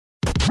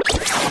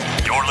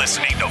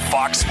listening to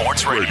Fox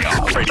Sports Radio.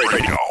 Are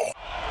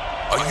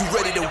you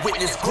ready to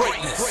witness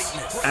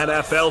greatness?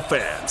 NFL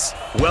fans,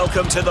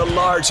 welcome to the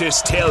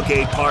largest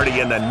tailgate party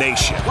in the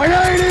nation.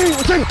 180!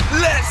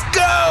 Let's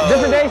go!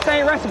 Different day,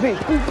 same recipe.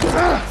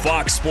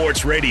 Fox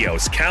Sports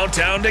Radio's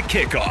Countdown to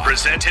Kickoff,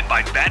 presented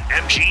by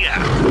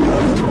BetMGM,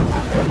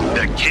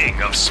 the king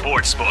of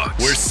sportsbooks.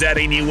 We're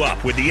setting you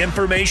up with the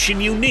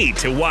information you need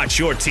to watch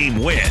your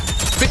team win.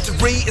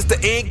 Victory is the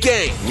end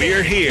game.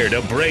 We're here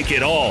to break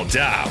it all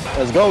down.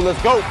 Let's go.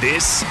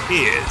 This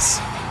is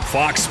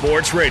Fox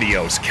Sports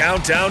Radio's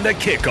Countdown to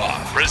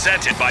Kickoff,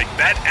 presented by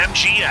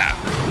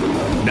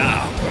BetMGM.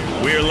 Now,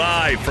 we're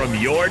live from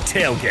your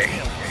tailgate.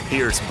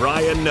 Here's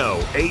Brian Noe,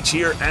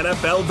 8-year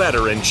NFL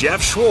veteran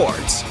Jeff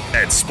Schwartz,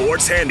 and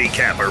sports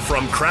handicapper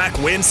from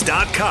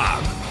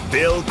CrackWinds.com,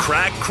 Bill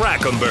Crack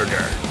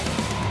Krackomberger.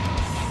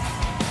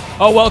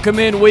 Oh, welcome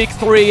in week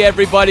 3,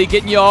 everybody.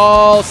 Getting you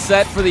all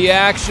set for the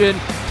action.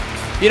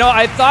 You know,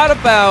 I thought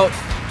about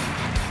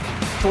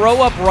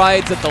throw-up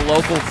rides at the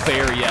local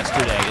fair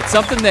yesterday. It's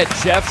something that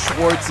Jeff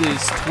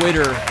Schwartz's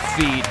Twitter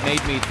feed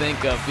made me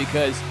think of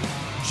because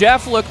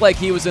Jeff looked like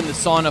he was in the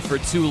sauna for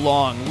too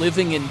long,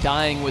 living and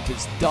dying with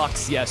his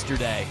ducks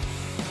yesterday.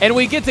 And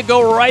we get to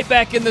go right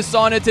back in the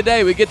sauna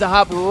today. We get to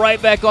hop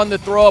right back on the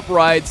throw-up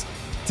rides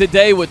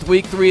today with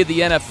week 3 of the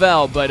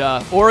NFL.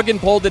 But Oregon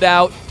pulled it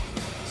out,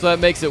 so that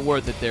makes it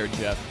worth it there,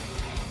 Jeff.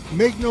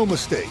 Make no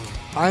mistake,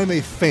 I am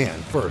a fan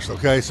first,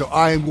 okay? So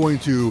I am going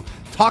to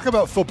talk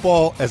about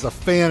football as a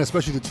fan,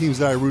 especially the teams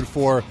that I root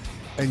for.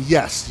 And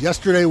yes,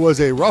 yesterday was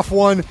a rough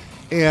one,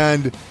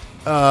 and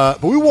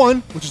but we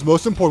won, which is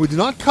most important. We did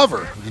not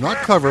cover.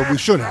 We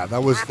should have.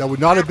 That would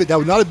not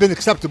have been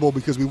acceptable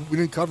because we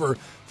didn't cover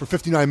for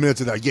 59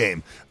 minutes of that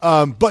game.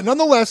 But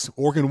nonetheless,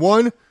 Oregon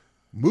won.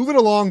 Move it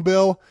along,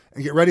 Bill,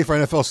 and get ready for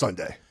NFL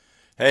Sunday.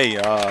 Hey,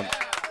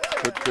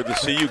 good to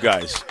see you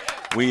guys.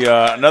 We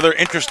another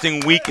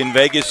interesting week in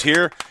Vegas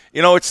here.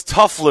 You know, it's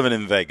tough living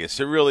in Vegas.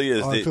 It really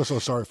is. I feel so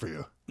sorry for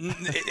you.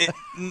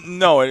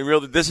 No, it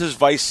really. This is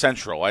Vice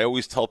Central. I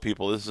always tell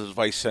people this is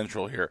Vice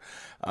Central here.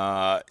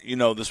 You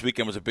know, this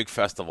weekend was a big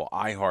festival,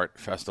 iHeart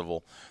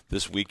Festival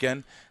this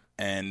weekend,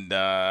 and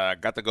I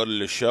got to go to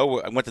the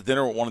show. I went to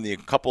dinner with a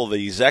couple of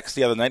the execs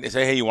the other night. They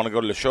say, hey, you want to go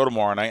to the show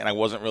tomorrow night? And I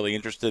wasn't really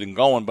interested in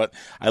going, but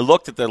I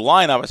looked at the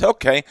lineup. I said,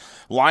 okay,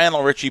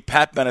 Lionel Richie,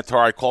 Pat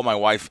Benatar. I called my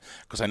wife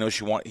because I know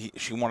she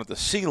wanted to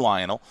see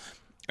Lionel.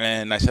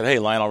 And I said, hey,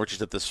 Lionel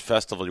Richie's at this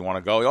festival. You want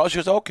to go? Oh, she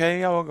goes, okay,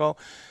 yeah, we'll go.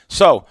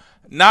 So,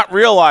 not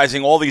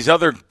realizing all these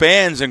other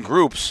bands and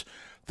groups,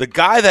 the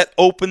guy that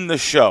opened the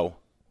show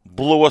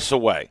blew us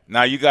away.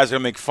 Now, you guys are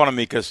going to make fun of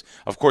me because,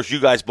 of course, you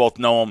guys both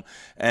know him.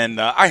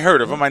 And I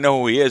heard of him. I know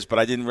who he is, but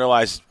I didn't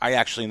realize I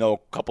actually know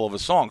a couple of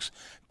his songs.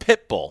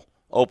 Pitbull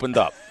opened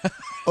up.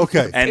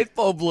 Okay. And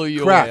Pitbull blew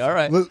you away. All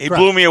right. he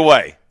blew me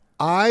away.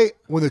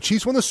 When the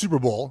Chiefs won the Super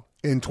Bowl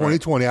in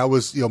 2020, I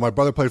was, my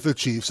brother played for the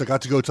Chiefs. I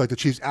got to go to the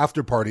Chiefs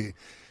after party.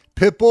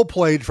 Pitbull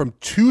played from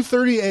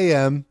 2:30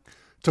 a.m.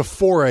 to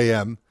 4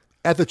 a.m.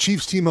 at the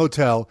Chiefs team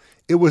hotel.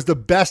 It was the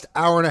best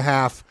hour and a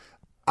half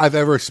I've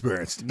ever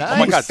experienced. Nice. Oh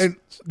my God! And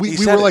we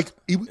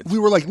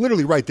were like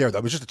literally right there.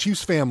 That was just the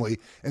Chiefs family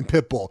and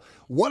Pitbull.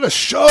 What a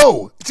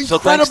show! It's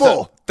incredible.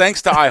 So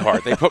thanks to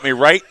iHeart, they put me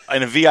right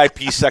in a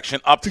VIP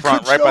section up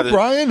front, right by the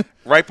Brian.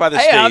 Right by the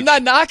Hey, stage. I'm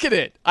not knocking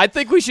it. I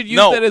think we should use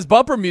that as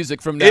bumper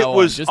music from now It on.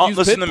 was. Just use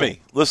Listen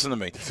Pitbull. to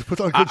me.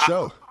 Put on a good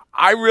show.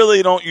 I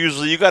really don't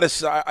usually. You got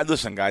to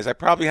listen, guys. I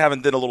probably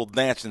haven't did a little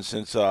dancing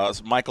since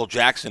Michael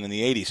Jackson in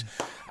the '80s.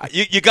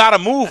 You got to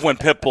move when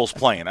Pitbull's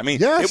playing. I mean,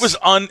 yes.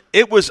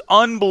 it was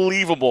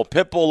unbelievable.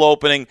 Pitbull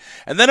opening,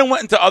 and then it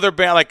went into other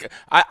band. Like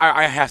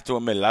I have to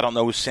admit it. I don't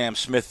know who Sam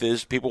Smith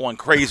is. People went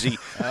crazy.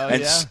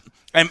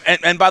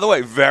 And by the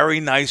way, very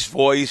nice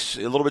voice,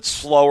 a little bit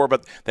slower,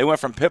 but they went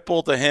from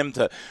Pitbull to him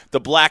to the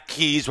Black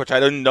Keys, which I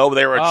didn't know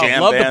they were a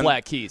jam love band. the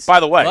Black Keys. By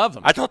the way, love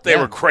them. I thought they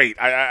were great.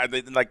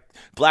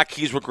 Black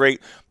Keys were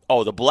great.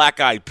 Oh, the Black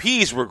Eyed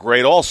Peas were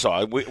great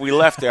also. We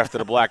left after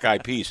the Black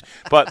Eyed Peas.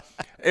 But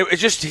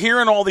it's just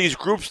hearing all these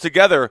groups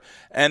together,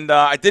 and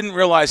I didn't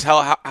realize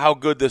how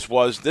good this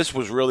was. This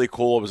was really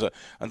cool. It was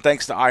and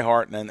thanks to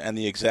iHeart and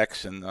the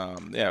execs, and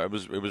it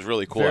was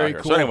really cool Very out here.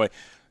 cool. So anyway,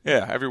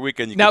 yeah, every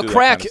weekend you Now, can do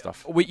Crack, that kind of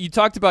stuff. you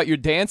talked about your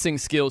dancing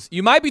skills.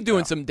 You might be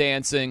doing some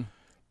dancing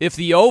if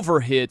the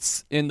over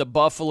hits in the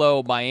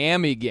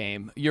Buffalo-Miami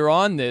game. You're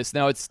on this.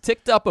 Now, it's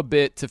ticked up a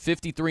bit to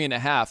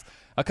 53.5.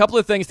 A couple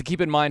of things to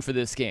keep in mind for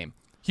this game.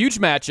 Huge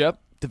matchup,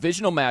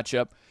 divisional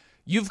matchup.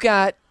 You've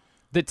got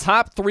the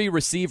top 3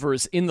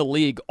 receivers in the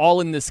league all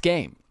in this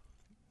game.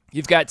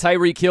 You've got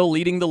Tyreek Hill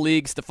leading the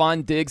league.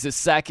 Stephon Diggs is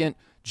second.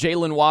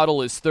 Jalen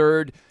Waddle is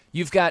third.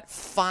 You've got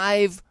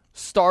 5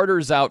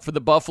 starters out for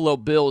the Buffalo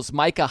Bills.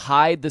 Micah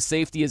Hyde, the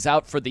safety, is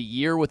out for the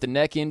year with a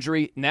neck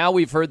injury. Now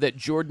we've heard that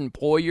Jordan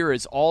Poyer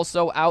is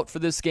also out for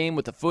this game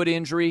with a foot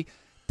injury.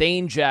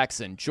 Dane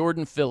Jackson,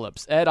 Jordan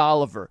Phillips, Ed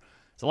Oliver.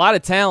 There's a lot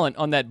of talent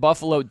on that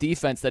Buffalo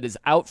defense that is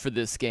out for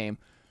this game.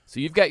 So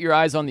you've got your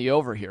eyes on the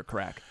over here,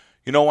 Crack.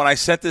 You know, when I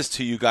sent this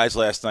to you guys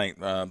last night,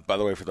 by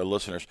the way, for the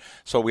listeners,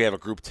 so we have a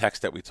group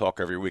text that we talk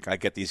every week. I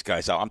get these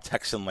guys out. I'm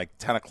texting like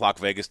 10 o'clock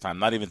Vegas time,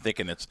 not even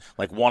thinking it's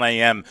like 1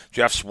 a.m.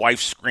 Jeff's wife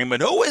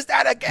screaming, "Who is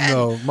that again?"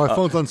 No, my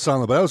phone's on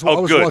silent, but I was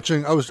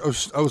watching. I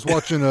was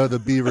watching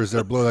the Beavers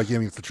there blow that game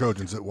against the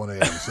Trojans at 1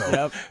 a.m.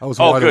 So I was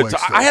wide awake. So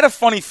I had a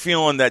funny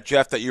feeling that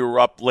Jeff, that you were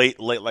up late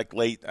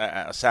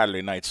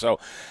Saturday night.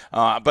 So,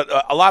 but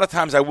a lot of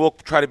times I will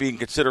try to be in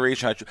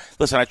consideration.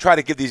 I try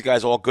to give these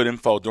guys all good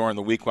info during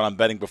the week when I'm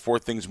betting before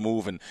things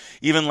move. And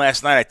even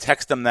last night, I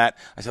texted them that.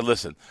 I said,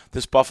 listen,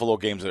 this Buffalo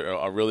game's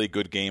a really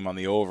good game on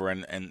the over,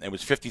 and it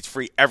was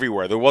 53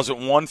 everywhere. There wasn't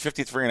one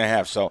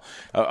 53.5. So,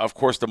 of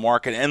course, the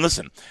market. And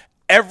listen,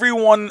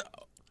 everyone,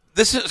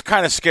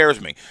 kind of scares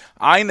me.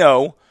 I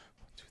know 1,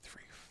 2,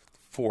 3,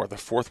 4, the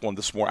fourth one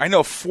this morning. I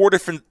know 4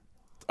 different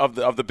of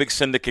the big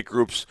syndicate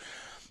groups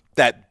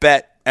that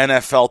bet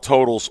NFL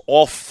totals.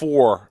 All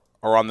 4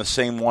 are on the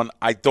same one.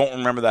 I don't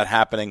remember that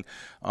happening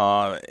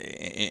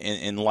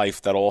in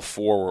life, that all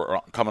 4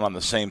 were coming on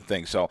the same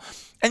thing. So,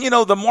 and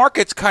the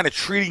market's kind of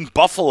treating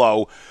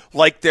Buffalo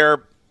like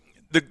they're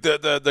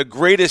the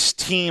greatest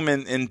team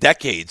in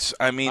decades.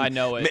 I mean, I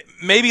know it.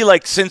 Maybe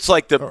like since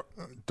like the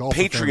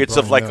Patriots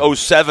of like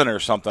 07 or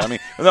something. I mean,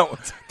 no,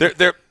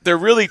 they're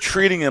really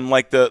treating them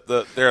like they're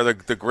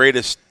the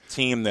greatest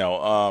team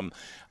now.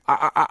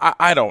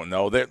 I don't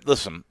know.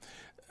 Listen.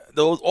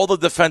 All the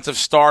defensive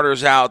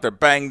starters out, they're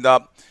banged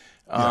up.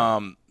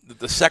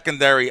 The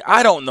secondary,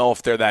 I don't know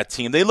if they're that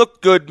team. They look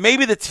good.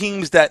 Maybe the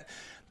teams that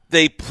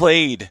they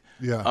played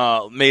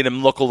made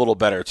them look a little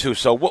better too.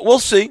 So we'll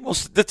see.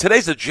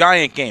 Today's a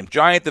giant game,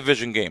 giant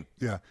division game.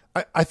 Yeah.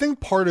 I think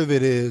part of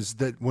it is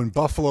that when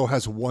Buffalo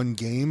has won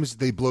games,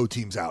 they blow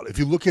teams out. If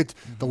you look at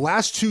the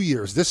last 2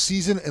 years, this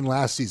season and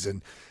last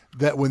season,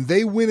 that when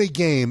they win a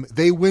game,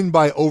 they win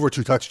by over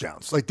 2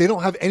 touchdowns. Like, they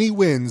don't have any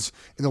wins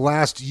in the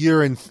last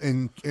year in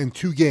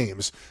 2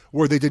 games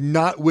where they did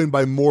not win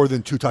by more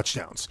than 2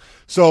 touchdowns.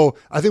 So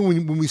I think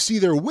when we see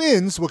their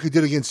wins, what they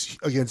did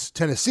against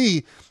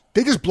Tennessee,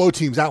 they just blow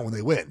teams out when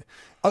they win.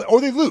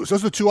 Or they lose.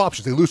 Those are the 2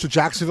 options. They lose to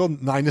Jacksonville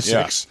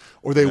 9-6,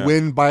 or they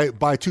win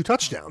by 2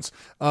 touchdowns.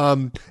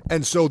 And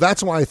so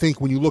that's why I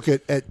think when you look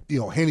at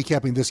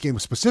handicapping this game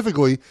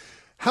specifically,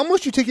 how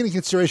much do you take into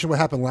consideration what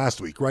happened last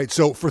week, right?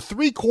 So for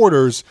 3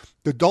 quarters,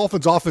 the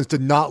Dolphins' offense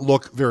did not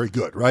look very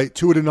good, right?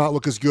 Tua did not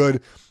look as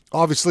good.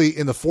 Obviously,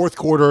 in the 4th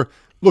quarter,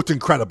 looked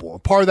incredible.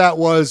 And part of that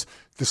was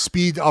the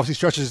speed obviously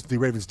stretches the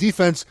Ravens'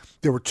 defense.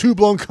 There were 2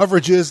 blown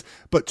coverages,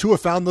 but Tua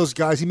found those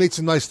guys. He made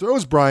some nice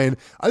throws, Brian.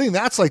 I think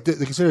that's like the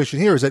consideration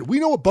here is that we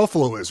know what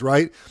Buffalo is,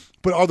 right?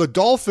 But are the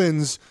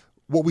Dolphins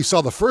what we saw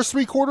the first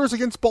 3 quarters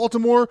against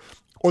Baltimore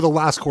or the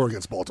last quarter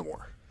against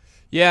Baltimore?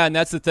 Yeah, and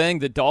that's the thing.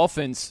 The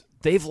Dolphins,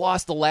 they've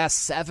lost the last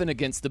 7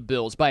 against the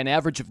Bills by an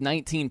average of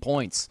 19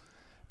 points.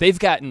 They've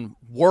gotten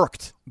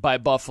worked by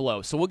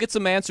Buffalo. So we'll get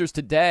some answers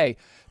today.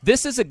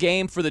 This is a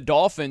game for the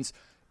Dolphins.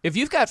 If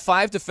you've got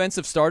 5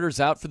 defensive starters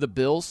out for the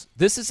Bills,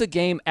 this is a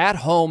game at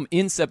home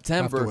in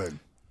September.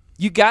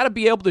 You got to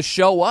be able to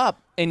show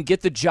up and get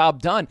the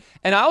job done.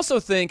 And I also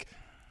think,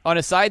 on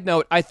a side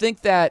note, I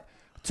think that,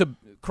 to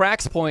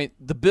Crack's point,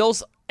 the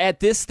Bills at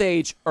this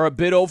stage are a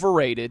bit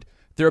overrated.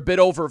 They're a bit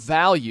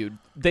overvalued.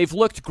 They've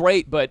looked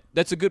great, but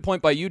that's a good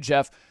point by you,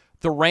 Jeff.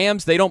 The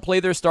Rams, they don't play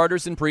their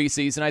starters in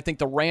preseason. I think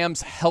the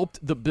Rams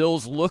helped the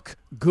Bills look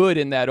good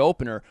in that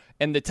opener,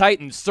 and the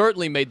Titans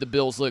certainly made the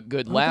Bills look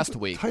good last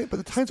week. But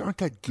the Titans aren't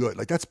that good.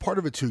 Like, that's part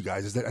of it too,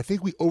 guys, is that I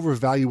think we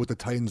overvalue what the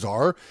Titans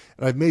are,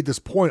 and I've made this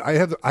point. I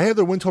have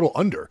their win total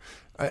under.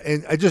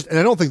 And I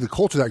don't think the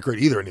Colts are that great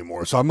either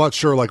anymore. So I'm not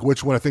sure like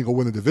which one I think will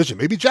win the division.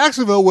 Maybe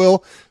Jacksonville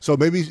will. So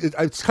maybe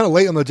it's kind of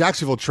late on the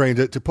Jacksonville train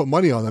to put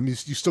money on them. You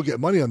still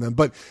get money on them,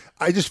 but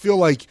I just feel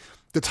like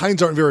the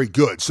Titans aren't very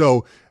good.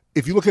 So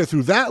if you look at it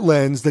through that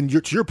lens, then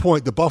to your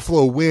point, the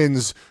Buffalo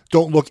wins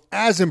don't look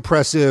as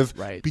impressive,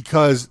 right?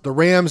 Because the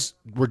Rams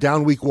were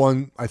down week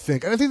 1, I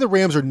think, and I think the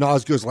Rams are not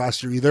as good as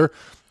last year either.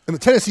 And the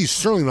Tennessee's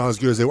certainly not as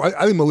good as they were.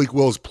 I think Malik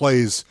Willis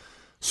plays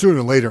sooner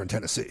than later in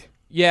Tennessee.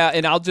 Yeah,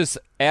 and I'll just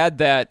add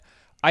that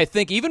I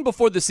think even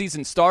before the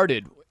season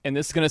started, and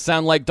this is going to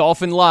sound like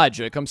Dolphin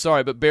logic, I'm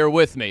sorry, but bear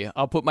with me.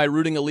 I'll put my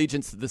rooting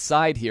allegiance to the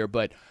side here,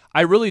 but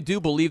I really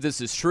do believe this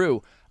is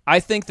true.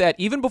 I think that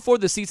even before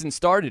the season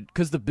started,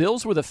 because the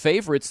Bills were the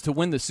favorites to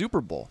win the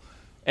Super Bowl,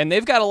 and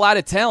they've got a lot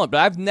of talent,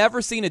 but I've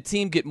never seen a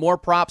team get more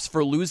props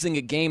for losing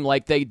a game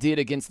like they did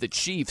against the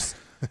Chiefs.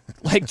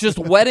 Like just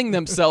wetting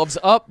themselves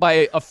up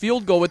by a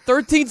field goal with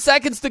 13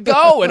 seconds to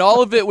go, and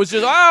all of it was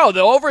just,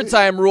 the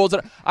overtime rules.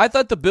 I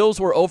thought the Bills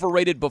were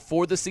overrated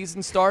before the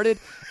season started,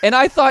 and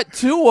I thought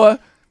Tua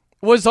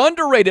was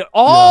underrated.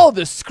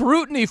 The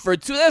scrutiny for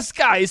Tua, this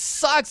guy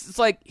sucks. It's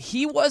like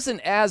he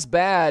wasn't as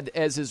bad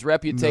as his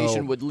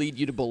reputation would lead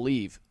you to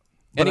believe.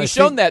 And he's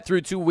shown that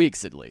through 2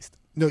 weeks at least.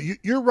 No,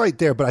 you're right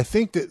there, but I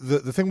think that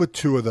the thing with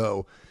Tua,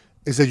 though,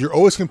 is that you're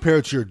always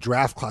compared to your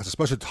draft class,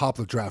 especially the top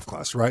of the draft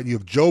class, right? You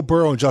have Joe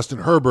Burrow and Justin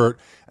Herbert,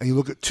 and you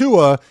look at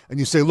Tua, and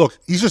you say, look,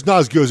 he's just not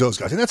as good as those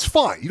guys. And that's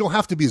fine. You don't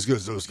have to be as good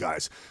as those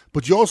guys.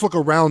 But you also look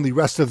around the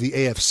rest of the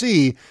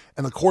AFC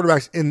and the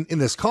quarterbacks in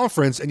this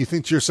conference, and you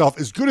think to yourself,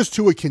 as good as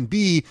Tua can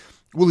be,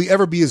 will he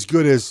ever be as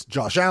good as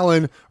Josh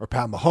Allen or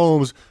Pat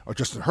Mahomes or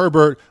Justin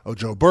Herbert or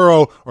Joe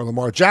Burrow or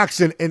Lamar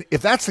Jackson? And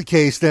if that's the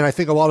case, then I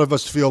think a lot of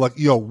us feel like,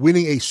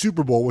 winning a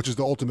Super Bowl, which is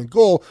the ultimate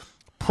goal,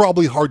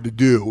 probably hard to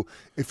do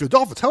if you're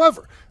Dolphins.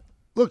 However,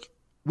 look,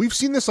 we've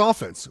seen this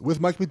offense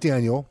with Mike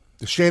McDaniel,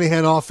 the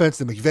Shanahan offense,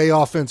 the McVay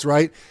offense,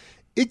 right?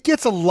 It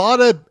gets a lot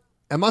of,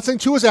 I'm not saying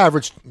Tua's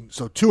average,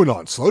 so 2 and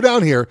on, slow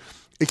down here.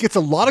 It gets a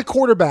lot of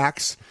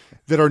quarterbacks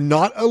that are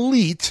not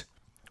elite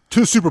to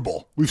the Super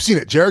Bowl. We've seen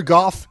it. Jared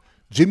Goff,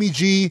 Jimmy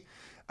G.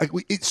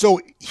 So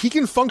he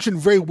can function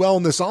very well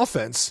in this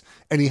offense,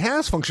 and he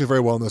has functioned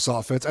very well in this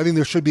offense. I think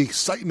there should be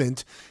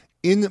excitement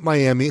in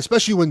Miami,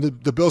 especially when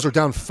the Bills are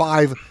down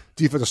 5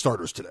 defensive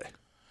starters today.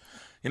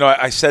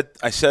 I said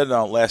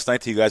last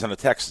night to you guys on a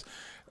text,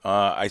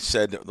 I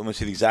said, let me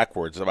see the exact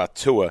words about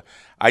Tua.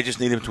 I just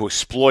need him to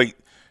exploit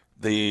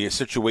the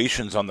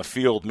situations on the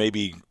field,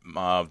 maybe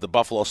the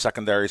Buffalo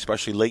secondary,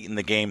 especially late in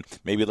the game,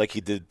 maybe like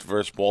he did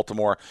versus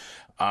Baltimore.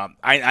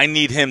 I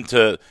need him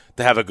to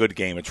have a good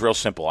game. It's real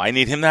simple. I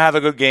need him to have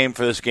a good game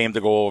for this game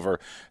to go over.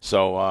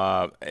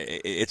 So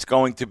it's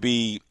going to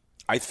be,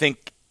 I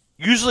think,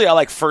 usually I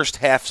like first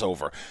halves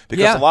over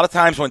because a lot of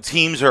times when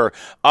teams are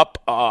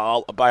up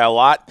by a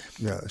lot,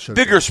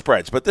 bigger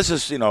spreads. But this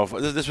is, if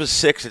this was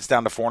 6, it's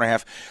down to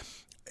 4.5.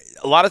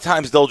 A lot of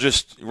times they'll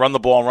just run the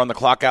ball and run the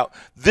clock out.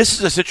 This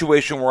is a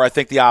situation where I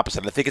think the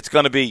opposite. I think it's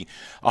going to be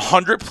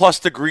 100-plus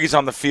degrees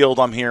on the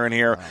field. I'm hearing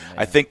here.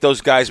 I think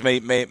those guys may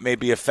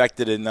be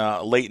affected in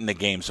late in the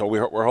game. So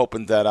we're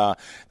hoping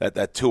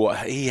that Tua,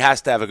 he has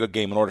to have a good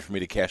game in order for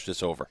me to cash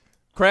this over.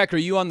 Crack, are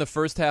you on the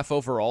first half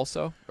over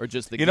also, or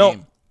just the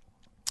game?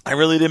 I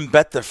really didn't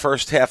bet the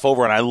first half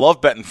over, and I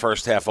love betting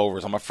first half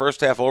overs. I'm a first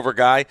half over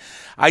guy.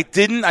 I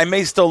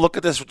may still look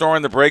at this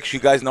during the breaks. You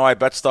guys know I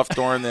bet stuff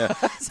during the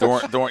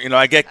during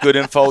I get good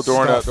info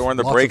during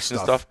the breaks and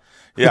stuff.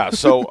 Yeah.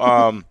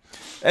 So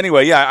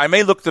anyway, I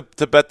may look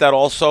to bet that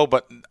also,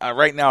 but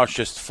right now it's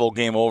just full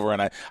game over.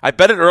 And I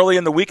bet it early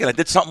in the week, and I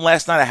did something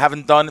last night I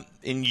haven't done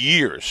in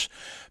years.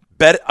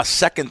 Bet a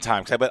second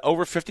time because I bet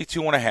over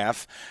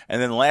 52.5, and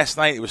then last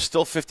night it was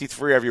still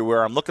 53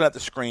 everywhere. I'm looking at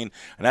the screen,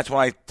 and that's when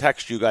I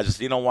text you guys. I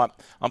said, you know what?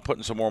 I'm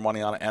putting some more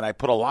money on it, and I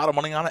put a lot of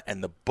money on it,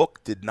 and the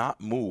book did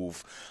not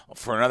move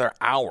for another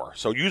hour.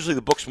 So usually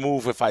the books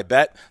move if I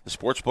bet. The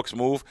sports books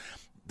move.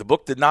 The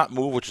book did not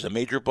move, which is a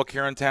major book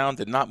here in town.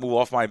 Did not move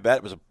off my bet.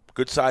 It was a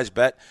good-sized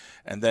bet,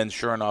 and then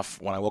sure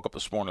enough, when I woke up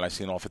this morning, I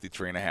seen all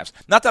 53.5.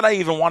 Not that I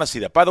even want to see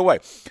that. By the way,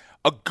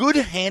 a good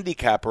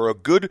handicapper, a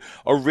good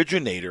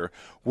originator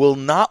will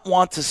not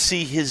want to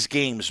see his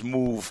games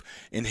move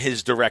in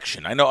his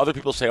direction. I know other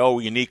people say,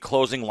 you need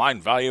closing line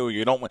value.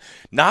 You don't want.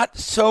 Not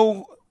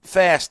so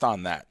fast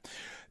on that.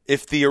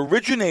 If the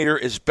originator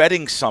is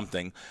betting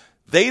something,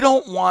 they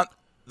don't want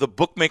the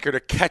bookmaker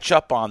to catch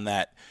up on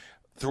that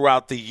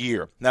throughout the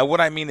year. Now, what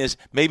I mean is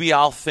maybe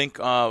I'll think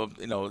of,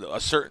 a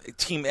certain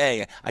Team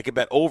A. I could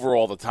bet over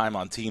all the time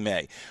on Team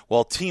A.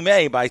 Well, Team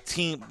A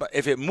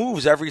if it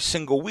moves every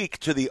single week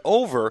to the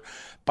over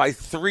by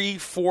 3,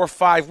 4,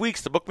 5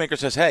 weeks, the bookmaker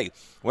says, hey,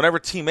 whenever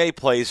Team A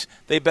plays,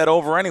 they bet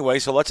over anyway,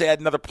 so let's add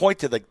another point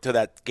to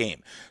that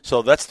game.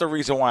 So that's the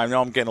reason why I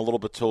know I'm getting a little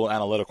bit too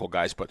analytical,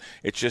 guys, but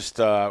it's just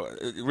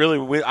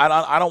really,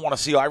 I don't want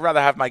to see, I'd rather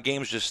have my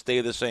games just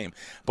stay the same.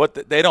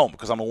 But they don't,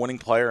 because I'm a winning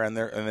player, and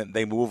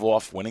they move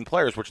off winning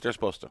players, which they're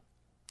supposed to.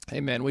 Hey,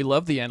 man, we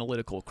love the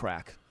analytical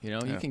crack. You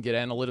can get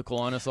analytical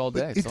on us all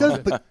day. It does,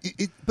 but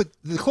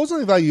the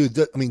closing value,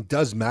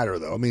 does matter,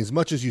 though. I mean, as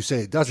much as you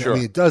say it doesn't. Sure. I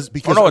mean, it does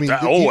because it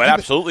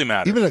absolutely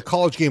matters. Even a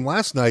college game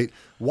last night,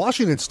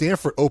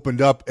 Washington-Stanford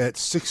opened up at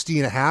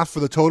 60.5 for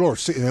the total,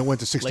 and it went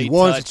to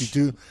 61,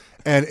 62.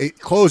 And it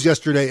closed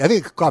yesterday. I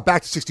think it got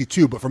back to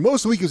 62, but for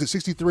most of the week it was at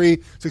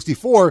 63,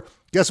 64.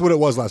 Guess what it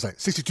was last night?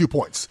 62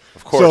 points.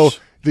 Of course.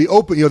 So the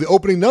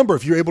opening number,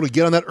 if you're able to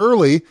get on that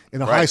early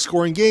in a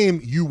high-scoring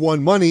game, you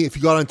won money. If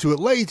you got onto it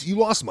late, you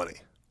lost money.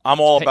 I'm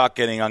all about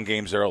getting on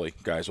games early,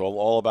 guys.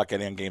 All about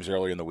getting on games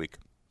early in the week.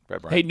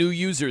 Hey, new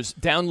users,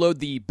 download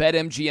the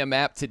BetMGM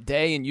app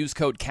today and use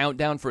code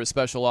COUNTDOWN for a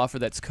special offer.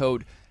 That's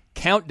code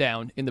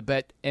COUNTDOWN in the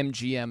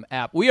BetMGM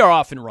app. We are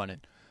off and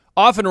running.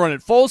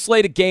 Full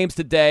slate of games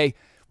today.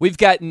 We've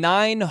got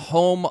 9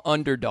 home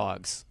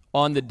underdogs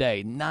on the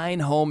day. 9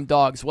 home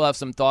dogs. We'll have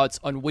some thoughts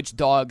on which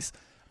dogs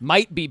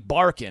might be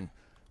barking.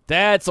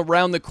 That's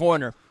around the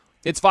corner.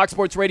 It's Fox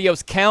Sports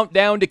Radio's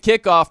Countdown to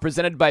Kickoff,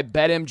 presented by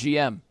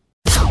BetMGM.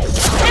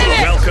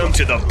 Welcome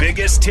to the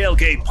biggest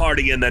tailgate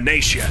party in the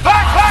nation.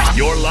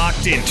 You're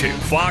locked into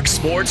Fox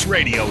Sports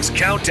Radio's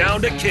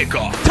Countdown to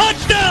Kickoff.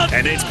 Touchdown!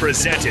 And it's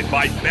presented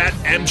by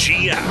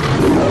BetMGM,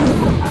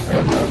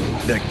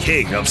 the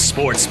king of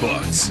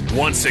sportsbooks.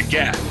 Once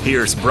again,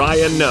 here's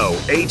Brian Noe,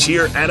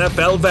 8-year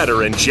NFL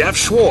veteran Jeff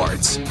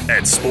Schwartz,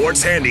 and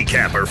sports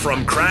handicapper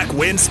from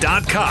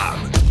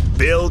crackwinds.com,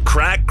 Bill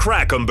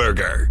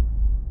Krackomberger.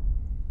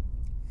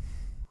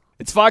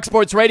 It's Fox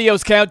Sports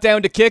Radio's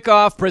Countdown to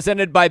Kickoff,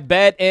 presented by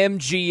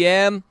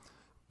BetMGM.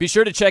 Be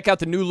sure to check out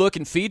the new look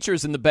and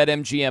features in the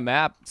BetMGM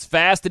app. It's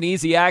fast and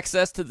easy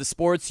access to the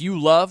sports you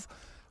love,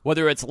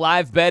 whether it's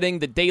live betting,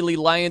 the daily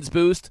Lions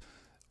Boost,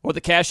 or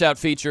the cash out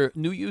feature.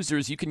 New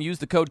users, you can use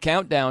the code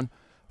Countdown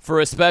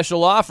for a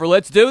special offer.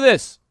 Let's do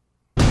this.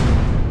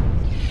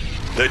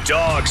 The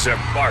dogs are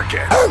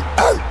barking.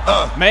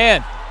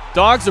 Man,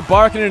 dogs are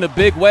barking in a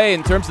big way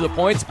in terms of the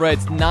point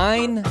spreads.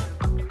 9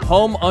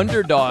 home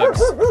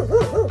underdogs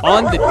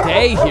on the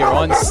day here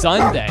on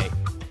Sunday.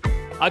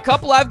 A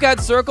couple I've got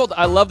circled.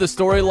 I love the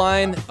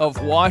storyline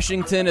of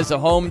Washington as a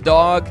home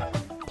dog,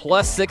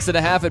 plus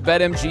 6.5 at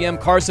BetMGM.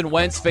 Carson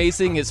Wentz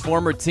facing his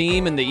former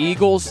team and the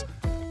Eagles.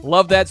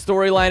 Love that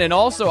storyline. And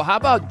also, how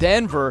about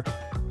Denver?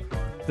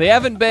 They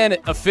haven't been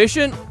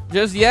efficient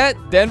just yet.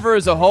 Denver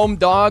is a home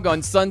dog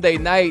on Sunday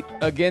night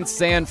against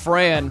San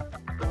Fran.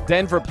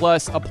 Denver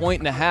plus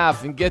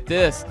 1.5. And get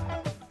this.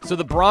 So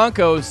the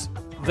Broncos,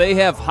 they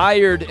have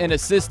hired an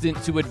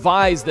assistant to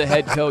advise the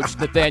head coach,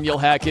 Nathaniel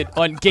Hackett,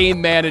 on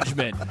game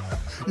management.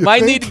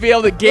 Might need to be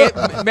able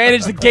to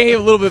manage the game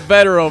a little bit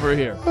better over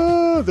here.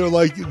 They're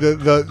like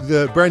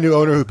the brand new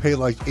owner who paid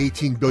like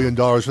 $18 billion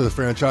for the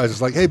franchise.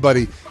 Is like, hey,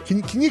 buddy,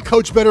 can you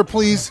coach better,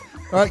 please?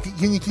 All right,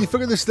 can you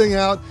figure this thing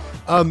out?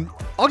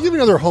 I'll give you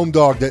another home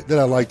dog that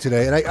I like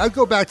today. And I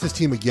go back to this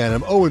team again.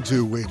 I'm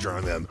 0-2 wager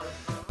on them.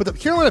 But the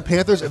Carolina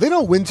Panthers, if they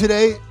don't win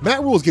today,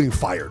 Matt Rule is getting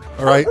fired.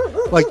 All right,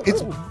 like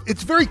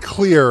it's very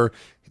clear.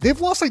 They've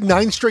lost like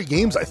 9 straight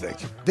games. I think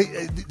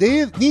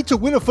they need to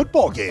win a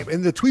football game.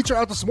 And the tweets are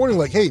out this morning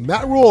like, hey,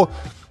 Matt Rule,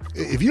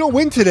 if you don't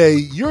win today,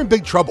 you're in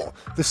big trouble.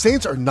 The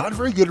Saints are not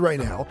very good right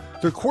now.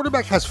 Their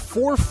quarterback has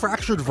 4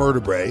 fractured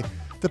vertebrae.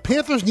 The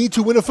Panthers need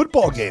to win a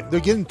football game. They're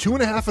getting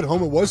 2.5 at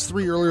home. It was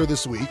 3 earlier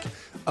this week.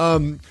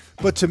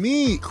 But to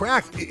me,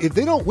 Crack, if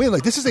they don't win,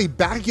 like this is a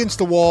back against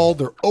the wall.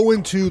 They're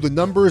 0-2. The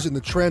numbers and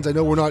the trends, I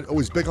know we're not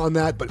always big on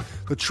that, but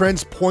the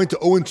trends point to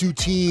 0-2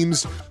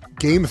 teams.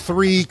 Game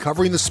 3,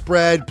 covering the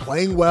spread,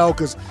 playing well.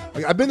 Because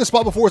I've been in the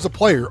spot before as a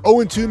player.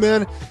 0-2,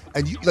 man.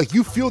 And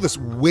you feel this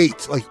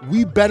weight. Like,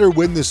 we better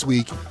win this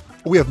week.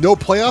 We have no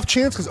playoff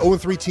chance because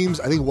 0-3 teams,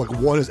 I think like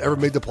one has ever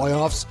made the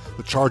playoffs.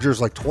 The Chargers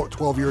like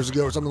 12 years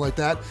ago or something like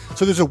that.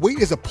 So there's a weight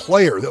as a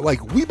player that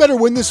like we better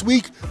win this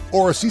week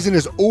or our season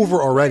is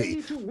over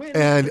already.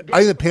 And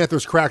I think the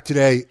Panthers crack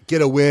today,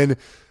 get a win.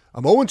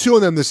 I'm 0-2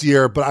 on them this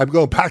year, but I'm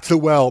going back to the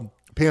well.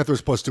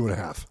 Panthers plus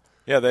 2.5.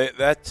 Yeah,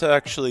 that's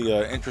actually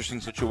an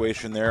interesting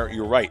situation there.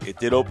 You're right. It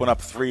did open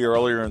up 3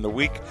 earlier in the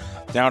week,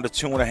 down to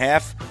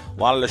 2.5. A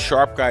lot of the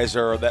sharp guys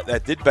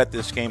that did bet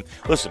this game.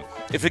 Listen,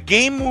 if a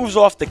game moves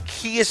off the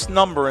keyest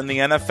number in the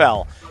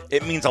NFL,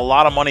 it means a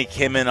lot of money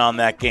came in on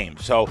that game.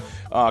 So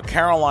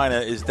Carolina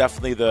is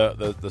definitely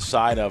the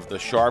side of the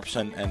sharps,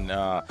 and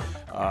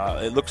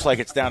it looks like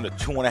it's down to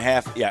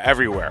 2.5. Yeah,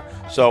 everywhere.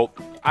 So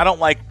I don't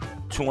like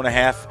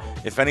 2.5.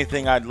 If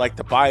anything, I'd like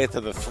to buy it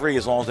to the 3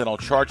 as long as they don't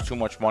charge too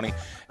much money.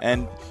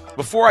 And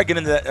before I get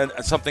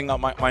into something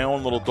on my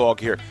own little dog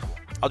here,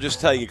 I'll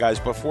just tell you guys,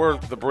 before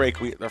the break,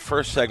 the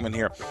first segment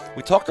here,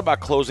 we talked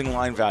about closing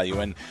line value.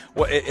 And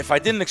if I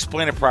didn't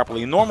explain it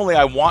properly, normally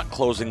I want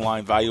closing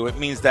line value. It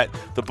means that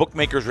the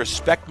bookmakers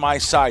respect my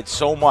side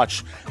so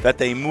much that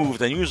they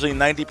moved. And usually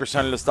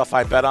 90% of the stuff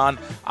I bet on,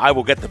 I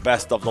will get the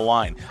best of the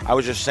line. I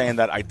was just saying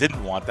that I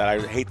didn't want that. I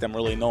hate them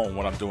really knowing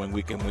what I'm doing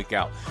week in, week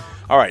out.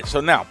 All right, so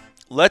now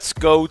let's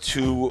go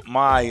to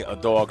my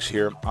dogs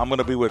here. I'm going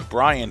to be with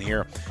Brian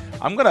here.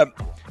 I'm going to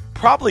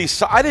probably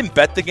 – I didn't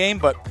bet the game,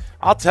 but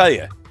I'll tell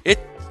you, it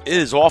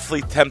is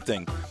awfully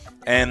tempting.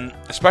 And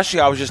especially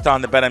I was just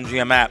on the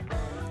BetMGM app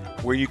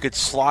where you could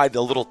slide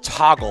the little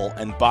toggle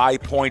and buy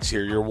points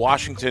here. Your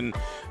Washington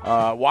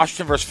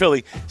versus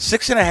Philly,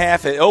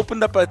 6.5. It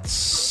opened up at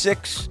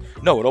 6.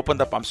 No, it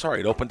opened up – I'm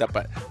sorry. It opened up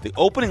at – the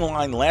opening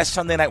line last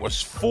Sunday night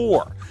was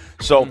 4.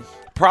 So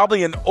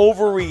probably an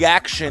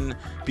overreaction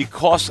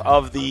because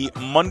of the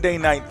Monday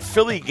night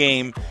Philly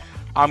game.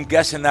 I'm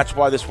guessing that's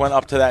why this went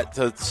up to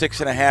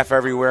 6.5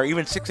 everywhere,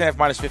 even 6.5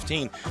 minus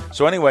 15.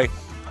 So anyway,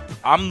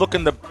 I'm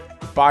looking to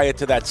buy it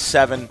to that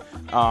 7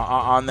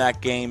 on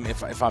that game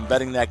if I'm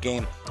betting that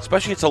game,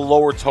 especially it's a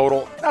lower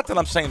total. Not that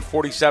I'm saying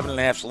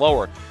 47.5 is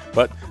lower,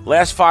 but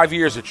last 5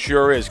 years it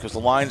sure is because the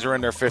lines are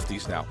in their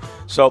 50s now.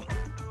 So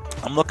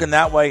I'm looking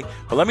that way.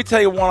 But let me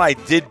tell you one I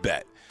did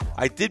bet.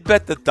 I did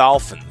bet the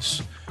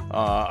Dolphins.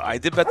 I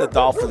did bet the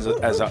Dolphins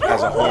as a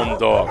home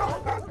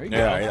dog.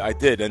 Yeah, I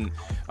did. And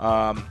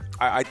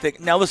I think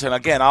now listen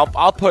again.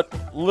 I'll put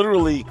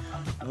literally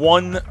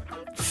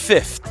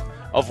 1/5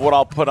 of what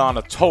I'll put on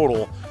a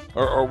total,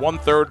 or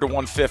 1/3 to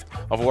 1/5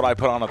 of what I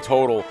put on a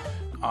total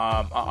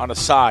on a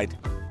side.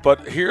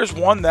 But here's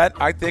one that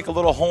I think a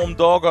little home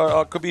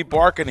dog could be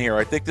barking here.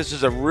 I think this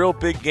is a real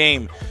big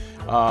game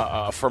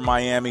for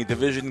Miami,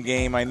 division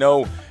game. I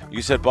know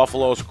you said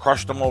Buffalo's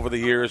crushed them over the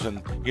years,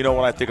 and you know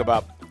what I think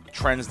about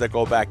trends that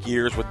go back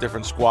years with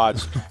different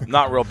squads. I'm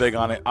not real big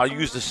on it. I'll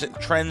use the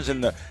trends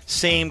in the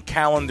same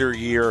calendar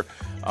year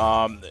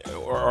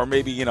or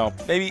maybe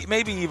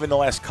maybe even the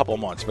last couple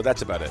months, but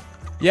that's about it.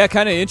 Yeah,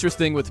 kind of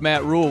interesting with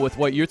Matt Rule with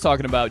what you're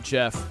talking about,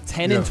 Jeff.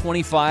 10 and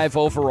 25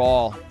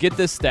 overall. Get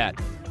this stat.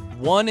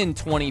 1 in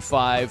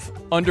 25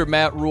 under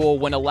Matt Rule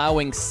when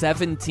allowing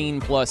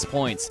 17-plus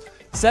points.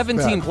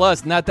 17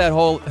 plus, not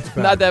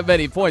that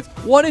many points.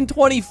 1 in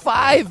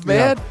 25,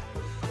 man. Yeah.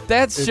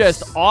 That's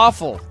just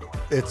awful.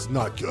 It's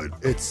not good.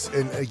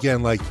 And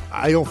again, like,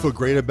 I don't feel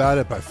great about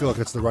it, but I feel like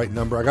it's the right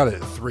number. I got it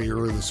at 3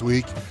 earlier this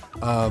week.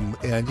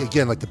 And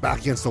again, like the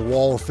back against the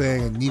wall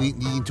thing and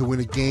needing to win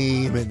a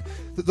game. And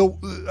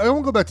I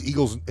won't go back to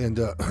Eagles and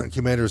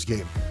Commanders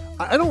game.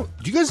 Do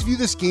you guys view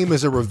this game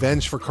as a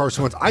revenge for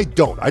Carson Wentz? I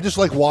don't. I just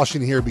like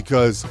Washington here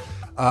because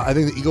I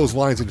think the Eagles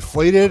line's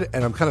inflated,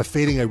 and I'm kind of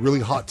fading a really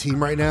hot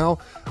team right now.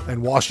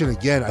 And Washington,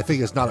 again, I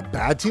think it's not a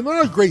bad team. They're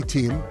not a great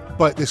team,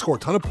 but they score a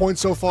ton of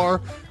points so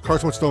far.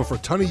 Carson Wentz throwing for a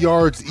ton of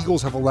yards. The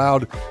Eagles have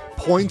allowed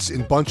points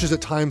in bunches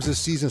at times this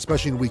season,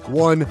 especially in week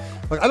 1.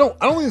 Like, I don't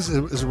think this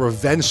is a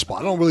revenge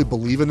spot. I don't really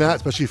believe in that,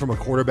 especially from a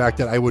quarterback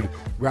that I would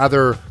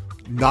rather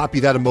not be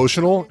that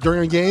emotional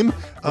during a game.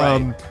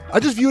 Right. I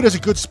just view it as a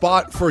good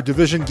spot for a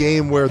division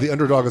game where the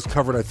underdog is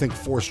covered, I think,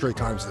 4 straight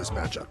times in this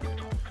matchup.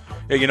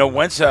 Yeah,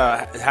 Wentz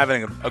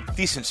having a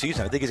decent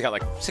season. I think he's got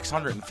like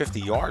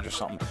 650 yards or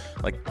something,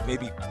 like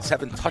maybe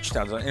 7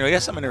 touchdowns. He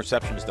has some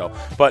interceptions, though.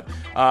 But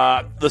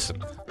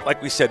listen,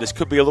 like we said, this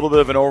could be a little bit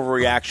of an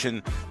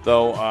overreaction,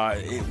 though.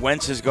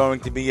 Wentz is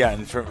going to be,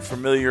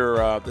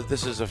 familiar.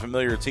 This is a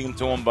familiar team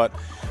to him, but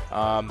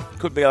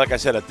could be, like I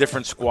said, a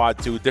different squad,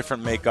 too,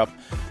 different makeup.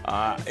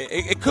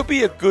 It could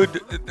be a good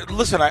 –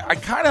 listen, I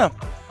kind of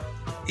 –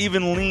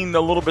 even leaned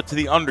a little bit to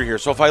the under here.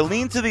 So if I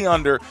lean to the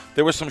under,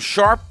 there was some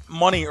sharp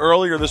money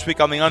earlier this week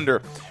on the under.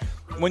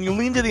 When you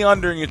lean to the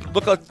under and you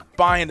look at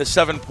buying the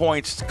 7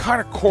 points, it's kind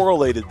of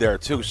correlated there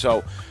too.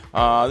 So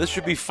this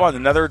should be fun.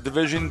 Another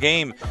division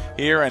game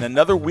here and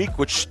another week,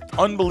 which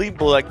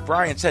unbelievable. Like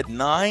Brian said,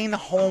 9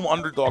 home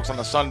underdogs on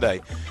a Sunday.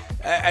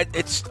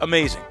 It's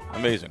amazing.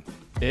 Amazing.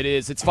 It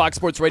is. It's Fox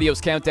Sports Radio's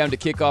Countdown to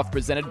Kickoff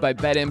presented by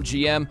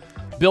BetMGM.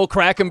 Bill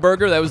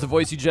Krackomberger, that was the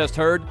voice you just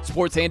heard,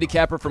 sports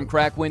handicapper from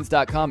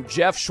crackwins.com.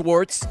 Jeff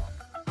Schwartz,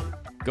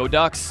 go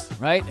Ducks,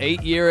 right?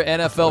 8-year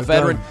NFL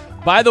veteran.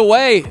 By the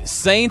way,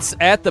 Saints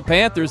at the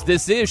Panthers.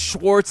 This is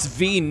Schwartz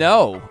v.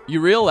 No. You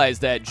realize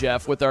that,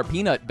 Jeff, with our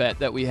peanut bet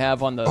that we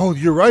have on the Oh,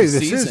 you're right. This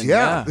season. is,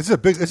 yeah. This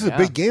is a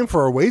big game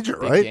for our wager,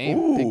 big right?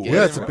 Game. Big game.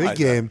 Yeah, it's a big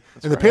game.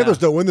 And the Panthers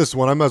don't win this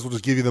one. I might as well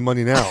just give you the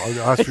money now.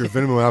 I'll ask for your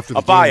Venmo after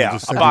the game.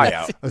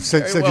 Buyout. I'll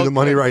send you the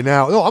money right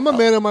now. No, I'm a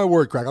man of my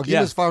word, Crack. I'll give you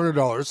this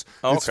 $500.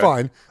 It's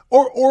fine.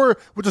 Or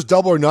we'll just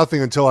double or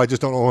nothing until I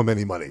just don't owe him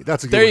any money.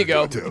 That's a good There you way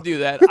go. to do it, too. Do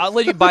that. I'll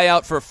let you buy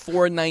out for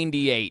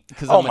 $4.98.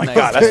 Oh, my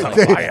God. That's not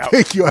a buyout.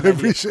 Thank you. I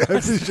appreciate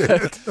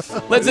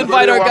it. Let's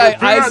invite our guy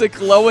Isaac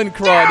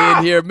Lowenkron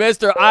in here.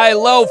 Mr. I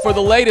Low for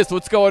the latest.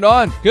 What's going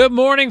on? Good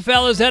morning,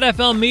 fellas.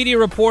 NFL media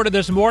reported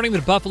this morning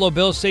that Buffalo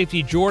Bills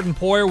safety Jordan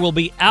Poyer will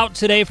be out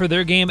today for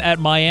their game at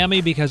Miami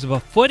because of a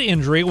foot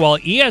injury, while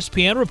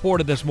ESPN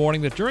reported this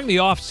morning that during the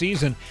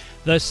offseason,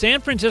 the San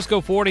Francisco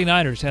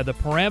 49ers had the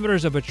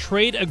parameters of a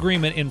trade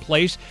agreement in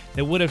place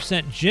that would have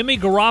sent Jimmy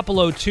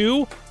Garoppolo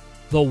to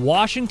the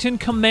Washington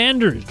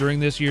Commanders during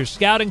this year's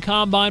scouting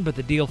combine, but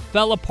the deal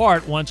fell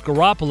apart once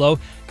Garoppolo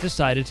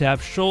decided to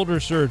have shoulder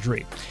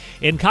surgery.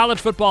 In college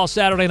football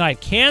Saturday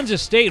night,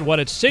 Kansas State won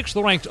its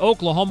 6th-ranked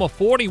Oklahoma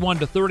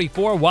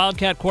 41-34.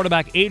 Wildcat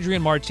quarterback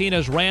Adrian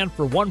Martinez ran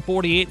for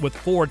 148 with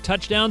 4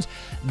 touchdowns.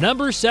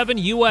 Number 7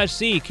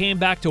 USC came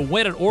back to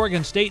win at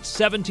Oregon State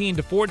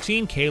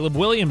 17-14. Caleb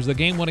Williams, the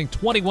game-winning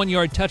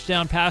 21-yard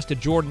touchdown pass to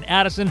Jordan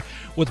Addison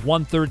with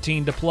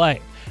 1:13 to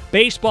play.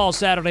 Baseball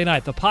Saturday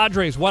night, the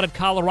Padres won at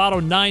Colorado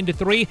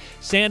 9-3.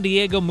 San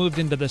Diego moved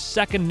into the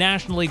 2nd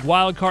National League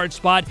wildcard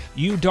spot.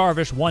 Yu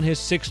Darvish won his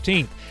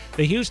 16th.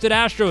 The Houston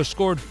Astros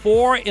scored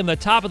 4 in the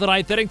top of the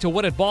 9th inning to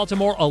win at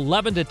Baltimore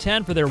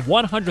 11-10 for their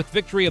 100th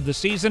victory of the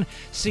season.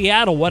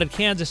 Seattle won at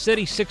Kansas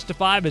City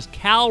 6-5 as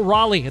Cal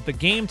Raleigh hit the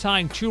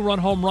game-tying 2-run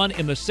home run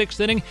in the 6th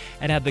inning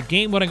and had the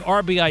game-winning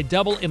RBI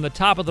double in the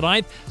top of the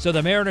 9th. So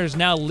the Mariners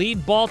now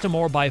lead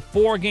Baltimore by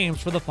 4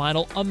 games for the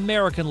final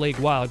American League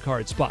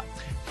wildcard spot.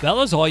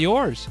 Fellas, all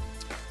yours.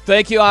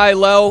 Thank you,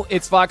 I-Lo.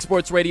 It's Fox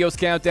Sports Radio's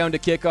Countdown to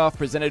Kickoff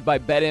presented by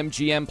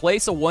BetMGM.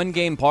 Place a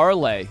 1-game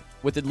parlay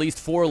with at least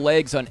 4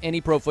 legs on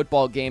any pro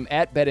football game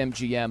at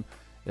BetMGM.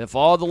 If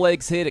all the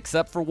legs hit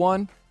except for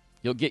one,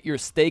 you'll get your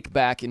stake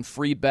back in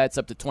free bets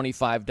up to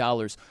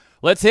 $25.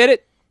 Let's hit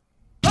it.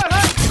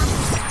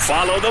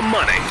 Follow the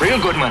money.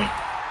 Real good money.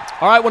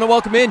 All right, I want to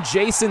welcome in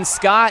Jason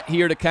Scott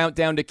here to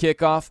Countdown to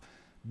Kickoff,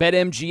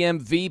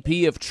 BetMGM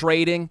VP of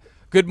Trading.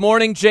 Good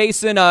morning,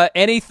 Jason.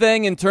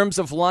 Anything in terms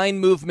of line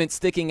movement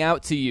sticking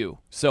out to you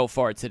so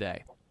far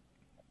today?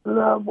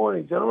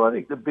 Morning, gentlemen. I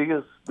think the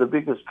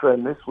biggest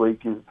trend this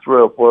week is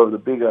 3 or 4 of the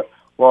bigger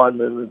line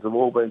movements have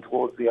all been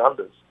towards the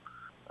unders.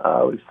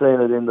 We've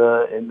seen it in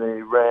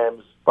the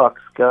Rams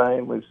Bucks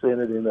game. We've seen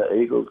it in the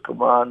Eagles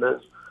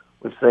Commanders.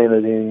 We've seen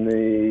it in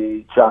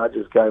the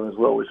Chargers game as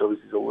well, which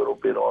obviously is a little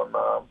bit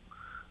on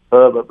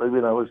Herbert, but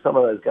with some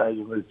of those games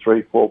we've moved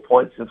 3-4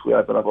 points since we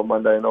opened up on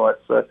Monday night.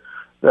 So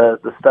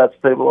the stats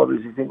people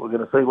obviously think we're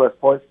going to see less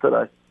points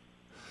today.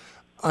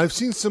 I've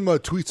seen some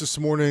tweets this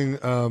morning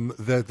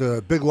that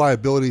the big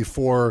liability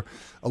for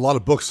a lot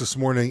of books this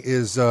morning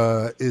is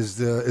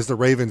the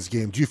Ravens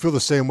game. Do you feel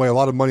the same way? A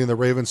lot of money in the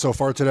Ravens so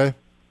far today?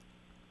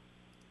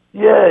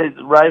 Yeah,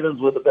 the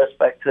Ravens were the best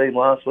back team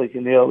last week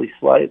in the early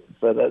slate,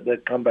 so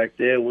that comeback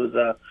there was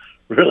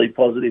really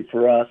positive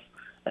for us,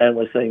 and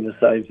we're seeing the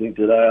same thing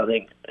today. I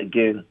think,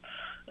 again,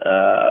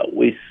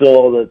 we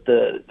saw that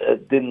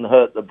it didn't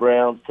hurt the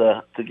Browns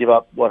to give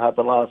up what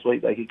happened last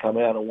week. They could come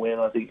out and win.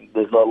 I think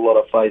there's not a lot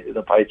of faith in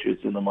the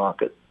Patriots in the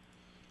market.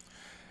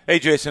 Hey,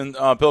 Jason,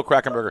 Bill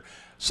Krackomberger.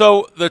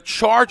 So the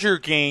Charger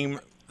game,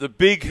 the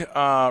big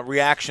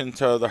reaction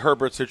to the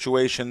Herbert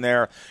situation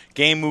there,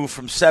 game moved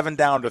from 7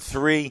 down to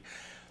 3.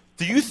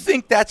 Do you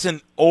think that's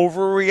an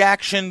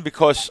overreaction?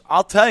 Because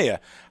I'll tell you,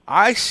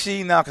 I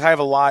see now, because I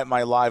have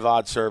my live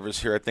odds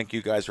service here. I think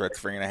you guys are at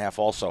 3.5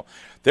 also.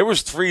 There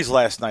was 3s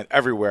last night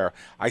everywhere.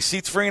 I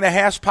see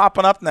 3.5s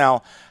popping up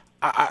now.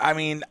 I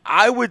mean,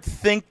 I would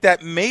think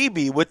that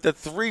maybe with the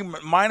 3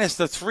 minus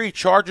the 3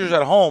 Chargers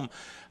at home,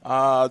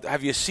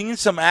 have you seen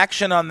some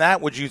action on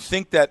that? Would you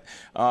think that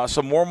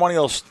some more money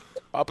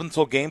up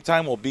until game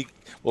time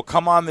will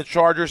come on the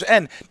Chargers?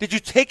 And did you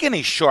take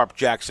any sharp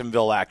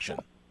Jacksonville action?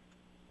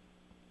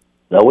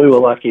 No, we were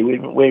lucky.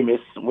 We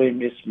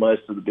missed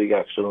most of the big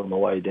action on the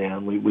way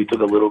down. We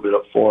took a little bit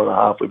at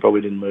 4.5. We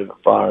probably didn't move it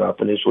far enough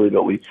initially,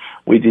 but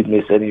we did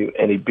miss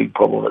any big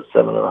problem at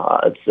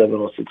 7.5, at 7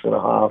 or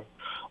 6.5.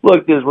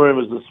 Look, there's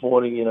rumours this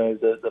morning,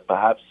 that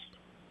perhaps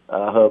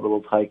Herbert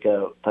will take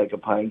a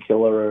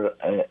painkiller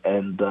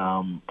and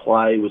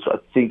play, which I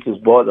think is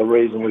why the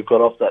reason we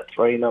got off that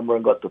 3 number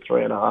and got to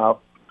 3.5.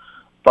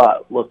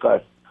 But look,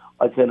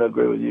 I tend to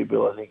agree with you,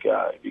 Bill. I think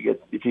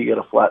if you get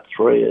a flat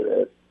 3,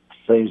 it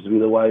seems to be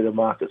the way the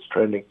market's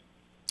trending.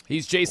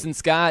 He's Jason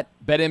Scott,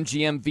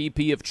 BetMGM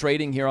VP of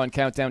Trading here on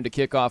Countdown to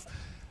Kickoff.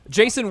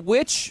 Jason,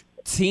 which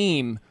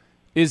team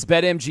is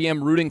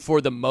BetMGM rooting for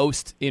the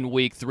most in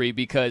Week 3?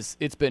 Because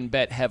it's been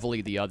bet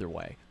heavily the other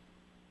way.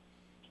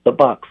 The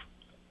Bucks.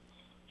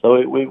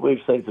 So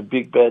we've seen some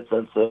big bets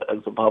and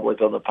some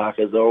public on the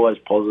Packers. They're always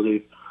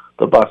positive.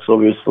 The Bucks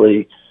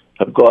obviously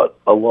have got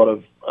a lot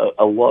of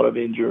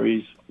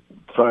injuries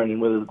thrown in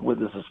with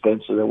the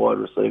suspension. Their wide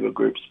receiver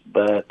group's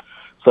bad.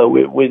 So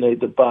we need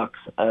the Bucks,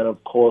 and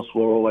of course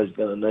we're always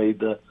going to need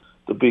the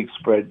big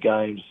spread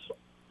games.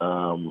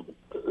 The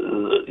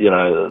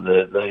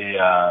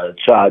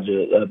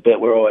Charger bet.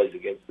 We're always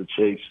against the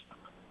Chiefs.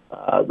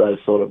 Those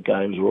sort of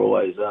games were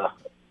always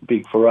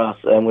big for us,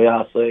 and we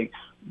are seeing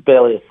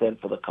barely a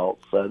cent for the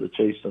Colts. So the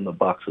Chiefs and the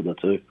Bucks are the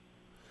two.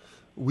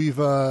 We've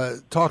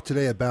talked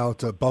today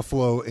about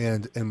Buffalo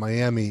and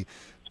Miami.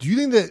 Do you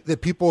think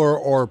that people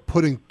are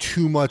putting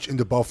too much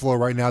into Buffalo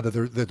right now, that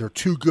they're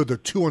too good, they're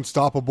too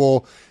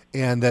unstoppable,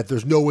 and that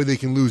there's no way they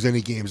can lose any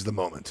games at the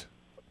moment?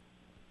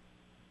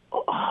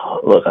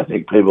 Look, I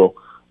think people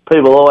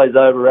always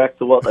overreact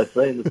to what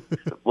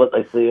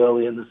they see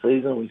early in the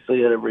season. We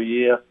see it every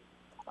year.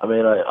 I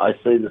mean, I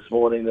see this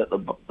morning that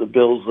the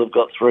Bills have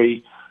got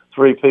three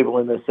people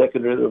in their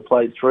secondary that have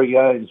played 3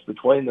 games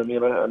between them,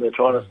 and they're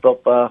trying to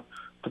stop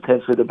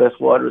potentially the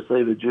best wide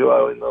receiver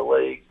duo in the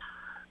league.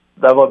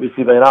 They've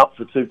obviously been up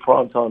for 2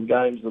 primetime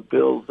games. The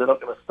Bills, they're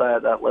not going to stay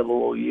at that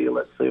level all year.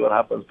 Let's see what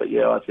happens. But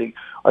yeah, I think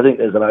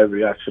there's an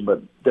overreaction,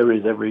 but there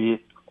is every year.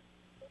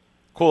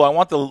 Cool. I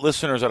want the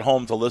listeners at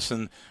home to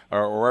listen,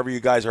 or wherever you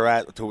guys are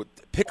at, to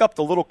pick up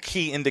the little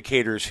key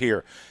indicators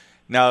here.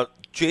 Now,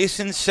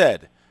 Jason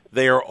said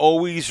they are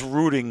always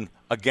rooting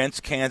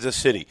against Kansas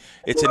City.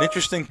 It's an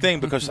interesting thing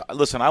because,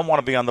 listen, I want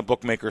to be on the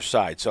bookmaker's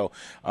side. So,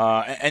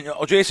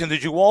 Jason,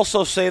 did you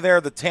also say there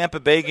the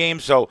Tampa Bay game?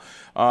 So,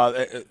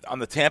 on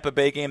the Tampa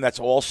Bay game, that's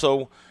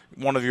also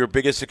one of your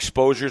biggest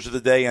exposures of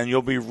the day, and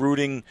you'll be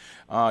rooting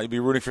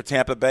for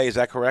Tampa Bay. Is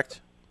that correct?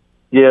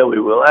 Yeah,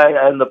 we will.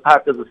 And the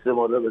Packers are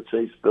similar to the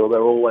Chiefs, Bill.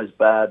 They're always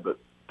bad, but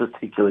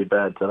particularly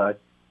bad today.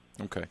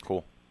 Okay,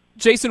 cool.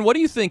 Jason, what do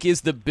you think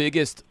is the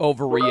biggest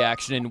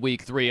overreaction in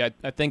Week 3?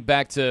 I think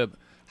back to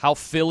how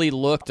Philly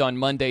looked on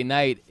Monday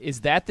night.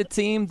 Is that the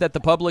team that the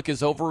public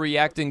is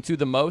overreacting to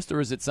the most, or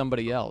is it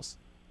somebody else?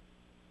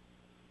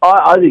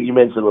 I think you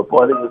mentioned it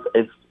before. I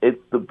think it's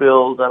the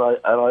Bills, and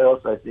I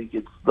also think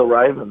it's the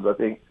Ravens. I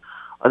think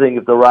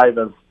if the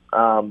Ravens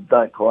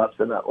don't collapse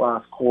in that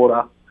last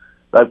quarter,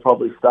 they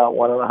probably start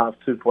 1.5,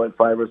 2-point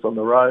favourites on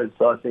the road.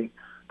 So I think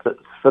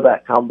for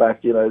that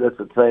comeback, that's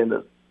a team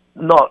that's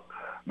not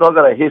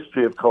got a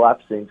history of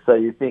collapsing. So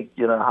you think,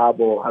 Harbaugh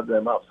will have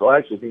them up. So I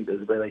actually think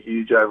there's been a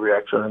huge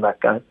overreaction in that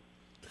game.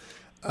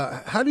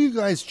 How do you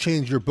guys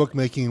change your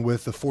bookmaking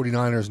with the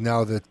 49ers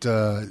now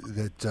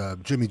that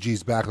Jimmy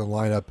G's back in the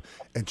lineup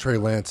and Trey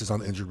Lance is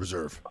on the injured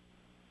reserve?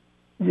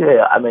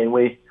 Yeah, I mean,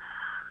 we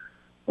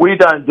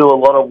don't do a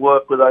lot of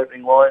work with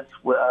opening lines.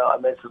 I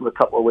mentioned a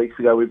couple of weeks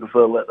ago we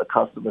prefer to let the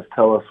customers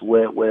tell us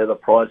where the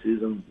price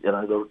is, and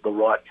the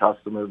right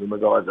customers and the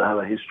guys that have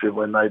a history of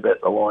when they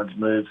bet the lines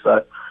move.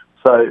 So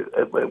So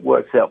it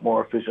works out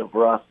more efficient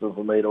for us than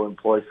for me to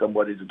employ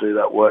somebody to do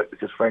that work,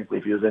 because frankly,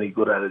 if he was any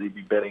good at it, he'd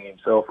be betting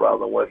himself rather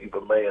than working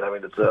for me and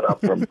having to turn up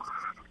from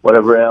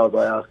whatever hours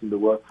I ask him to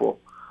work for.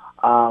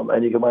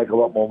 And you can make a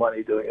lot more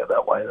money doing it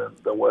that way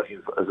than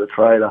working as a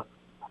trader.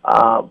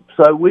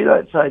 So we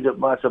don't change it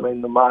much. I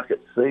mean, the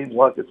market seems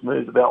like it's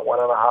moved about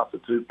 1.5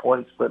 to 2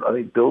 points, but I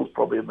think Bill's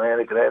probably a man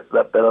who can answer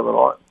that better than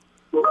I.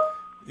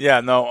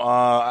 Yeah, no,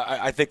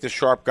 I think the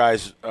sharp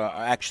guys,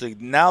 actually,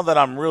 now that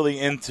I'm really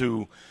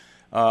into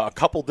a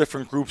couple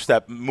different groups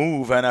that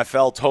move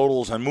NFL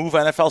totals and move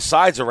NFL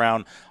sides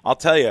around, I'll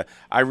tell you,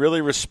 I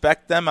really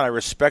respect them, and I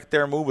respect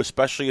their move,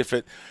 especially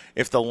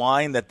if the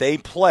line that they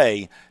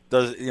play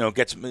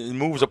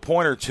moves a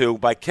point or two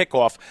by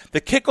kickoff.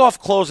 The kickoff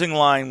closing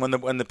line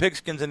when the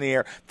pigskin's in the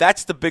air,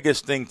 that's the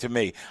biggest thing to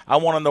me. I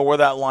want to know where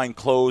that line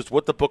closed,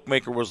 what the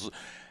bookmaker was.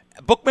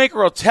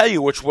 Bookmaker will tell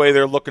you which way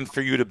they're looking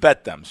for you to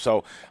bet them.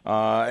 So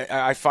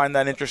I find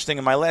that interesting.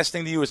 And my last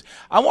thing to you is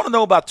I want to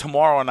know about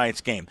tomorrow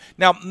night's game.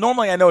 Now,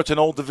 normally I know it's an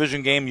old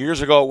division game.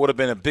 Years ago it would have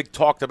been a big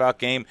talked about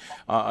game,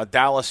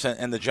 Dallas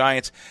and the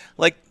Giants.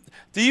 Like,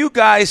 do you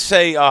guys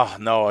say, oh,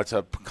 no, it's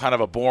a kind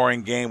of a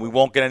boring game, we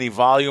won't get any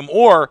volume?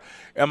 Or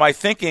am I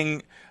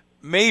thinking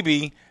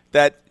maybe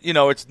that,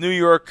 it's New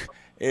York,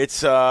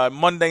 it's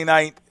Monday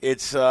night,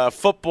 it's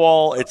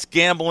football, it's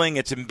gambling,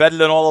 it's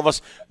embedded in all of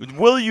us.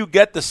 Will you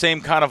get the same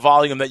kind of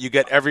volume that you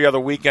get every other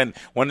weekend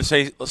when,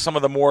 say, some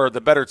of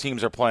the better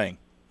teams are playing?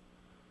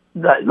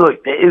 No,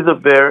 look, there is a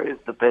variance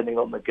depending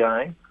on the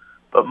game,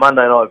 but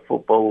Monday Night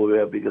Football will be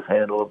our biggest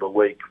handle of the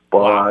week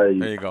by...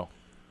 There you go.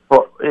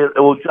 Well, it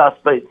will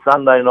just beat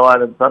Sunday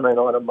night, and Sunday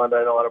night and Monday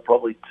night are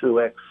probably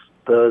 2x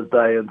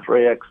Thursday and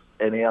 3x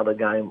any other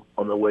game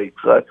on the week.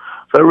 So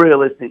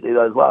realistically,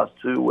 those last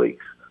 2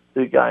 weeks,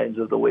 2 games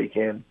of the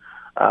weekend,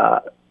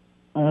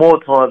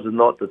 more times than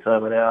not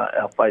determine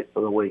our fate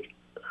for the week.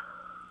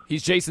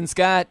 He's Jason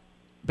Scott,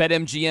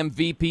 BetMGM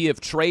VP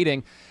of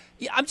Trading.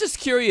 Yeah, I'm just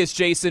curious,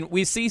 Jason.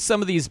 We see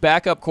some of these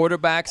backup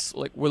quarterbacks.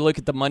 Like, we look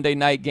at the Monday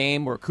night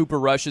game where Cooper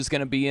Rush is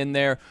going to be in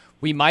there.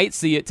 We might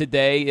see it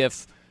today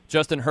if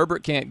Justin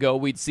Herbert can't go.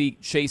 We'd see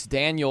Chase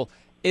Daniel.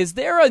 Is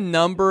there a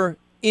number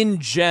in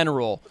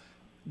general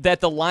that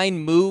the line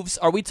moves?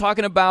 Are we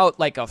talking about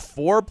like a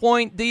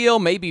 4-point deal,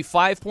 maybe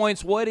 5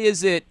 points? What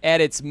is it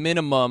at its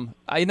minimum?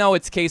 I know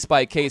it's case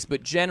by case,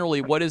 but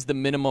generally, what is the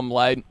minimum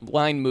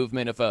line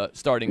movement if a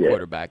starting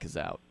quarterback is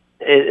out?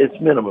 It's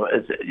minimum.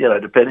 It's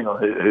depending on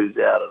who's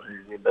out and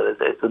who's in, but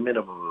it's a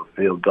minimum of a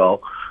field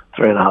goal,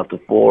 3.5 to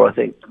 4. I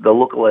think the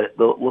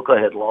look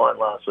ahead line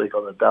last week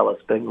on the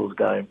Dallas Bengals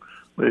game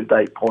moved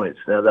 8 points.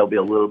 Now there'll be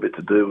a little bit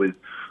to do with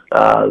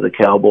the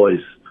Cowboys.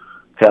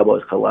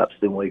 Cowboys collapsed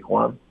in week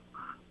 1.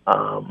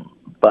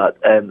 But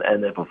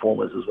their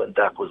performances when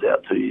Dak was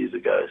out 2 years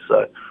ago.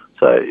 So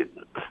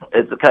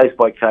it's a case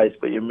by case,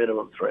 but your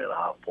minimum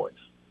 3.5 points.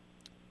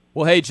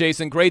 Well, hey,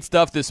 Jason, great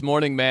stuff this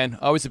morning, man.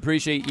 I always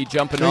appreciate you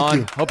jumping on.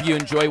 You. Hope you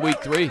enjoy week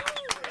 3.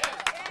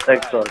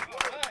 Thanks, son.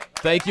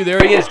 Thank you. There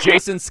he is,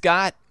 Jason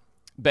Scott,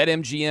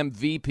 BetMGM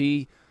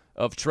VP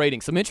of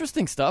Trading. Some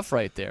interesting stuff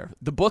right there.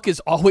 The book is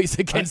always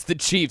against the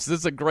Chiefs. This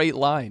is a great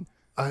line.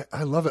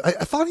 I love it.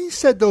 I thought he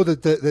said, though,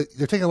 that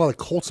they're taking a lot of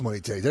Colts money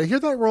today. Did I hear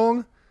that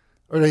wrong?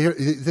 Or they're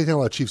taking a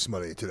lot of Chiefs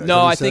money today?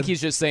 No, I think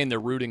he's just saying they're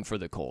rooting for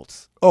the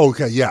Colts. Oh,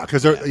 okay, yeah,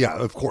 because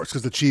of course,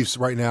 because the Chiefs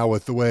right now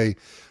with the way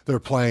they're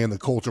playing, the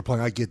Colts are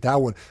playing, I get that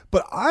one.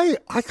 But I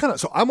kind of,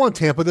 so I'm on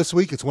Tampa this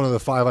week. It's one of the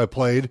 5 I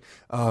played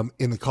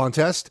in the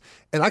contest,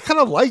 and I kind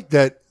of like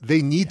that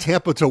they need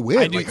Tampa to win.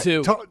 I do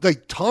too.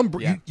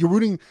 You're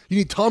rooting. You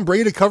need Tom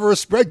Brady to cover a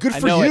spread. Good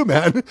for you,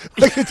 man.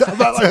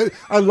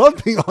 I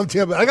love being on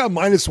Tampa. I got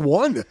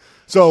 -1,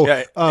 so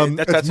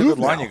that's a good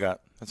line you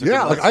got.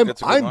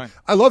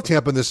 I love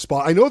Tampa in this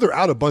spot. I know they're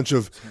out a bunch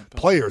of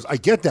players. I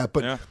get that,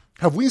 but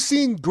have we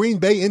seen Green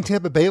Bay in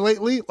Tampa Bay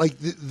lately? Like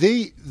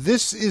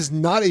this is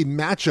not a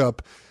matchup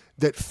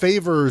that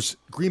favors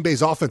Green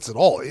Bay's offense at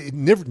all. It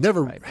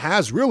never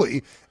has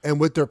really. And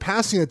with their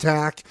passing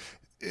attack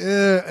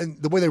and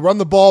the way they run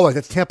the ball, like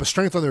that's Tampa's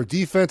strength on their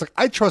defense. Like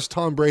I trust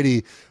Tom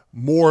Brady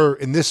more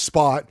in this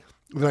spot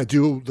than I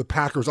do the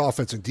Packers'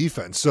 offense and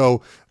defense.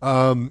 So,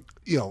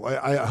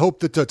 I hope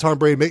that Tom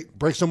Brady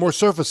breaks some more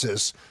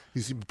surfaces.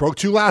 He broke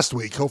 2 last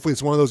week. Hopefully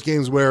it's one of those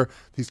games where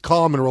he's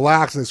calm and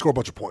relaxed and they score a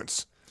bunch of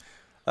points.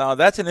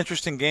 That's an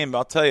interesting game,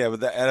 I'll tell you.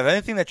 And if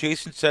anything that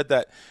Jason said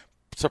that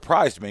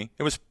surprised me,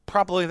 it was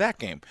probably that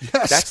game.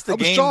 Yes, that's the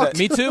game.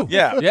 Me too.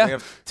 Yeah. We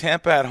have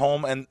Tampa at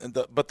home,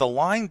 but the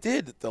line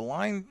did. The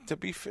line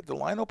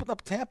opened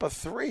up Tampa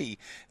 3.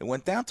 It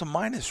went down to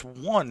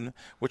 -1,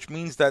 which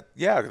means that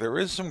there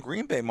is some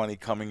Green Bay money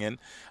coming in.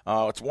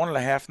 It's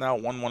 1.5 now,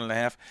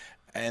 1.5,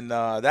 and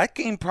that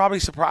game probably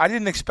surprised. I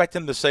didn't expect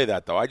him to say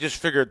that though. I just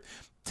figured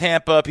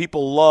Tampa.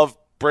 People love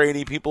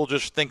Brady. People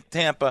just think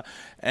Tampa,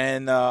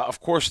 and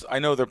of course I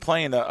know they're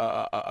playing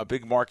a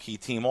big marquee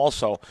team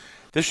also.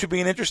 This should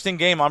be an interesting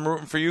game. I'm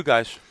rooting for you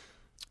guys.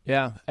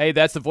 Yeah. Hey,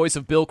 that's the voice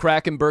of Bill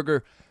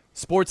Krakenberger,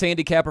 Sports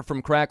handicapper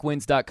from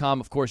crackwins.com.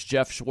 Of course,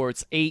 Jeff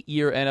Schwartz,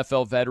 8-year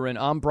NFL veteran.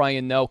 I'm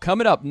Brian Noe.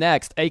 Coming up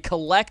next, a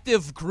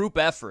collective group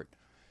effort.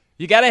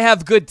 You got to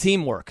have good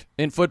teamwork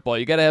in football.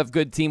 You got to have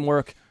good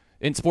teamwork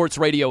in sports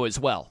radio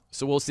as well.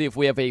 So we'll see if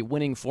we have a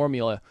winning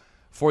formula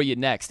for you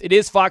next. It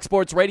is Fox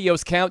Sports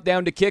Radio's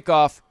Countdown to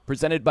Kickoff,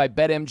 presented by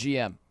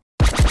BetMGM.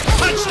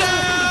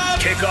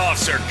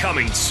 Kickoffs are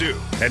coming soon,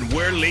 and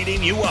we're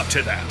leading you up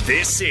to them.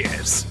 This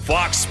is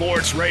Fox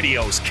Sports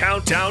Radio's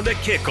Countdown to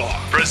Kickoff,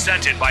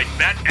 presented by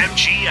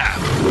BetMGM,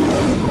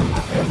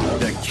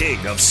 the king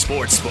of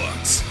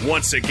sportsbooks.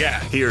 Once again,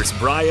 here's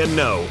Brian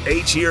Noe,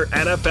 8-year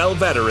NFL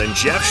veteran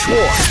Jeff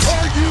Schwartz.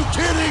 Are you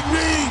kidding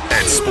me?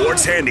 And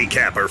sports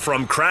handicapper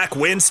from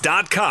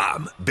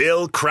crackwins.com,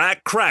 Bill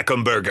Crack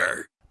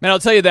Krackomberger. Man, I'll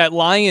tell you, that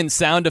lion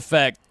sound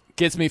effect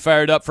gets me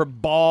fired up for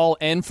ball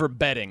and for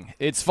betting.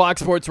 It's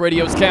Fox Sports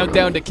Radio's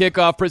Countdown to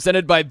Kickoff,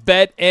 presented by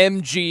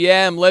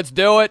BetMGM. Let's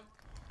do it.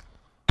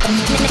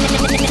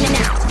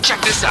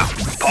 Check this out.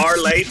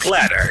 Parlay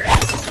Platter.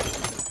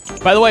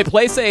 By the way,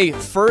 place a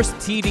first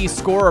TD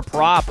scorer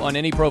prop on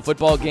any pro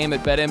football game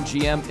at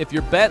BetMGM. If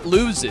your bet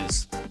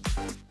loses,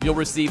 you'll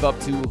receive up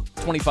to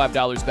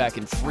 $25 back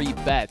in free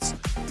bets.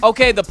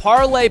 Okay, the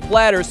Parlay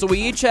Platter. So we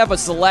each have a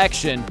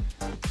selection,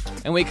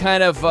 and we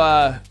kind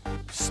of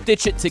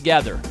stitch it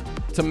together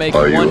to make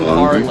one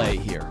parlay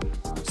here.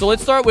 So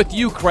let's start with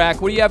you, Crack.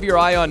 What do you have your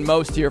eye on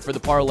most here for the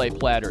Parlay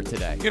Platter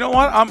today? You know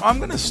what? I'm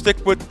going to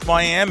stick with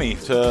Miami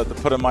to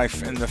put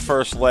in the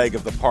first leg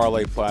of the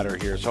Parlay Platter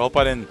here. So I hope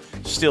I didn't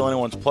steal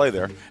anyone's play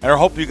there. And I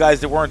hope you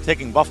guys weren't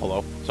taking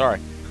Buffalo.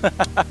 Sorry.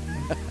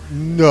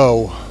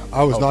 No,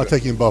 I was not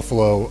taking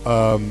Buffalo.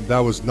 That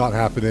was not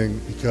happening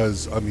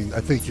because, I mean,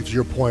 I think to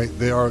your point,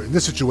 they are, in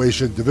this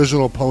situation,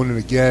 divisional opponent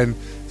again.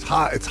 It's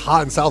hot. It's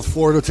hot in South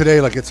Florida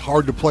today. Like, it's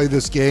hard to play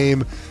this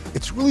game.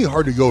 It's really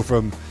hard to go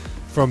from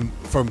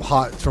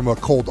a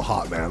cold to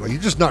hot, man. Like, you're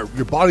just not,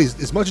 your body's,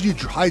 as much as you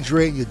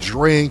hydrate and you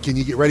drink and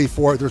you get ready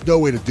for it, there's no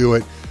way to do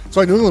it.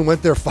 So New England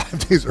went there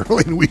 5 days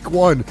early in week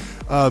one.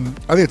 I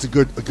think it's a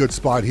good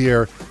spot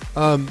here.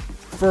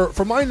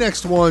 For my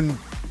next one,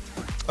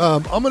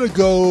 I'm going to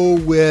go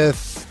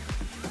with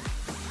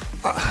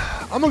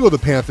the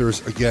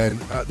Panthers again.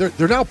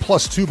 They're now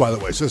 +2, by the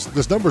way. So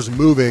this number's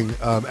moving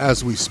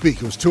as we speak.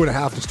 It was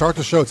 2.5 to start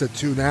the show. It's at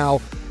 2 now.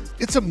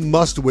 It's a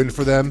must-win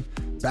for them.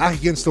 Back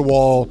against the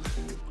wall.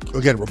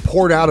 Again,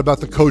 report out about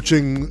the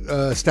coaching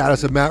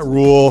status of Matt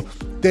Rule.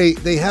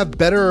 They have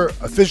better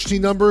efficiency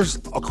numbers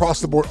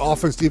across the board,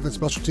 offense, defense,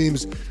 special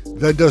teams,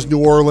 than does New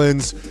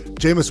Orleans.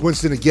 Jameis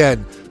Winston,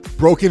 again,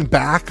 broken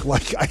back.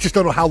 Like, I just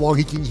don't know how long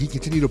he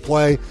continue to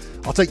play.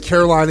 I'll take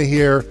Carolina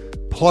here,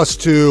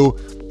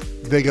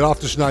 +2. They get off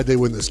the schneid, they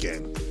win this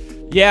game.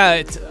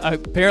 Yeah,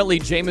 apparently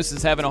Jameis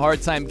is having a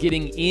hard time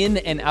getting in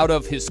and out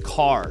of his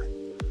car.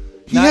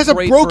 He has a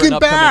broken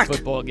back.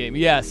 Football game.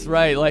 Yes,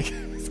 right. Like,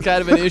 it's kind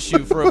of an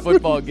issue for a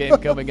football game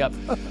coming up.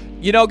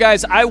 You know,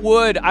 guys, I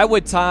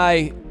would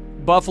tie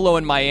Buffalo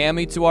and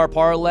Miami to our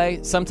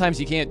parlay. Sometimes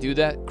you can't do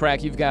that.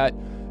 Crack, you've got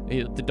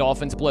the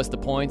Dolphins plus the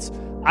points.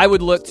 I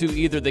would look to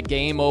either the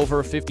game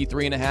over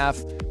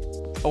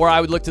 53.5, or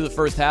I would look to the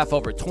first half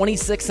over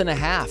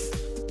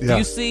 26.5. Yeah. Do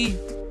you see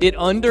it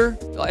under?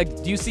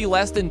 Like, do you see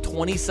less than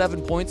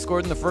 27 points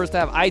scored in the first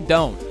half? I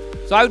don't.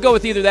 So I would go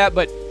with either that,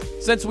 but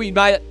since we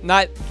might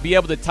not be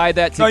able to tie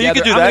that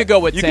together, I'm going to go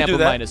with Tampa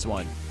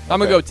 -1. I'm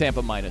going to go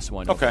Tampa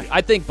 -1. Okay.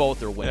 I think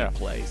both are winning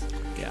plays.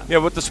 Yeah,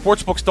 what the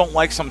sports books don't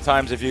like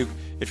sometimes if you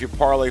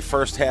parlay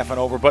first half and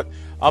over. But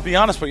I'll be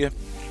honest with you,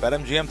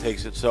 BetMGM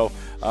takes it. So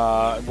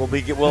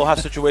we'll have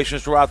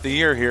situations throughout the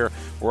year here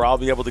where I'll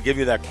be able to give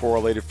you that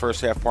correlated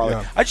first half parlay.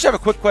 Yeah. I just have a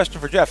quick question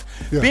for Jeff.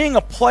 Yeah. Being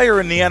a player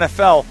in the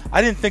NFL,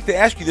 I didn't think to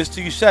ask you this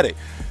till you said it.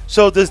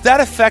 So does that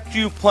affect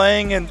you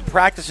playing and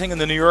practicing in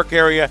the New York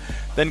area,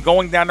 then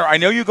going down there? I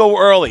know you go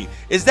early.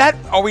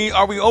 Are we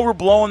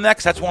overblowing that?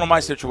 'Cause that's one of my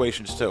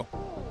situations too.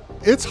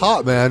 It's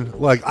hot, man.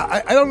 Like,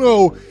 I don't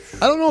know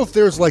if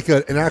there's like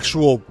an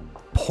actual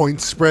point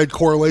spread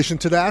correlation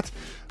to that,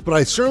 but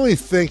I certainly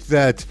think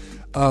that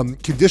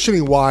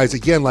conditioning wise,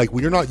 again, like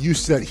when you're not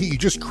used to that heat, you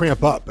just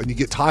cramp up and you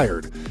get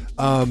tired.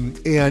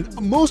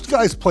 And most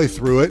guys play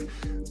through it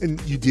and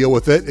you deal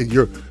with it, and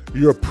your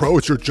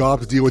approach, your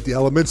job to deal with the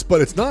elements, but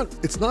it's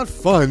not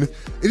fun.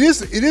 It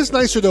is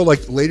nicer though,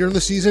 like later in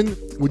the season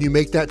when you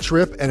make that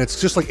trip and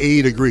it's just like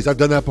 80 degrees. I've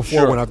done that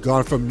before when I've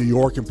gone from New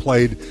York and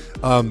played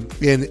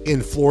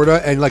in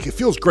Florida, and like it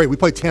feels great. We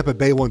played Tampa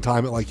Bay one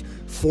time at like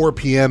 4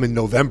 p.m. in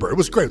November. It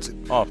was great.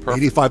 It was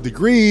 85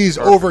 degrees,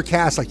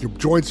 overcast, like your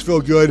joints feel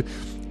good.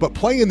 But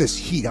playing in this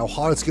heat, how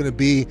hot it's going to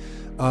be,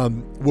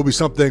 will be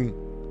something.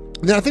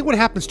 And then I think what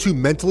happens too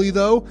mentally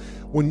though,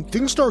 when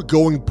things start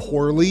going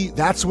poorly,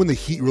 that's when the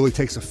heat really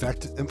takes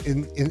effect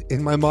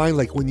in my mind.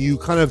 Like when you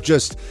kind of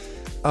just,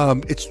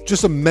 it's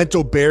just a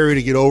mental barrier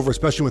to get over,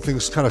 especially when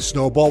things kind of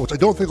snowball, which I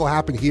don't think will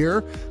happen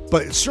here,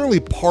 but it's certainly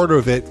part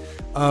of it.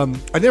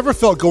 I never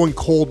felt going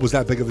cold was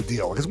that big of a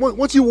deal, because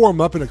once you warm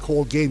up in a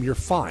cold game, you're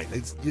fine.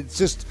 It's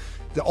just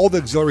all the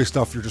auxiliary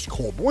stuff, you're just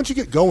cold. But once you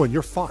get going,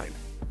 you're fine.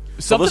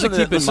 Something listen to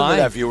keep in listen mind.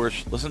 to that,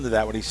 viewers. Listen to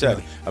that. What he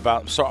said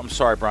about. I'm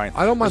sorry, Brian.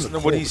 I don't mind Listen the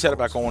to what he cold. said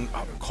about going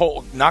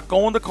cold. Not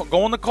going the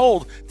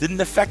cold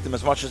didn't affect him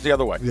as much as the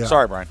other way. Yeah.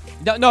 Sorry, Brian.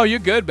 No, you're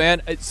good,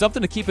 man. It's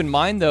something to keep in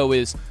mind, though,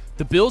 is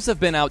the Bills have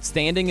been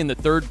outstanding in the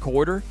third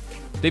quarter.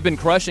 They've been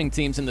crushing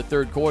teams in the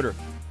third quarter.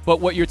 But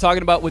what you're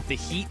talking about with the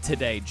Heat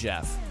today,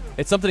 Jeff,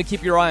 it's something to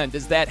keep your eye on.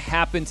 Does that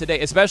happen today,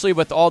 especially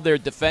with all their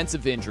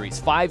defensive injuries?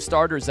 5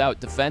 starters out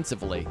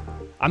defensively.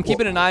 I'm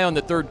keeping an eye on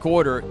the third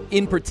quarter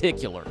in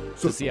particular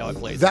to see how it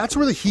plays. That's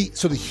where the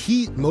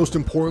Heat, most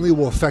importantly,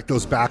 will affect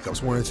those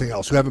backups more than anything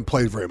else, who haven't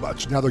played very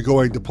much. Now they're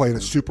going to play in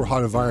a super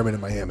hot environment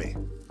in Miami.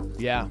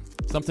 Yeah,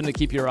 something to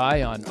keep your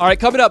eye on. All right,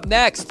 coming up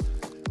next,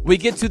 we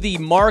get to the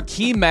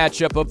marquee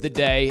matchup of the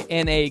day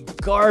and a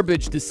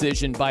garbage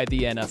decision by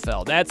the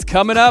NFL. That's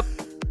coming up.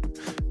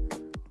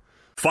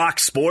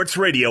 Fox Sports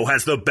Radio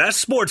has the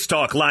best sports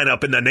talk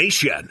lineup in the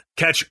nation.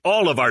 Catch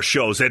all of our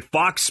shows at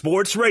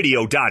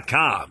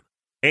foxsportsradio.com.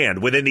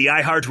 And within the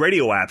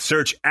iHeartRadio app,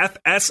 search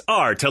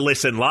FSR to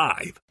listen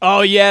live.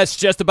 Oh, yes,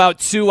 just about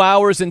 2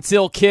 hours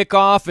until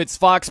kickoff. It's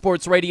Fox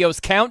Sports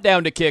Radio's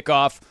Countdown to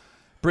Kickoff,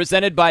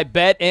 presented by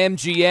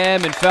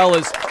BetMGM. And,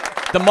 fellas,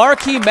 the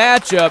marquee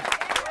matchup,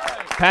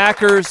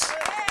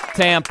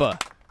 Packers-Tampa.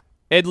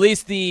 At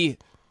least the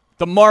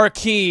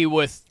marquee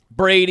with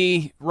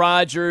Brady,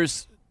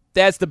 Rodgers,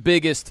 that's the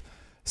biggest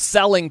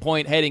selling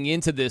point heading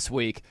into this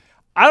week.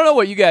 I don't know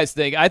what you guys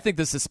think. I think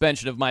the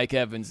suspension of Mike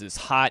Evans is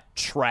hot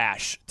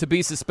trash. To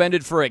be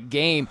suspended for a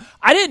game.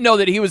 I didn't know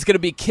that he was going to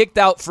be kicked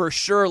out for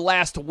sure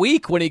last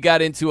week when he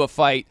got into a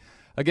fight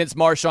against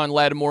Marshawn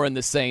Lattimore and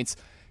the Saints.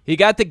 He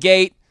got the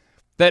gate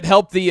that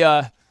helped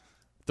the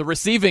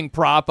receiving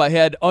prop. I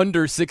had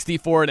under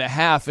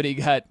 64.5, and he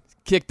got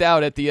kicked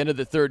out at the end of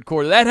the third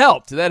quarter. That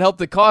helped. That helped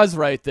the cause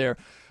right there.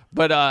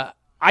 But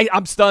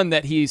I'm stunned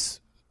that he's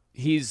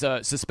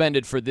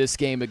suspended for this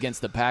game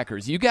against the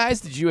Packers. You guys,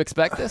 did you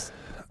expect this?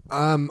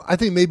 I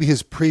think maybe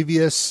his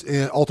previous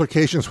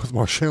altercations with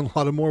Marshawn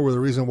Lattimore were the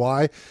reason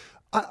why.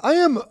 I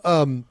am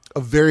a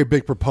very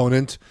big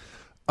proponent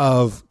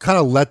of kind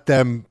of let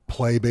them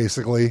play,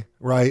 basically,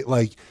 right?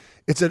 Like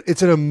it's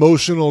an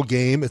emotional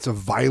game. It's a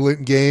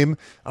violent game.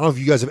 I don't know if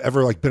you guys have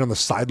ever been on the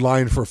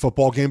sideline for a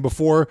football game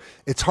before.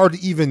 It's hard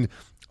to even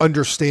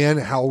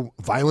understand how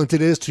violent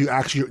it is to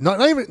actually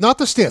not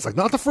the stance,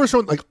 not the first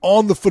one,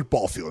 on the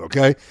football field,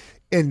 okay?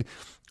 And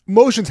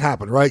motions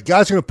happen, right?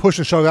 Guys are going to push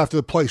and shove after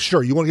the play.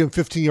 Sure, you want to give him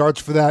 15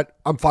 yards for that?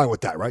 I'm fine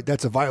with that, right?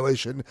 That's a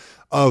violation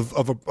of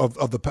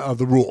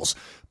the rules.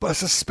 But a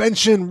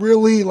suspension,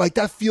 really,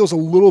 that feels a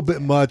little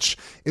bit much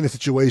in the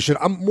situation.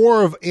 I'm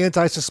more of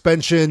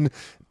anti-suspension,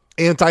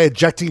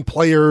 anti-ejecting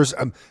players.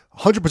 I'm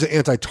 100%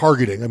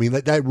 anti-targeting. I mean,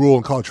 that rule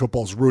in college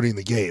football is ruining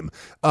the game.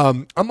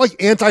 I'm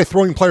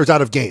anti-throwing players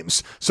out of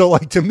games. So,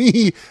 to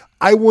me,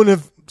 I wouldn't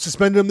have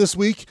suspended him this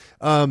week.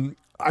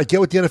 I get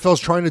what the NFL is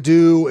trying to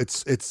do.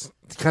 It's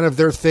kind of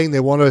their thing. They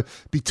want to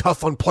be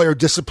tough on player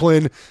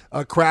discipline,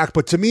 crack.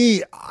 But to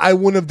me, I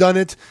wouldn't have done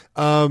it.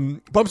 But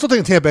I'm still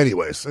taking Tampa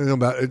anyways. It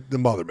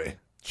doesn't bother me.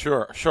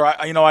 Sure.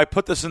 I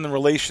put this in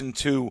relation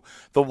to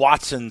the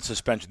Watson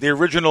suspension. The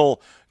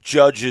original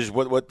judge is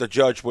what the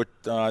judge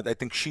I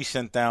think she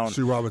sent down.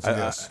 Sue Robinson,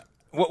 yes.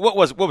 What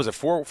was it?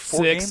 Four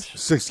games?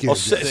 6 games.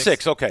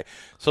 Six. Okay,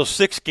 so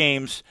 6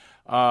 games.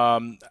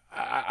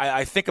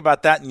 I think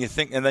about that,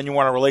 and then you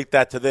want to relate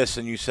that to this,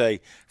 and you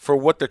say, for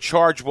what the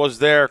charge was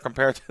there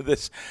compared to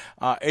this,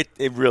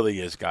 it really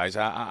is, guys.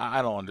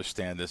 I don't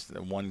understand this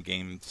 1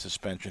 game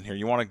suspension here.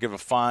 You want to give a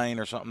fine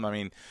or something? I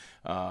mean,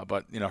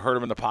 but hurt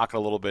him in the pocket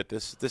a little bit.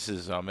 This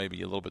is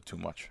maybe a little bit too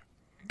much.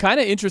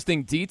 Kind of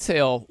interesting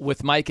detail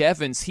with Mike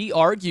Evans. He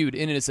argued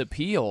in his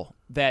appeal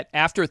that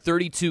after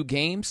 32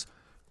 games,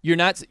 you're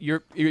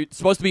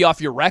supposed to be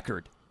off your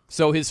record.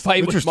 So his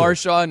fight with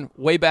Marshawn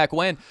way back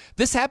when.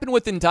 This happened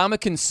with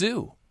Ndamukong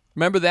Suh.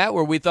 Remember that,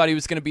 where we thought he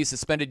was going to be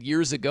suspended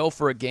years ago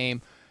for a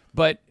game,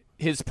 but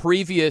his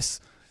previous,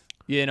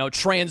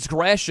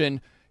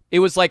 transgression, it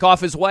was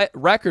off his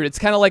record. It's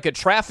kind of like a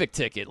traffic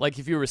ticket. Like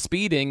if you were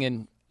speeding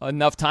and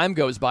enough time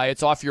goes by,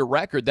 it's off your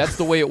record. That's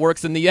the way it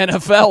works in the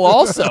NFL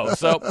also.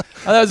 So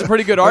that was a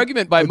pretty good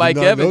argument by Mike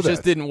Evans.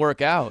 Just didn't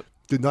work out.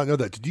 Did not know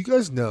that. Did you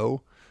guys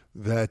know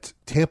that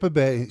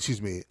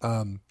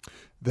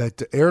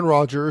that Aaron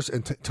Rodgers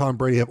and Tom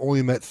Brady have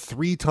only met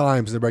 3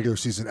 times in the regular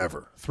season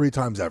ever? 3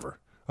 times ever.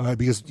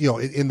 Because,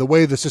 in the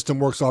way the system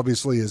works,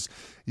 obviously, is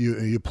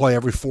you play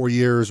every 4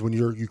 years when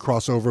you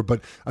cross over. But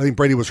I think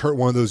Brady was hurt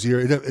one of those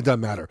years. It doesn't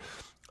matter.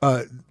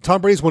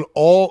 Tom Brady's won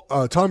all.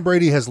 Tom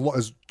Brady has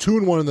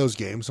 2-1 in those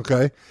games.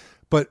 Okay,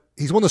 but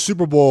he's won the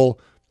Super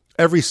Bowl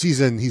every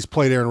season he's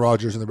played Aaron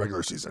Rodgers in the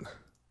regular season.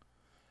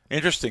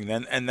 Interesting.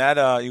 And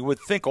that you would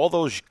think all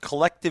those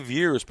collective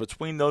years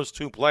between those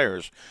two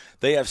players,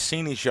 they have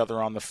seen each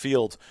other on the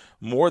field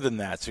more than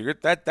that. So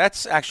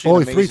that's actually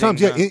only amazing, 3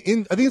 times.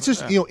 Yeah, I think it's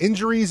just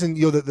injuries and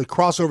the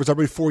crossovers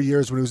every 4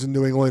 years when he was in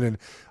New England, and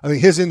I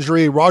think his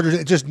injury, Rodgers,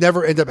 it just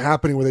never ended up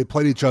happening where they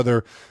played each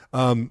other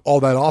all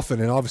that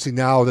often. And obviously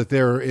now that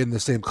they're in the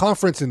same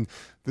conference and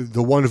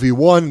the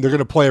 1v1, they're going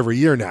to play every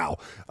year now.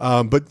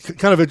 But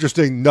kind of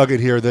interesting nugget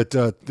here that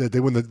they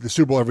win the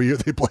Super Bowl every year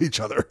they play each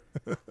other.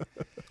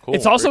 Cool.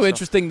 It's also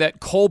interesting that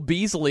Cole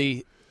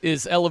Beasley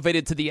is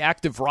elevated to the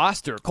active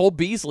roster. Cole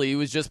Beasley, who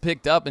was just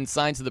picked up and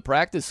signed to the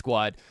practice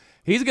squad,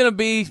 he's going to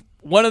be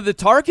one of the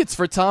targets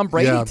for Tom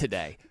Brady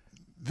today.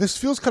 This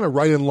feels kind of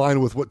right in line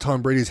with what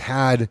Tom Brady's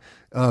had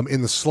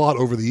in the slot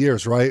over the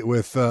years, right?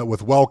 With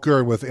Welker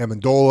and with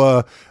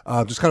Amendola,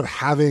 just kind of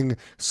having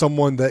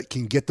someone that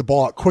can get the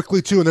ball out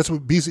quickly too. And that's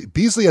what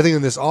Beasley, I think,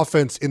 in this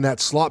offense in that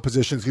slot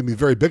position is going to be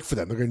very big for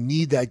them. They're going to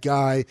need that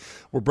guy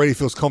where Brady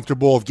feels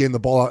comfortable of getting the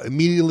ball out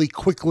immediately,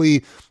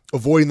 quickly,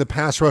 avoiding the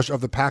pass rush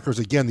of the Packers.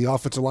 Again, the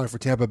offensive line for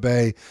Tampa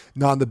Bay,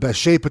 not in the best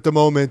shape at the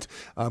moment.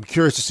 I'm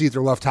curious to see if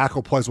their left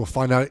tackle plays. We'll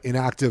find out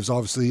inactives,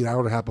 obviously, an hour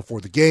and a half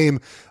before the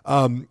game.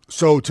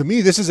 So to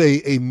me, this is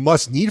a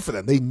must-need for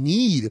them. They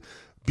need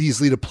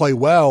Beasley to play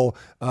well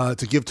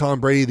to give Tom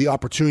Brady the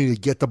opportunity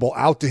to get the ball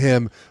out to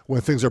him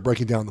when things are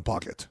breaking down in the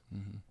pocket.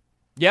 Mm-hmm.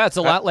 Yeah, it's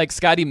a lot like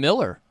Scotty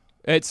Miller.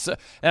 And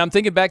I'm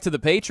thinking back to the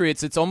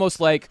Patriots. It's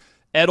almost like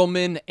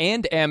Edelman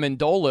and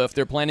Amendola, if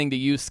they're planning to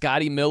use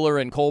Scotty Miller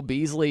and Cole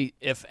Beasley,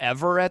 if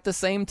ever, at the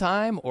same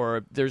time,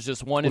 or there's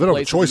just one in place. They don't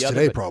have a choice of the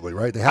today, other, probably,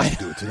 right? They have to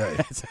do it today.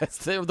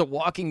 They're the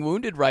walking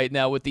wounded right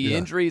now with the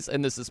injuries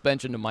and the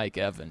suspension to Mike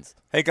Evans.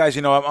 Hey, guys,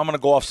 I'm going to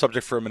go off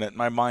subject for a minute.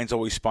 My mind's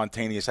always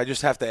spontaneous. I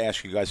just have to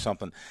ask you guys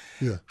something.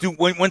 Yeah.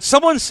 When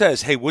someone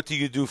says, hey, what do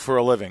you do for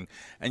a living,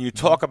 and you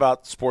talk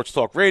about sports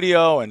talk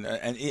radio,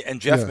 and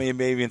Jeff may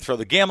even throw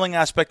the gambling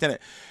aspect in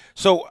it.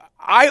 So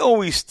I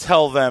always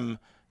tell them,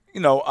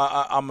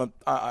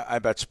 I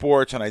bet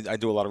sports, and I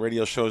do a lot of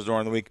radio shows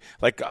during the week.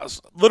 Like,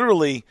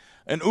 literally,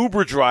 an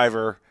Uber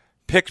driver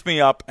picked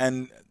me up,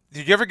 and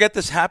did you ever get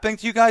this happening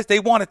to you guys? They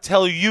want to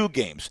tell you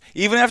games,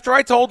 even after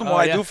I told them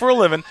what I do for a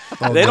living.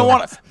 They don't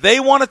want. They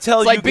want to tell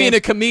you. It's like being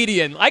a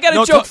comedian. I got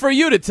a joke for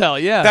you to tell.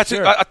 Yeah, that's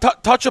sure.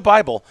 Touch a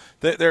Bible.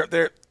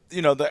 I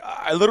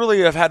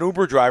literally have had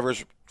Uber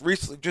drivers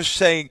recently just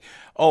saying,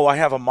 "Oh, I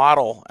have a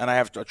model and I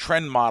have a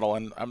trend model,"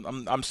 and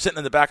I'm sitting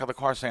in the back of the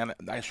car saying,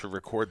 "I should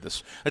record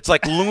this." It's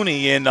like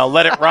Looney in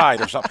Let It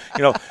Ride or something,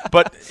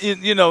 But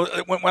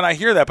when I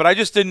hear that, but I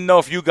just didn't know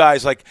if you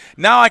guys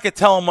now I could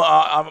tell them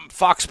I'm a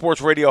Fox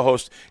Sports radio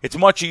host. It's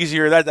much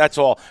easier. That's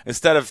all.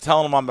 Instead of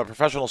telling them I'm a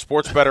professional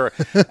sports bettor.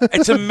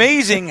 It's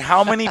amazing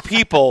how many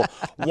people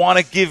want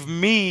to give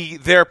me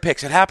their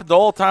picks. It happens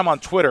all the time on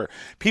Twitter.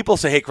 People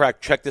say, "Hey,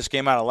 Crack, check this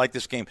game out. I like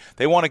this game."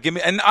 They want to give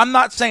me, and I'm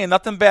not saying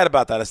nothing bad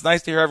about that. It's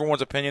nice to hear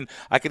everyone's opinion.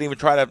 I could even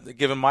try to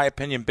give them my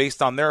opinion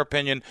based on their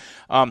opinion.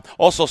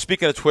 Also,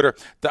 speaking of Twitter,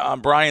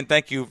 Brian,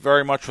 thank you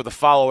very much for the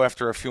follow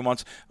after a few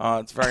months.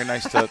 It's very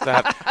nice to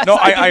have. No,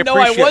 I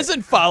appreciate I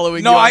wasn't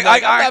following. No,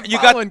 you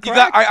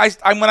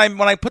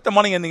when I put the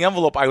money in the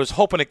envelope, I was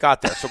hoping it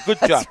got there. So good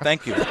job,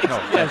 thank you.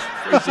 Yes,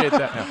 appreciate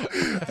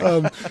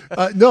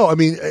that. No, I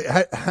mean,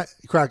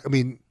 Crack. I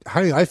mean,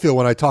 how do I feel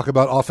when I talk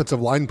about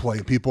offensive line play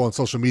and people on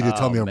social media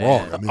tell me I'm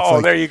wrong? I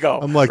mean, there you go.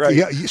 I'm like, right.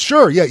 yeah,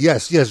 sure, yeah,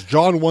 yes.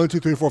 John 1, 2,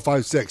 3, 4,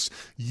 5, 6.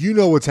 You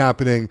know what's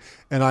happening,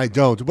 and I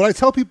don't. But I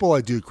tell people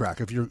I do, Crack.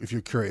 If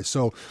you're curious,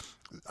 so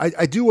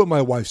I do what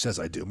my wife says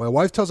I do. My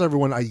wife tells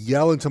everyone I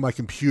yell into my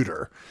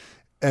computer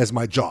as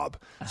my job.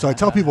 So I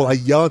tell people I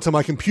yell into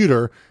my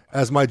computer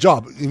as my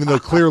job, even though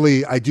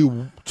clearly I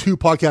do 2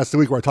 podcasts a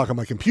week where I talk on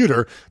my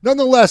computer.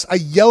 Nonetheless, I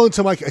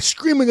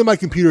scream into my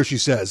computer, she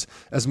says,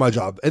 as my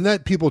job. And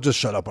that people just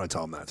shut up when I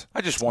tell them that. I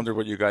just wonder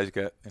what you guys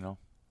get,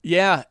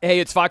 Yeah. Hey,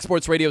 it's Fox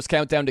Sports Radio's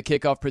Countdown to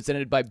Kickoff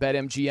presented by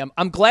BetMGM.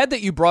 I'm glad that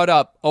you brought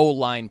up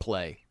O-line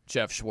play,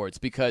 Jeff Schwartz,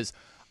 because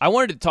I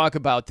wanted to talk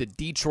about the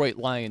Detroit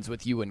Lions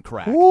with you and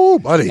Crack. Ooh,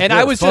 buddy. And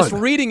I was just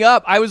reading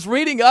up. I was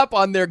reading up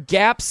on their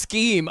gap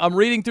scheme. I'm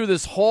reading through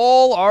this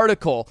whole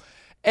article.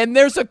 And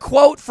there's a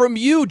quote from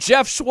you,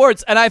 Jeff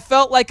Schwartz, and I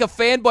felt like a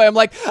fanboy. I'm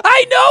like,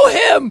 I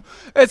know him!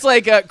 It's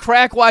like a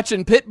Crack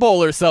watching Pitbull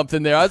or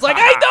something there. I was like,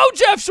 I know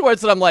Jeff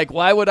Schwartz! And I'm like,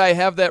 why would I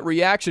have that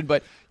reaction?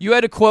 But you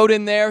had a quote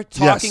in there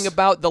talking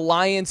about the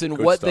Lions and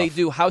what they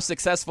do, how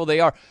successful they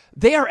are.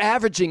 They are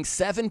averaging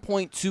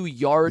 7.2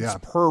 yards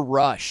per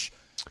rush.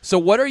 So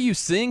what are you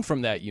seeing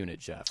from that unit,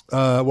 Jeff?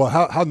 Well,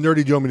 how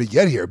nerdy do you want me to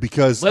get here?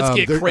 Because let's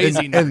get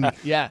crazy.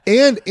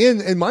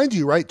 And mind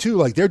you, right, too,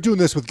 like they're doing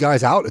this with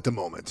guys out at the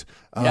moment.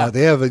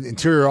 They have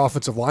interior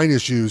offensive line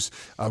issues,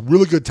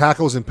 really good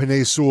tackles in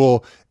Penei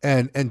Sewell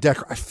and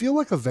Decker. I feel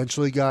like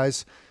eventually,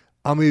 guys,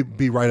 I'm going to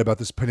be right about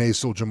this Penei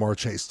Sewell, Jamar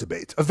Chase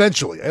debate.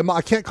 Eventually.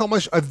 I can't call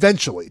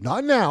eventually.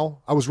 Not now.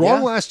 I was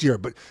wrong last year.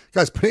 But,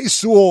 guys, Penei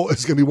Sewell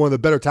is going to be one of the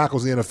better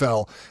tackles in the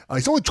NFL.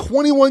 He's only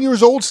 21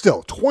 years old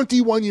still.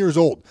 21 years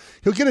old.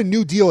 He'll get a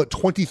new deal at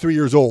 23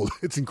 years old.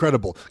 It's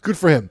incredible. Good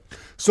for him.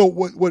 So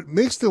what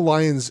makes the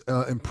Lions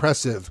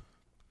impressive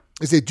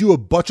is they do a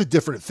bunch of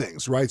different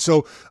things, right?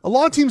 So a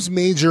lot of teams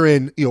major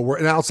in, we're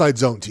an outside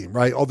zone team,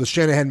 right? All the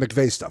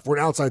Shanahan-McVay stuff. We're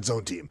an outside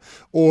zone team.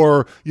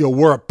 Or,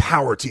 we're a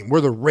power team.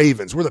 We're the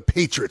Ravens. We're the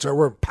Patriots. Or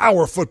we're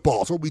power football.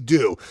 That's what we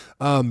do.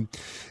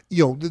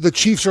 The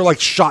Chiefs are like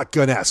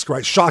shotgun-esque,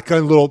 right?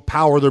 Shotgun, little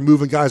power. They're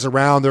moving guys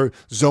around. They're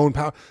zone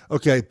power.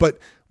 Okay, but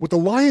what the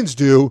Lions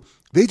do,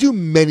 they do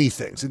many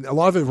things, and a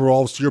lot of it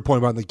revolves, to your point,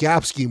 about the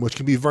gap scheme, which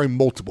can be very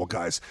multiple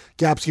guys.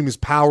 Gap scheme is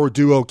power,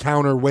 duo,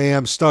 counter,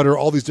 wham, stutter,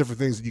 all these different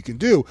things that you can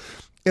do.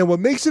 And what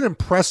makes it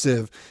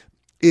impressive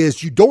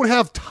is you don't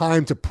have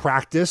time to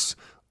practice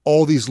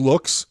all these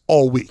looks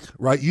all week,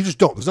 right? You just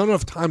don't. There's not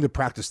enough time to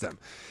practice them.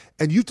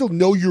 And you have to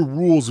know your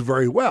rules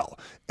very well.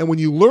 And when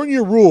you learn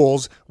your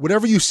rules,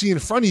 whatever you see in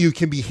front of you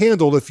can be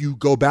handled if you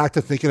go back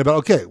to thinking about,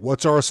 okay,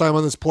 what's our assignment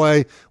on this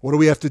play? What do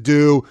we have to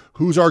do?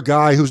 Who's our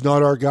guy? Who's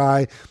not our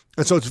guy?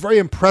 And so it's very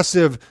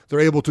impressive they're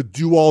able to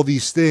do all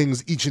these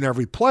things each and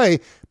every play,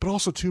 but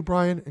also too,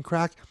 Brian and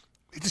Crack,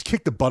 they just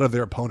kick the butt of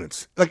their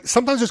opponents. Like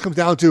sometimes it just comes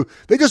down to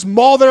they just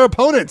maul their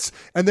opponents,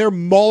 and they're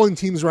mauling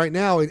teams right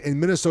now in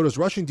Minnesota's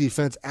rushing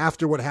defense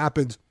after what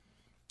happened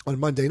on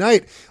Monday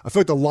night. I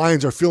feel like the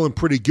Lions are feeling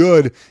pretty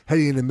good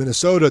heading into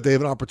Minnesota. They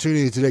have an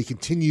opportunity today to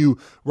continue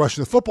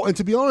rushing the football. And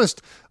to be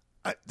honest,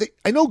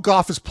 I know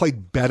Goff has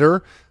played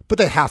better, but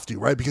they have to,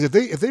 right? Because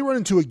if they run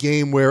into a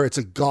game where it's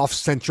a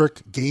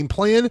Goff-centric game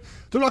plan,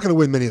 they're not going to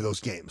win many of those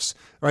games,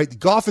 right?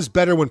 Goff is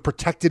better when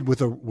protected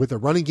with a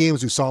running game,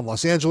 as we saw in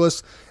Los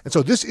Angeles. And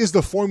so this is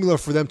the formula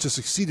for them to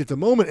succeed at the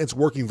moment, and it's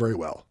working very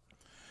well.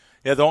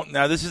 Yeah,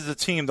 now this is the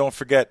team, don't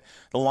forget,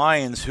 the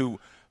Lions, who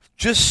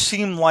just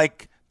seem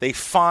like they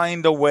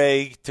find a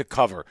way to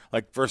cover,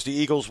 like versus the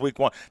Eagles week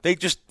 1. They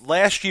just,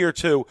 last year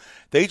too,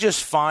 they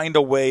just find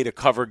a way to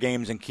cover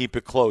games and keep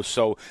it close.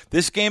 So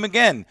this game,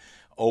 again,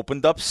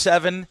 opened up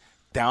 7,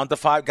 down to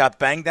 5, got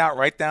banged out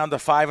right down to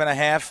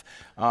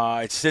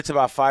 5.5. It sits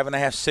about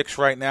 5.5, 6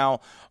 right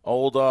now.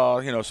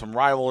 Some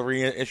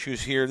rivalry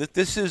issues here.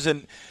 This is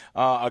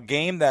a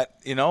game that,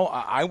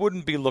 I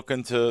wouldn't be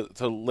looking to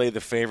lay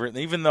the favorite,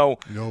 even though,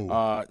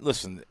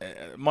 listen,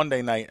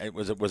 Monday night it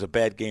was a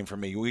bad game for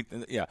me.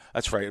 Yeah,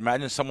 that's right.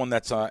 Imagine someone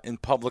that's in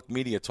public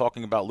media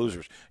talking about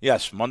losers.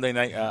 Yes, Monday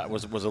night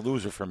was a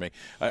loser for me.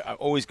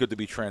 Always good to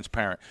be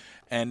transparent.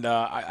 And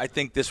I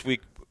think this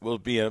week will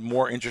be a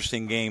more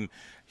interesting game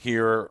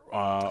here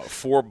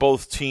for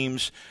both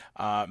teams.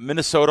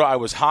 Minnesota, I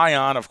was high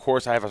on. Of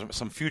course, I have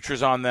some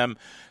futures on them.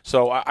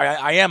 So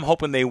I am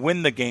hoping they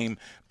win the game.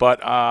 But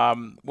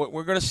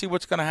we're going to see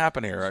what's going to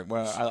happen here.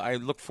 I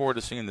look forward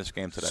to seeing this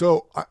game today.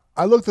 So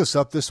I looked this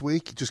up this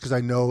week just because I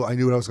knew what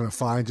I was going to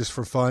find just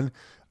for fun.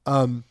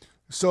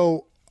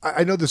 So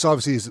I know this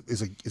obviously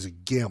is a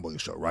gambling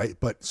show, right?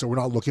 But so we're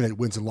not looking at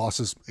wins and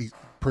losses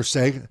per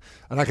se.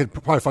 And I could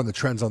probably find the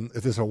trends on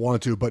if I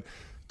wanted to. But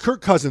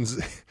Kirk Cousins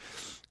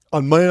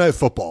on Monday Night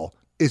Football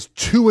is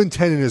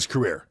 2-10 in his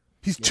career.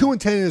 He's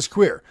 2-10 in his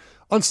career.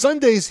 On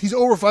Sundays, he's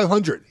over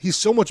 500. He's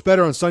so much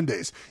better on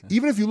Sundays.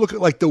 Even if you look at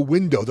like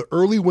the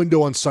early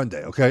window on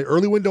Sunday, okay?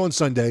 Early window on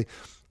Sunday,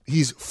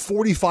 he's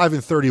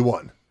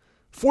 45-31.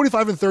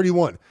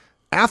 45-31.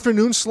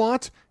 Afternoon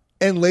slot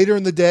and later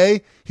in the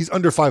day, he's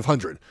under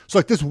 500. So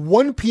like this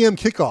 1 p.m.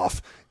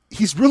 kickoff,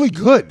 he's really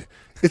good.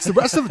 It's the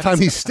rest of the time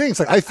he stinks.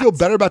 Like I feel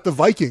better about the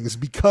Vikings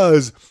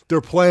because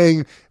they're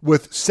playing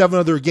with 7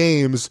 other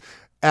games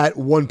at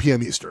 1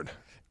 p.m. Eastern.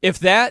 If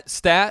that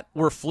stat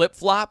were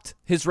flip-flopped,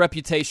 his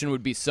reputation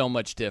would be so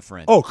much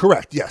different. Oh,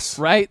 correct. Yes.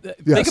 Right? Yes.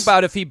 Think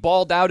about if he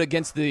balled out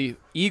against the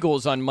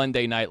Eagles on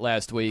Monday night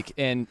last week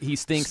and he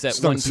stinks at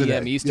 1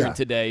 p.m. Eastern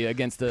today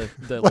against the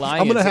Lions.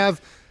 I'm going to have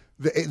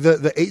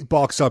the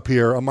 $8 up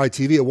here on my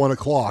TV at 1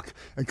 o'clock,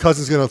 and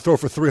Cousins going to throw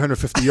for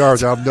 350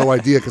 yards. I have no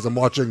idea because I'm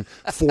watching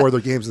 4 other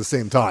games at the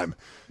same time.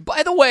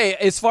 By the way,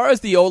 as far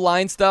as the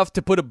O-line stuff,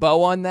 to put a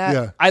bow on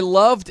that, I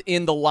loved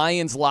in the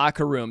Lions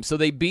locker room. So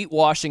they beat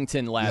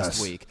Washington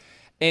last week.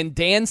 And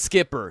Dan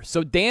Skipper.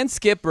 So Dan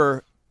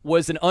Skipper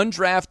was an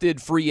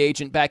undrafted free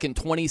agent back in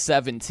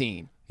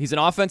 2017. He's an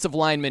offensive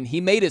lineman.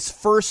 He made his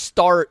first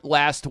start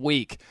last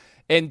week.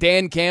 And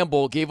Dan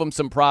Campbell gave him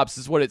some props.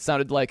 This is what it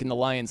sounded like in the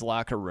Lions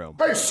locker room.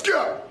 Hey,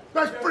 Skip,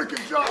 nice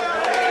freaking job.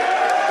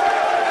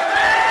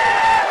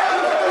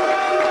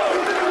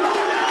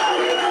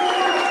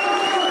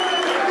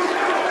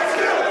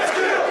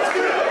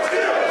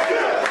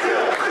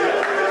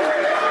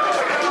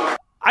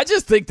 I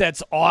just think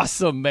that's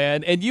awesome,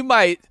 man. And you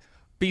might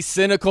be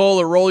cynical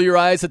or roll your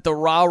eyes at the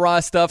rah-rah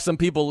stuff, some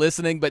people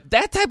listening, but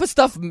that type of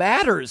stuff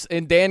matters,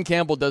 and Dan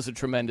Campbell does a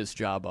tremendous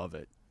job of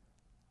it.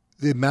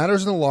 It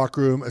matters in the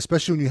locker room,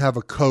 especially when you have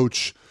a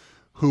coach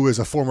who is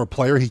a former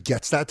player. He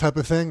gets that type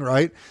of thing,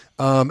 right?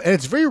 And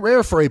it's very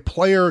rare for a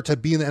player to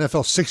be in the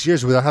NFL 6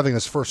 years without having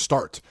his first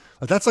start.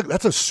 That's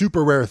a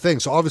super rare thing.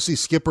 So obviously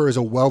Skipper is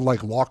a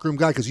well-liked locker room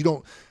guy because you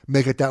don't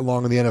make it that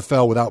long in the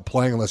NFL without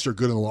playing unless you're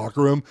good in the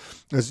locker room.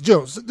 There's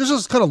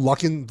just kind of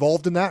luck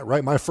involved in that,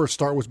 right? My first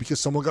start was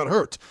because someone got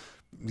hurt.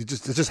 It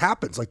just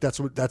happens. Like that's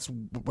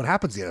what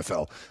happens in the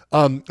NFL.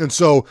 And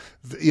so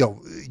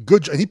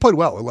good. And he played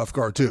well at left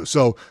guard too.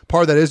 So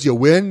part of that is you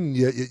win,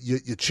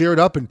 you cheer it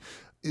up. And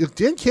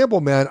Dan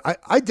Campbell, man,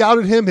 I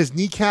doubted him, his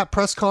kneecap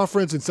press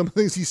conference and some of the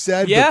things he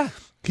said. Yeah.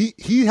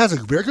 He has a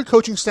very good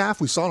coaching staff.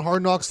 We saw in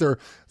Hard Knocks they're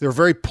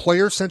very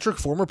player-centric,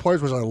 former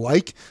players, which I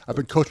like. I've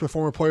been coached by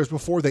former players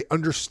before. They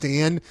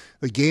understand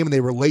the game and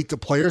they relate to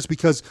players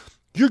because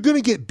you're going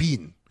to get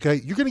beaten,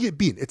 okay? You're going to get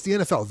beaten. It's the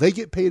NFL. They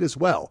get paid as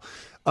well.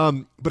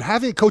 But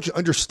having a coach that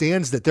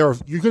understands that you're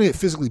going to get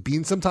physically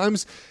beaten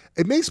sometimes,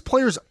 it makes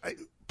players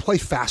play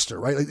faster,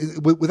 right?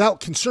 Without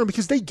concern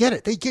because they get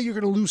it. They get you're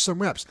going to lose some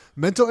reps.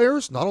 Mental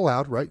errors, not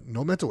allowed, right?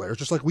 No mental errors,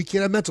 just like we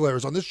can't have mental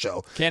errors on this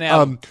show. Can't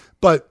have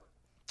but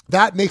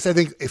that makes, I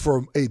think,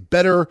 for a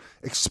better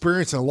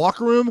experience in the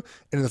locker room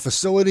and in the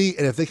facility,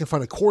 and if they can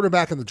find a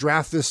quarterback in the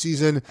draft this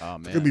season, it's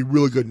going to be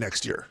really good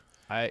next year.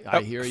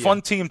 I hear you.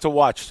 Fun team to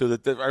watch too.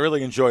 That I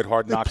really enjoyed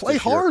Hard Knocks. They play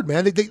this year. hard,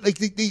 man. I think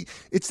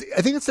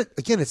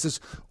it's this,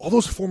 all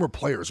those former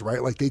players,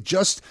 right? Like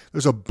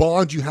there's a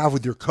bond you have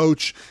with your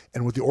coach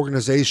and with the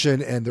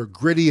organization, and they're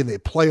gritty and they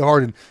play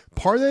hard. And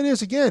part of that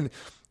is, again,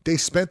 they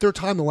spent their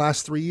time the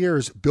last 3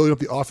 years building up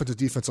the offensive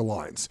defensive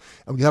lines.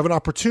 And when you have an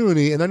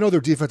opportunity, and I know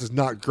their defense is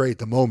not great at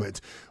the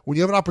moment, when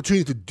you have an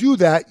opportunity to do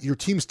that, your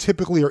teams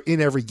typically are in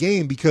every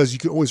game because you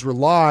can always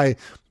rely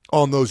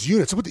on those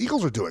units. That's what the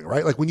Eagles are doing,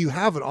 right? Like when you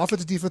have an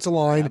offensive defensive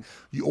line,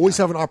 you always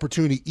have an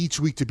opportunity each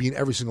week to be in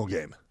every single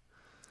game.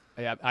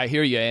 Yeah, I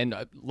hear you. And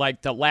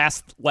like the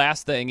last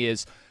thing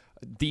is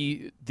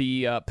the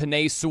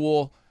Penei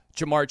Sewell,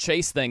 Jamar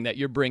Chase thing that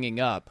you're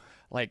bringing up.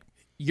 Like,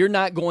 you're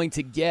not going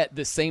to get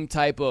the same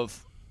type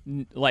of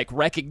like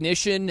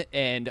recognition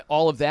and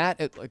all of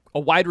that. Like a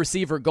wide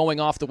receiver going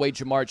off the way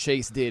Jamar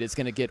Chase did is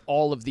going to get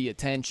all of the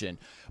attention.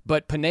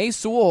 But Penei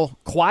Sewell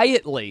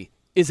quietly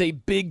is a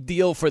big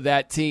deal for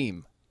that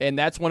team, and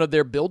that's one of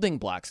their building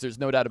blocks. There's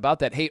no doubt about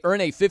that. Hey, earn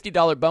a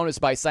 $50 bonus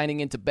by signing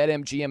into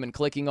BetMGM and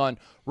clicking on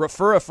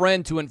Refer a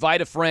Friend to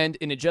invite a friend.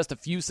 In just a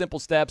few simple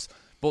steps,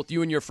 both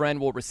you and your friend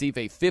will receive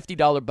a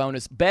 $50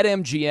 bonus.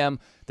 BetMGM,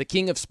 the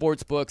king of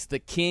sportsbooks, the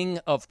king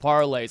of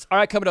parlays. All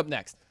right, coming up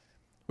next,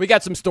 we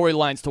got some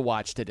storylines to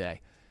watch today.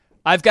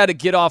 I've got to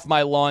get off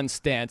my lawn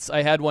stance.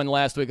 I had one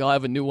last week. I'll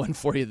have a new one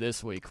for you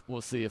this week.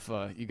 We'll see if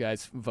you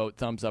guys vote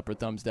thumbs up or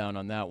thumbs down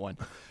on that one.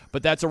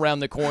 But that's around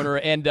the corner.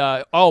 And,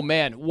 oh,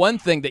 man, one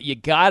thing that you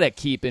got to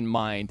keep in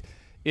mind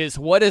is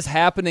what is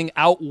happening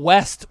out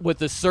west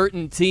with a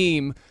certain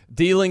team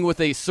dealing with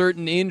a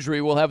certain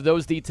injury. We'll have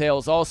those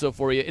details also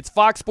for you. It's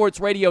Fox Sports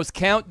Radio's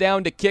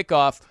Countdown to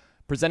Kickoff,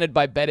 presented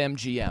by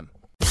BetMGM.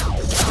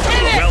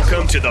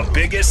 Welcome to the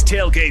biggest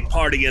tailgate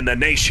party in the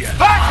nation.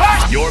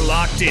 You're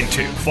locked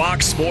into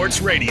Fox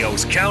Sports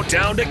Radio's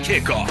Countdown to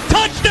Kickoff.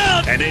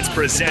 Touchdown! And it's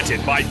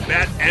presented by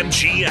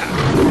BetMGM,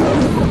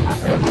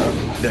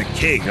 the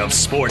king of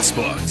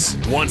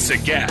sportsbooks. Once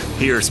again,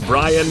 here's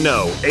Brian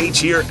Noe,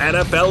 8-year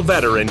NFL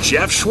veteran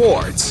Jeff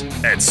Schwartz,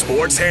 and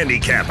sports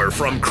handicapper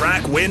from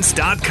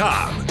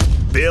CrackWinds.com,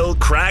 Bill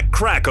Crack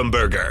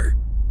Krackomberger.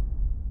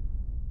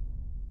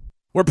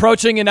 We're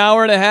approaching an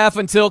hour and a half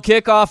until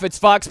kickoff. It's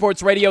Fox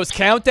Sports Radio's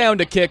Countdown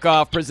to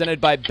Kickoff, presented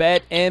by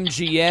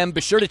BetMGM.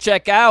 Be sure to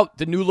check out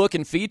the new look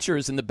and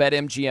features in the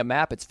BetMGM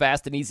app. It's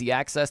fast and easy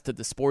access to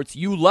the sports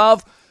you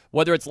love,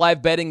 whether it's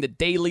live betting, the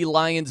daily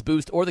Lions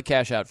Boost, or the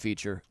cash out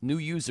feature. New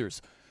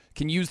users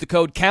can use the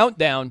code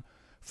COUNTDOWN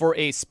for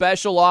a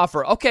special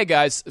offer. Okay,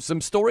 guys, some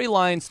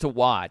storylines to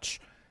watch.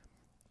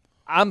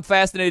 I'm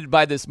fascinated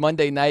by this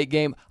Monday night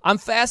game. I'm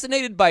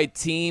fascinated by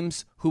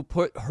teams who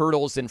put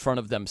hurdles in front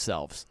of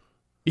themselves.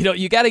 You know,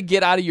 you got to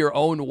get out of your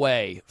own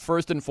way,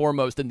 first and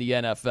foremost, in the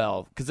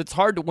NFL, because it's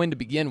hard to win to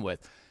begin with.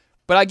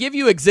 But I give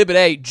you Exhibit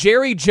A,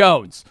 Jerry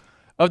Jones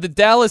of the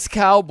Dallas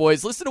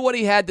Cowboys. Listen to what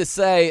he had to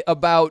say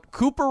about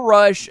Cooper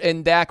Rush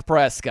and Dak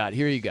Prescott.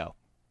 Here you go.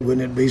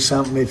 Wouldn't it be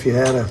something if you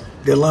had a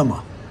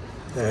dilemma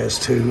as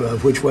to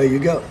which way you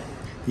go?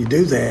 You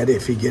do that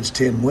if he gets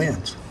 10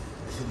 wins.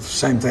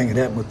 Same thing had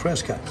happened with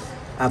Prescott.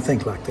 I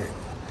think like that.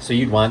 So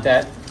you'd want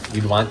that?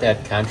 You'd want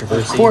that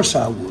controversy? Of course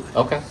I would.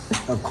 Okay.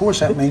 Of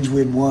course that means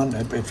we'd won.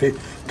 If it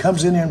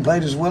comes in here and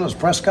played as well as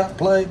Prescott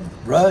played,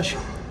 Rush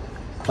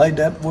played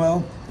that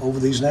well over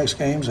these next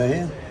games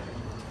ahead,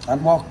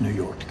 I'd walk New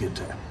York to get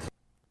there.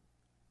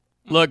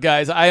 Look,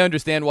 guys, I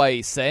understand why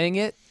he's saying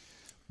it,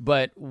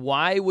 but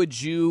why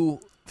would you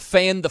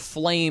fan the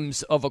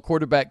flames of a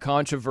quarterback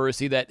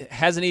controversy that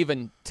hasn't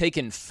even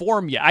taken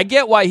form yet? I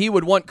get why he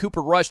would want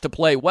Cooper Rush to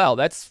play well.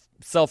 That's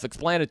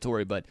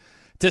self-explanatory, but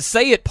to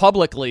say it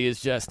publicly is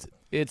just,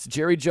 it's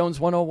Jerry Jones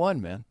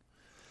 101, man.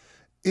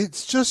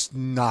 It's just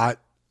not.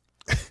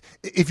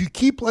 If you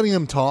keep letting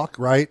him talk,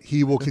 right,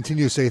 he will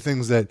continue to say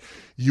things that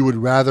you would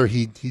rather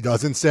he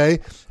doesn't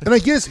say. And I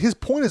guess his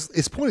point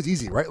is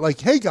easy, right?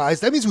 Like, hey, guys,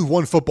 that means we've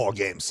won football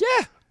games.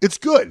 Yeah. It's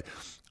good.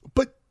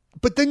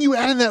 But then you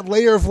add in that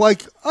layer of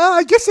like,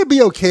 I guess it'd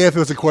be okay if it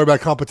was a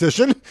quarterback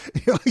competition.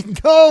 You're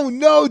like,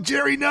 no,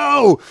 Jerry,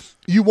 no.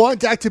 You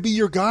want Dak to be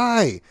your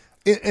guy.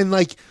 And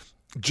like,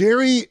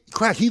 Jerry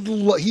Crack, he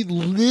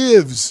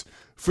lives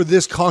for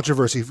this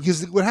controversy,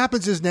 because what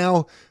happens is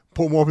now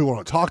more people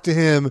want to talk to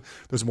him.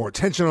 There's more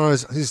attention on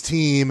his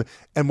team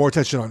and more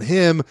attention on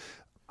him.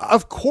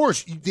 Of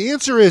course, the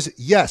answer is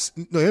yes.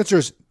 The answer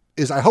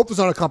is I hope there's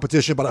not a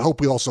competition, but I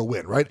hope we also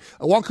win, right?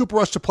 I want Cooper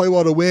Rush to play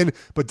well to win,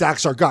 but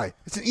Dak's our guy.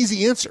 It's an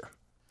easy answer.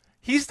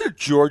 He's the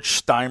George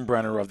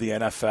Steinbrenner of the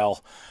NFL.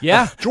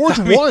 Yeah. George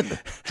won.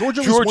 George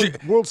won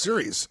World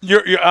Series.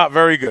 You're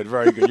very good,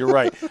 very good. You're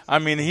right. I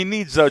mean, he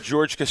needs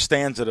George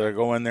Costanza to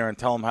go in there and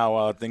tell him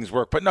how things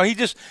work. But no,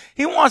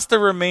 he wants to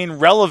remain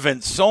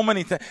relevant. So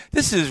many things.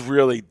 This is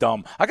really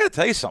dumb. I got to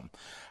tell you something.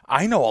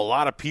 I know a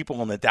lot of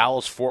people in the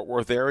Dallas-Fort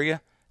Worth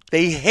area.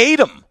 They hate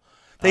him.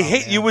 They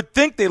hate. Man. You would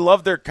think they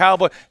love their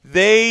Cowboy.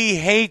 They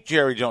hate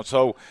Jerry Jones.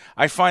 So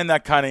I find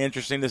that kind of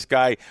interesting. This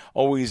guy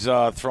always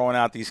throwing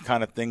out these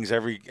kind of things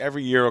every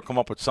year. He'll come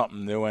up with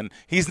something new, and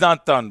he's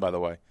not done, by the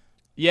way.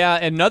 Yeah,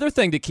 another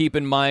thing to keep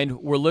in mind,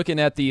 we're looking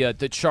at the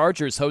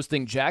Chargers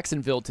hosting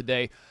Jacksonville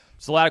today.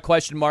 There's a lot of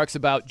question marks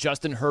about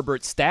Justin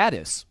Herbert's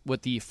status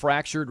with the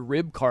fractured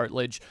rib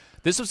cartilage.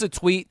 This was a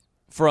tweet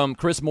from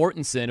Chris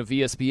Mortensen of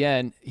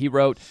ESPN. He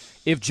wrote,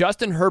 "If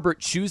Justin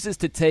Herbert chooses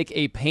to take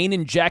a pain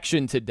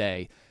injection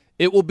today,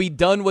 it will be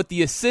done with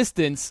the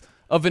assistance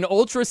of an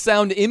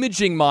ultrasound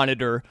imaging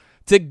monitor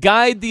to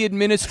guide the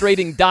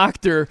administrating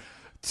doctor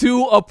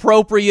to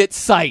appropriate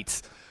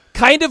sites."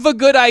 Kind of a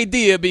good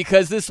idea,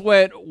 because this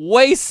went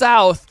way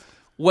south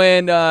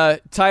when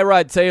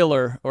Tyrod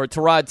Taylor, or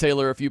Tyrod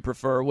Taylor if you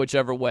prefer,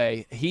 whichever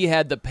way, he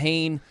had the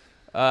pain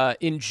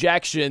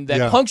injection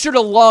that punctured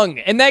a lung,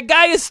 and that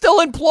guy is still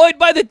employed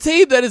by the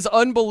team. That is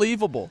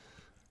unbelievable.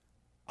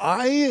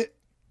 I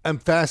am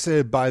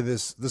fascinated by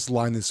this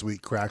line this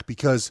week, Crack,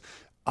 because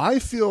I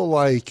feel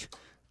like,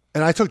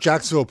 and I took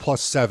Jacksonville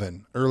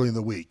 +7 early in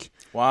the week.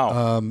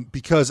 Wow.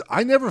 Because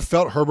I never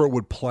felt Herbert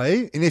would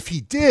play, and if he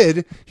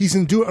did, he's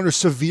going to do it under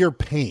severe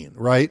pain,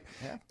 right?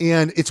 Yeah.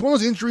 And it's one of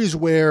those injuries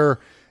where,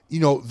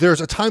 there's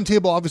a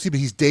timetable, obviously, but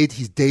he's day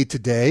to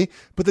day.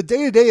 But the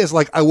day to day is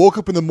like, I woke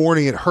up in the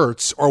morning, it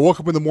hurts, or I woke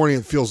up in the morning,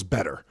 it feels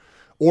better.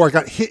 Or I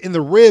got hit in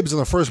the ribs on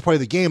the first play of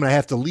the game and I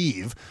have to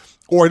leave.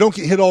 Or I don't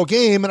get hit all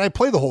game and I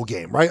play the whole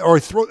game, right? Or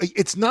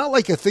it's not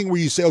like a thing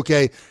where you say,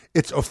 okay,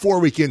 it's a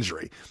 4-week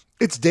injury.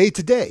 It's day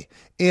to day.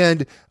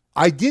 And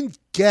I didn't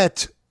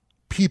get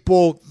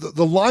people,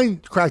 the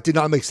line, Crack, did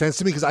not make sense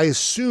to me, because I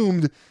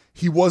assumed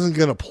he wasn't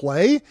going to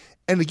play.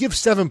 And to give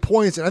 7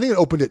 points, and I think it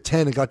opened at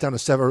 10 and got down to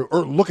 7,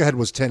 or look ahead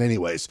was 10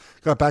 anyways,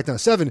 got back down to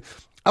 7.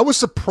 I was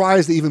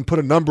surprised they even put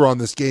a number on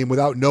this game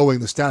without knowing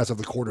the status of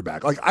the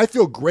quarterback. Like, I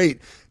feel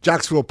great.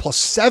 Jacksonville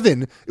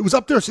 +7. It was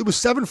up there. It was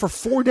 7 for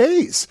 4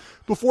 days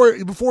before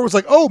it was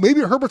like, oh,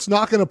 maybe Herbert's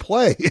not going to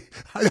play.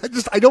 I'm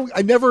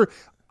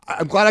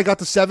glad I got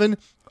the 7.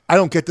 I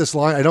don't get this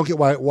line. I don't get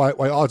why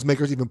odds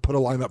makers even put a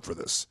line up for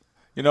this.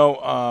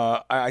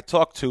 I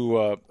talked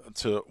to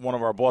one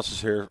of our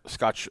bosses here,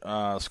 Scott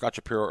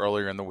Shapiro,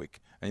 earlier in the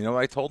week. And you know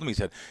what I told him? He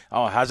said,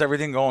 "Oh, how's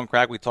everything going,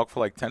 Crack?" We talked for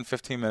like 10,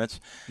 15 minutes.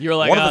 You're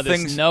like,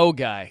 this no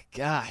guy.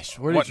 Gosh,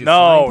 where did you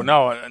find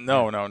him?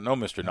 No,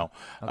 Mister No.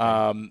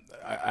 Okay.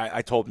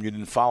 I told him you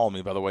didn't follow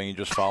me, by the way. You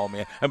just followed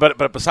me.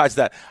 But besides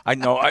that, I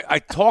know I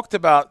talked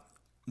about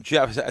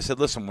Jeff. I said,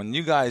 listen, when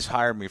you guys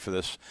hired me for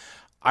this,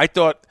 I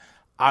thought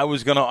I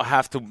was going to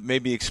have to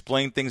maybe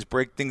explain things,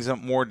 break things up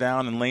more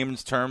down in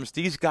layman's terms.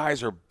 These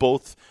guys are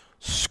both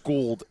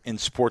schooled in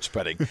sports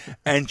betting.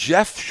 And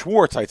Jeff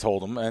Schwartz, I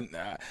told him, and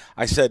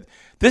I said,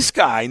 this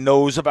guy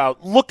knows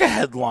about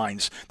look-ahead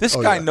lines. This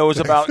guy knows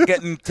about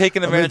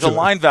taking advantage of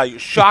line value.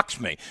 Shocks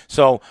me.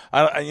 So,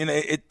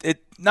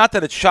 it not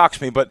that it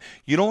shocks me, but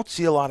you don't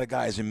see a lot of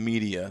guys in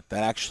media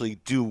that actually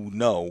do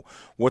know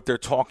what they're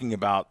talking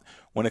about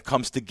when it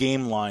comes to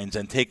game lines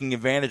and taking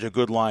advantage of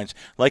good lines.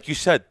 Like you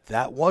said,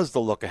 that was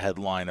the look-ahead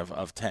line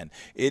of 10.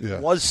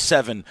 It was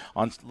 7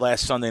 on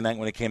last Sunday night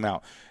when it came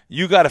out.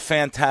 You got a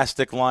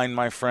fantastic line,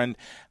 my friend.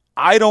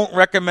 I don't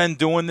recommend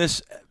doing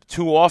this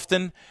too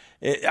often.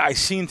 I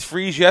seen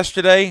 3s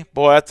yesterday.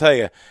 Boy, I tell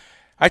you,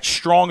 that's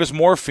strong as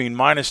morphine,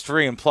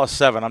 -3 and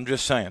 +7. I'm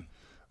just saying.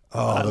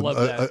 Oh, I love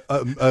that.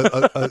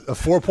 A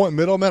 4-point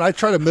middle, man. I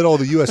tried to middle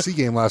the USC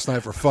game last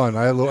night for fun.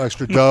 I had a little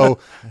extra dough.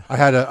 I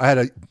had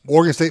a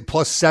Oregon State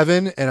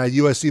 +7 and a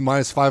USC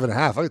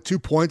 -5.5. I got 2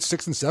 points,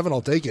 6 and 7.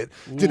 I'll take it.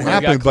 Didn't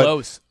happen, got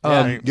close.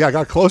 I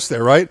got close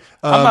there, right?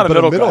 I'm not a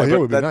middle guy. Here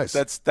would be nice.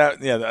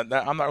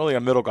 I'm not really a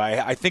middle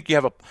guy. I think you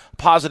have a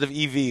positive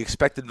EV,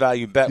 expected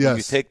value bet, when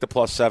you take the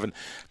 +7.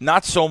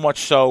 Not so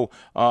much so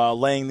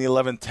laying the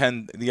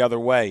 11-10 the other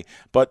way.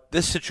 But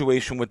this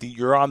situation with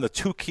you're on the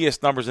 2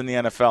 keyest numbers in the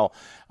NFL.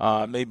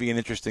 May be an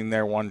interesting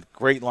there. One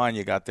great line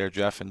you got there,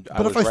 Jeff. And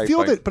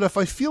if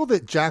I feel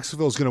that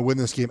Jacksonville is going to win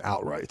this game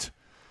outright,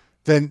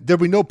 then there'd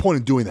be no point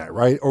in doing that,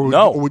 right?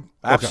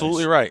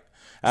 Absolutely right.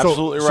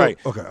 Absolutely right.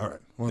 Okay, all right.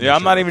 Yeah,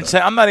 I'm not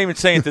even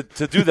saying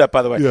to do that.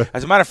 By the way, Yeah.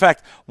 As a matter of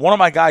fact, one of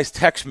my guys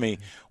texted me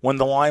when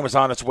the line was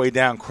on its way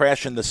down,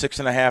 crashing to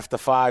 6.5 to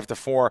 5 to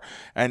 4,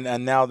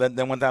 and now then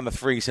went down to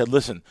 3. He said,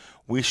 "Listen,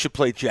 we should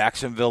play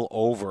Jacksonville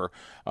over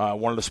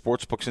one of the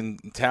sports books in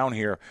town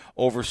here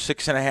over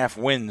 6.5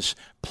 wins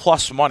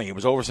plus money. It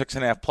was over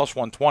 6.5 plus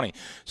 120.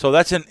 So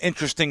that's an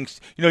interesting.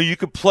 You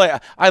could play.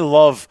 I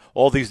love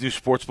all these new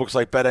sports books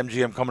like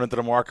BetMGM coming into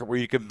the market where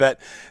you can bet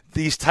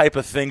these type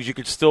of things. You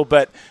could still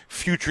bet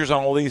futures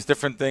on all these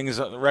different things,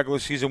 regular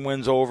season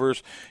wins,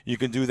 overs. You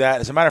can do that.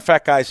 As a matter of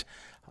fact, guys,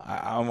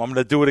 I'm going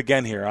to do it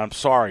again here. I'm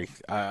sorry.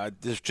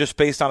 This is just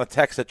based on a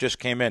text that just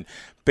came in.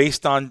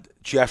 Based on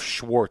Jeff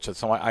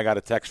Schwartz. I got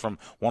a text from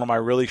one of my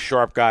really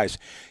sharp guys.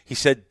 He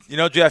said,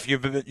 Jeff,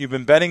 you've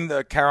been betting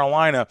the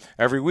Carolina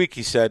every week.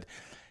 He said,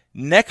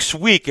 next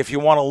week, if you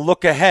want to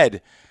look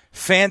ahead,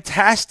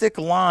 fantastic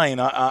line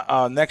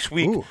next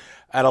week. Ooh.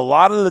 At a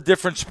lot of the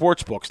different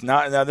sports books.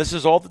 Now this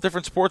is all the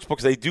different sports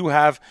books. They do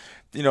have,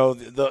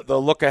 the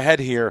look ahead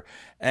here,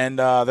 and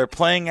they're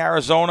playing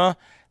Arizona.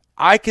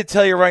 I could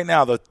tell you right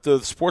now, the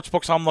sports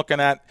books I'm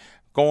looking at,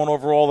 going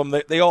over all of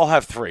them, they all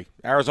have 3.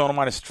 Arizona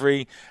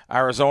 -3,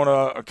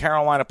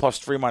 Carolina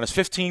 +3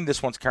 -15.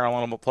 This one's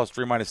Carolina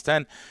 +3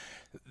 -10.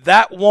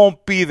 That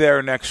won't be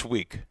there next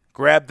week.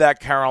 Grab that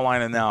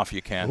Carolina now if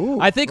you can.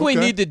 Ooh, I think we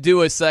need to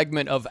do a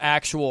segment of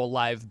actual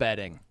live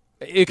betting.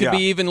 It could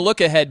be even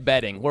look-ahead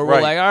betting, where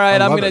we're like, all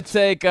right, I'm going to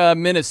take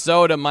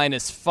Minnesota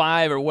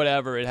 -5 or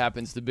whatever it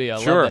happens to be. I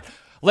love it.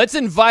 Let's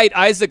invite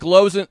Isaac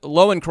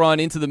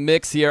Lowenkron into the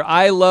mix here.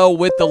 ILO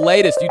with the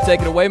latest. You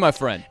take it away, my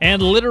friend. And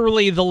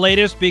literally the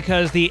latest,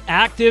 because the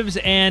actives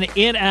and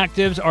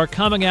inactives are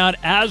coming out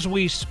as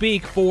we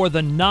speak for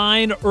the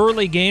 9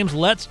 early games.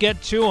 Let's get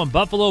to them.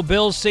 Buffalo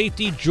Bills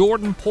safety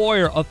Jordan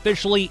Poyer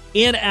officially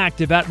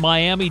inactive at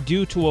Miami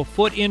due to a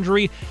foot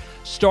injury.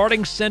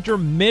 Starting center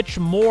Mitch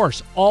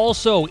Morse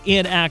also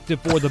inactive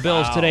for the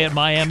Bills today at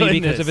Miami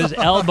because of his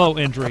elbow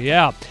injury.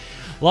 Yeah.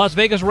 Las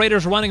Vegas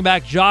Raiders running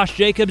back Josh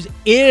Jacobs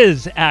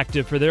is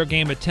active for their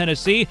game at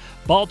Tennessee.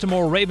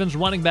 Baltimore Ravens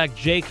running back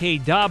J.K.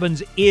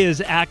 Dobbins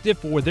is active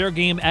for their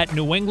game at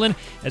New England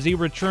as he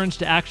returns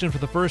to action for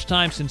the first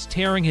time since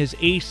tearing his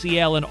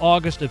ACL in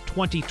August of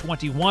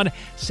 2021.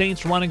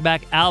 Saints running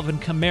back Alvin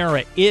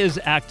Kamara is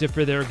active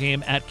for their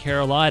game at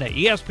Carolina.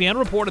 ESPN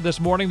reported this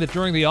morning that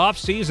during the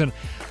offseason,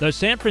 the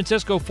San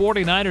Francisco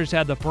 49ers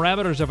had the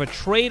parameters of a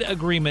trade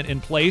agreement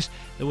in place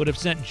that would have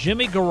sent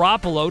Jimmy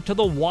Garoppolo to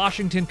the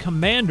Washington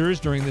Commanders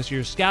during this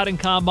year's scouting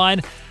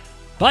combine.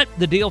 But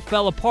the deal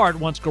fell apart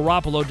once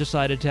Garoppolo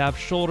decided to have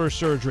shoulder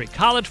surgery.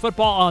 College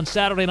football on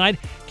Saturday night.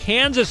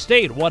 Kansas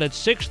State won at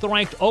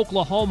 6th-ranked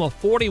Oklahoma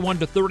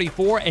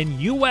 41-34, and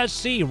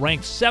USC,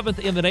 ranked 7th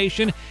in the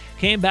nation,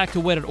 came back to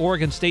win at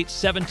Oregon State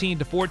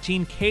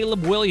 17-14.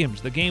 Caleb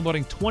Williams, the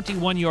game-winning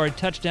 21-yard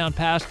touchdown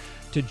pass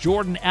to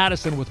Jordan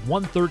Addison with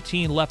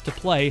 1:13 left to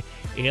play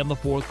in the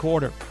fourth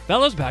quarter.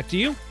 Fellas, back to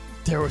you.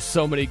 There were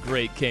so many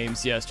great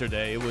games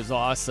yesterday. It was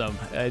awesome.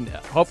 And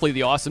hopefully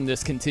the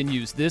awesomeness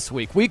continues this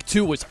week. Week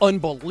 2 was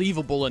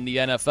unbelievable in the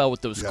NFL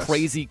with those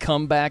crazy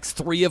comebacks,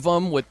 3 of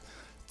them with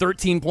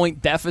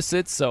 13-point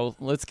deficits. So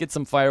let's get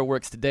some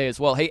fireworks today as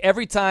well. Hey,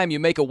 every time you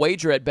make a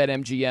wager at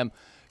BetMGM,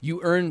 you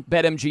earn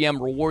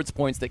BetMGM rewards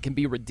points that can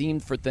be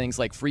redeemed for things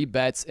like free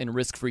bets and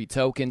risk-free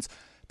tokens.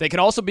 They can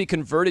also be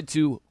converted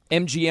to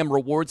MGM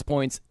rewards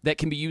points that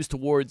can be used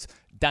towards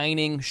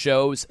dining,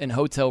 shows, and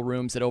hotel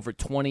rooms at over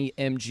 20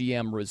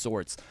 MGM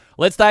resorts.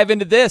 Let's dive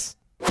into this.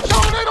 Show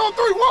it on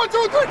 3, 1,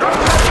 2, 3.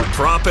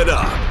 Prop it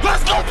up.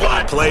 Let's go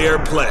play. Player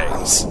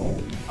plays.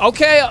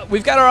 Okay,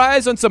 we've got our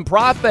eyes on some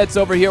prop bets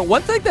over here.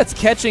 One thing that's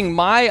catching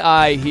my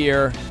eye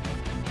here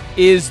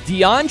is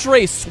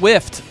DeAndre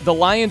Swift, the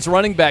Lions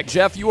running back.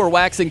 Jeff, you were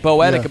waxing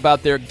poetic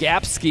about their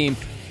gap scheme.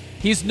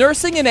 He's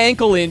nursing an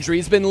ankle injury.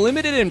 He's been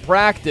limited in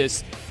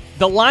practice.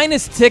 The line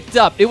is ticked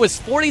up. It was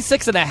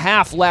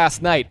 46.5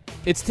 last night.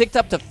 It's ticked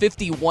up to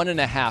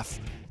 51.5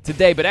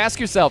 today. But ask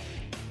yourself,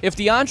 if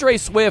DeAndre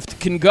Swift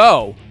can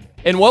go,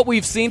 and what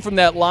we've seen from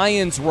that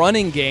Lions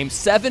running game,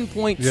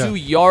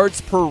 7.2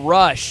 yards per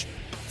rush,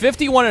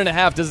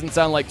 51.5 doesn't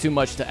sound like too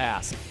much to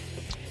ask.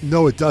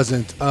 No, it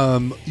doesn't.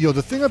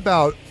 The thing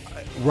about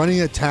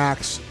running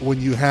attacks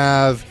when you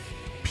have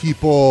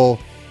people.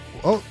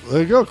 Oh,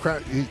 there you go.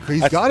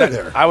 He's got it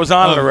there. I was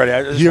on it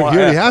already. He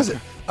already has it.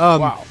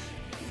 Wow.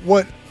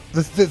 What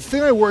the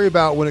thing I worry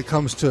about when it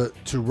comes to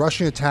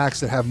rushing attacks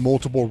that have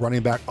multiple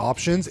running back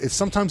options is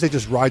sometimes they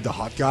just ride the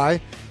hot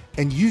guy,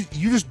 and you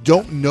just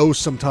don't know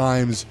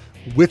sometimes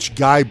which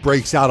guy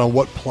breaks out on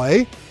what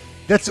play.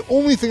 That's the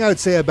only thing I would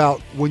say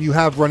about when you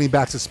have running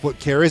backs that split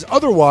carries.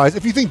 Otherwise,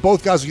 if you think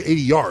both guys will get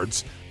 80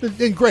 yards,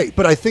 then great.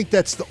 But I think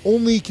that's the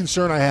only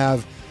concern I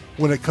have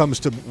when it comes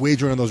to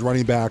wagering on those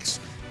running backs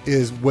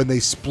is when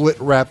they split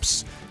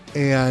reps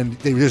and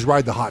they just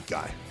ride the hot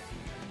guy.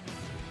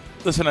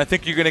 Listen, I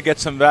think you're going to get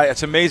some value.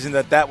 It's amazing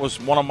that was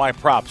one of my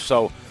props.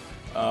 So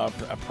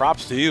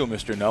props to you,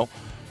 Mr. No.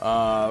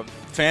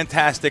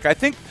 Fantastic. I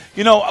think,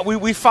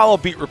 we follow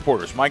beat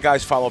reporters. My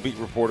guys follow beat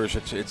reporters.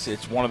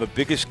 It's one of the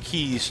biggest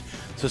keys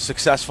to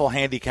successful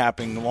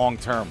handicapping long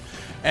term.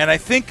 And I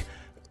think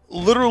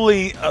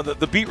literally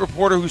the beat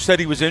reporter who said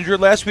he was injured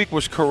last week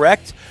was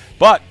correct,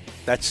 but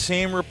that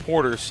same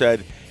reporter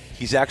said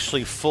he's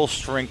actually full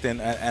strength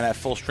and at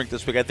full strength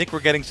this week. I think we're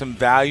getting some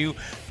value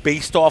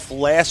based off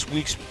last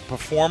week's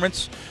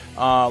performance,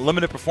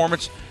 limited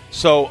performance.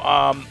 So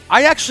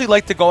I actually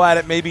like to go at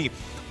it maybe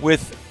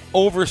with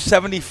over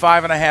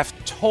 75.5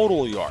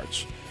 total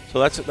yards. So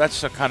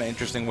that's a kind of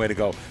interesting way to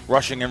go,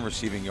 rushing and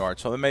receiving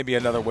yards. So there may be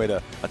another way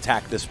to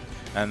attack this.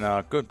 And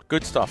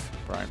good stuff,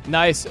 Brian.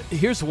 Nice.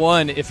 Here's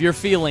one if you're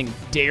feeling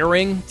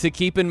daring to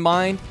keep in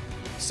mind.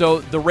 So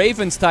the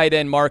Ravens tight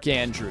end Mark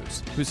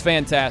Andrews, who's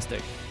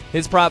fantastic.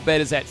 His prop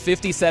bet is at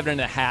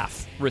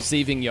 57.5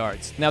 receiving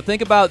yards. Now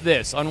think about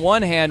this. On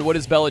one hand, what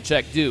does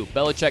Belichick do?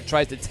 Belichick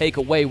tries to take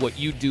away what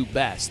you do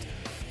best.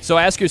 So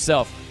ask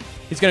yourself,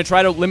 he's going to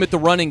try to limit the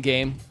running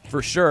game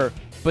for sure.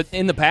 But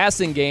in the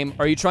passing game,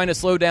 are you trying to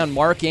slow down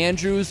Mark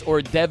Andrews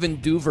or Devin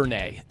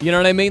Duvernay? You know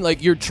what I mean?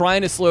 Like, you're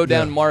trying to slow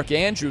down Mark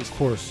Andrews. Of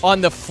course.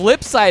 On the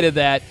flip side of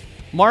that,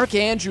 Mark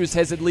Andrews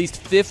has at least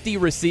 50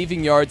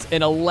 receiving yards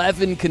in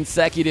 11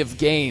 consecutive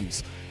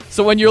games.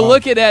 So when you're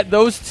looking at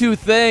those two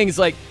things,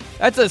 like,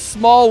 that's a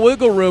small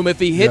wiggle room if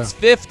he hits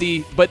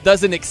 50 but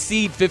doesn't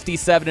exceed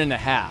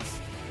 57.5.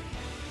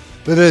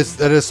 That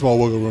is small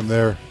wiggle room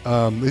there.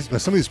 Some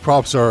of these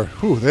props are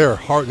they're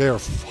hard. They are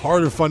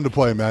hard and fun to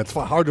play, man. It's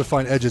hard to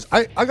find edges.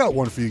 I got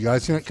one for you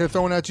guys. Can I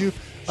throw one at you?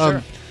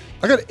 Sure.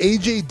 I got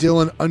A.J.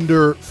 Dillon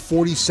under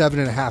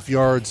 47.5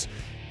 yards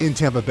in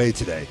Tampa Bay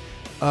today.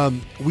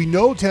 We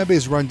know Tampa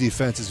Bay's run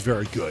defense is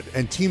very good,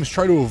 and teams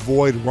try to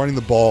avoid running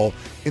the ball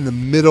in the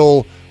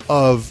middle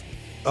of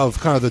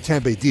kind of the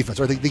Tampa Bay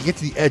defense. Right? They get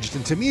to the edge.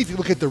 And to me, if you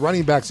look at the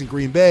running backs in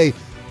Green Bay,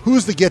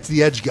 who's the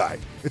get-to-the-edge guy?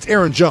 It's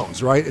Aaron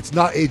Jones, right? It's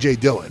not A.J.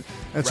 Dillon.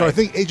 And so I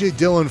think A.J.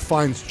 Dillon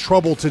finds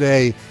trouble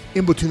today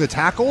in between the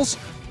tackles,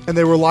 and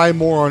they rely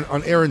more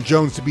on Aaron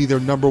Jones to be their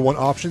number one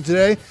option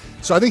today.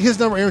 So I think his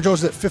number, Aaron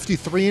Jones, is at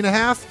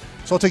 53.5.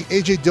 So I'll take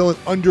A.J. Dillon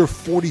under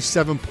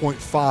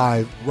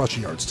 47.5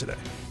 rushing yards today.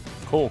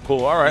 Cool.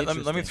 All right,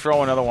 let me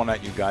throw another one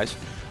at you guys.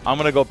 I'm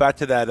going to go back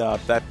to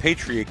that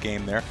Patriot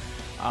game there.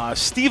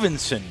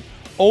 Stevenson,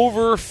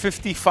 over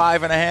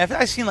 55.5.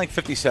 I've seen like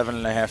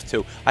 57.5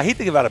 too. I hate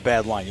to give out a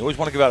bad line. You always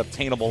want to give out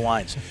obtainable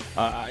lines.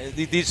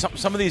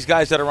 Some of these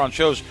guys that are on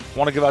shows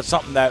want to give out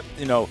something that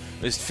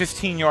is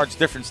 15 yards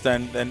difference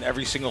than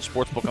every single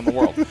sports book in the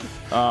world,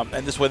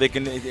 and this way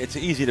it's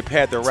easy to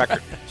pad their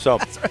record. So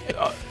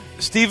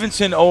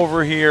Stevenson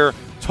over here,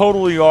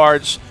 total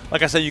yards.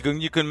 Like I said, you can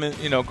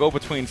go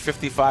between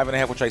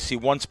 55.5, which I see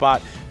one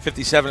spot,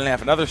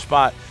 57.5 another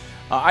spot.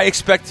 I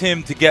expect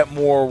him to get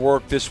more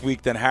work this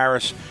week than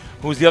Harris,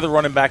 who's the other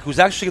running back, who's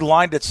actually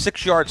lined at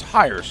 6 yards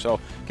higher. So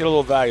get a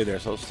little value there.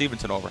 So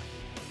Stevenson over.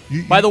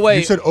 By the way,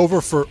 you said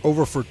over for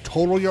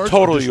total yards.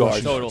 Total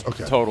yards.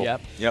 Okay. Total.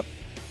 Yep.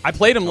 I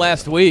played him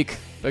last week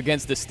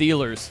against the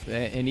Steelers,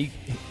 and he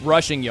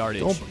rushing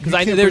yardage because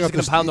I knew they were just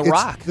going to pound the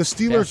rock. The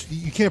Steelers,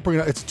 you can't bring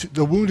it up.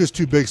 the wound is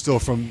too big still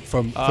from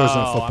Thursday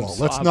Night Football.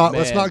 Let's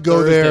not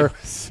go there.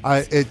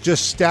 It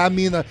just stabbed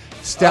me me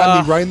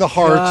right in the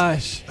heart.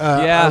 Gosh.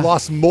 I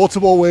lost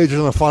multiple wagers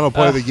on the final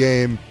play of the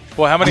game.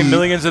 Boy, how many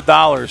millions of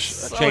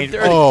dollars changed?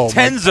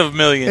 Tens of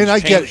millions. And I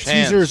get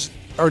Caesars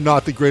are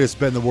not the greatest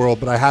bet in the world,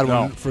 but I had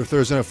one for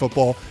Thursday Night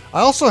Football. I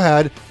also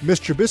had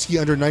Mr.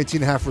 Trubisky under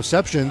 19.5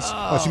 receptions,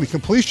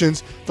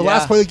 completions. The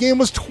last play of the game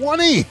was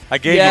 20. I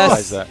gave you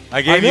guys that.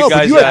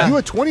 You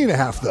had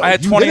 20.5 though. I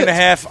had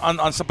 20.5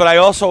 on some, but I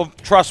also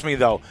trust me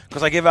though,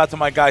 because I gave out to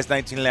my guys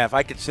 19.5.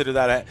 I consider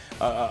that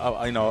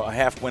a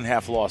half win,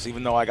 half loss.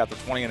 Even though I got the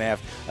 20.5,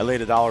 I laid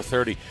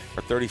 $1.30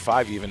 or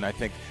 35 even, I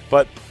think.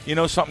 But you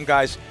know something,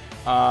 guys.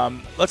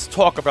 Let's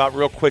talk about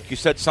real quick. You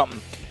said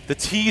something. The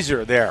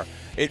teaser there.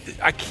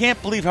 I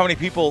can't believe how many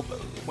people,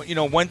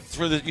 went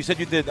through this. You said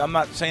you did. I'm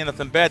not saying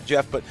nothing bad,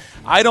 Jeff, but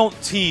I don't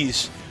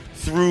tease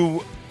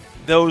through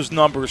those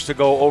numbers to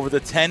go over the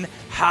 10.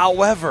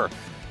 However,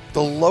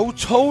 the low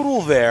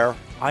total there,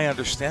 I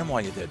understand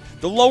why you did.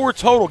 The lower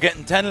total,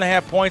 getting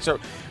 10.5 points or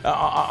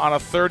on a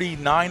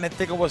 39, I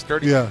think it was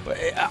 30. Yeah.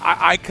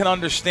 I can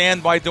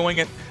understand by doing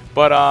it,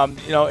 but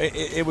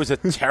it was a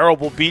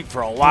terrible beat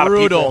for a lot of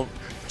people.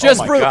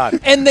 Just brutal. God.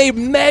 And they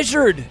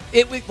measured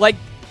it like.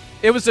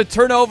 It was a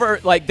turnover.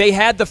 Like, they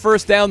had the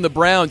first down, the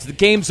Browns. The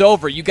game's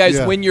over. You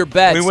guys win your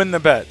bets. We win the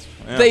bets.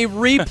 Yeah. They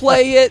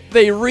replay it.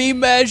 They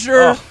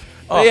remeasure.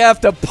 They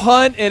have to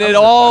punt, and it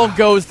all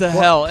goes to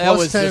hell. That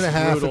was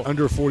 10.5 brutal. and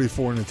under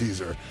 44 in the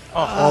teaser.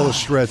 All the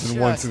shreds in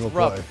one single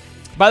play.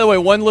 By the way,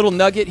 one little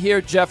nugget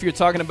here. Jeff, you're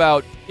talking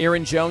about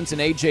Aaron Jones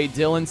and A.J.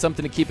 Dillon,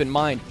 something to keep in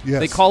mind.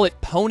 Yes. They call it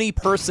pony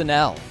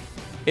personnel.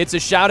 It's a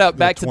shout-out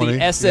back to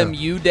the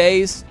SMU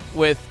days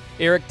with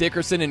Eric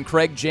Dickerson and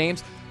Craig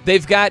James.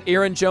 They've got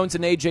Aaron Jones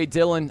and A.J.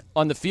 Dillon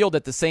on the field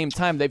at the same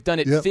time. They've done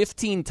it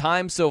 15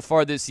 times so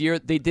far this year.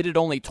 They did it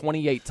only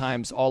 28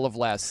 times all of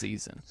last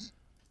season.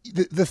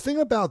 The thing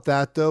about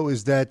that, though,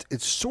 is that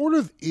it sort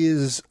of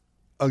is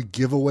a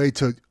giveaway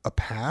to a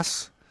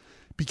pass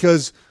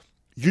because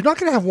you're not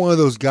going to have one of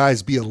those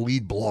guys be a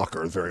lead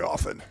blocker very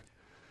often.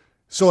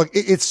 So like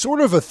it's sort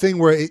of a thing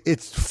where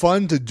it's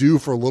fun to do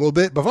for a little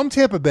bit. But if I'm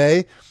Tampa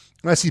Bay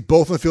and I see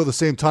both on the field at the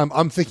same time,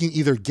 I'm thinking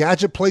either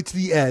gadget play to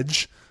the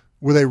edge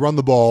where they run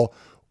the ball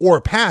or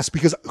a pass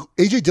because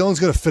A.J. Dillon's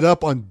going to fit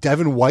up on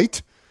Devin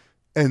White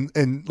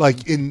and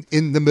like in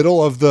the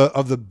middle of the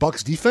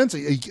Bucs defense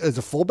as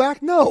a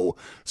fullback. No.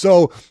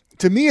 So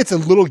to me, it's a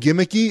little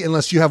gimmicky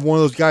unless you have one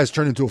of those guys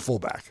turn into a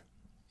fullback.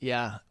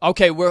 Yeah.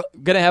 Okay, we're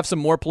going to have some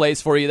more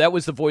plays for you. That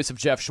was the voice of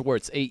Jeff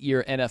Schwartz,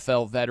 8-year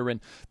NFL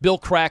veteran. Bill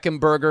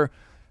Krackomberger.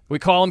 We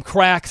call him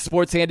Crack,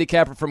 sports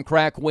handicapper from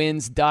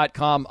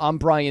crackwins.com. I'm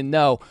Brian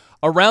Noe.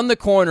 Around the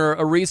corner,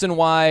 a reason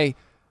why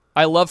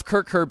I love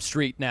Kirk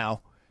Herbstreit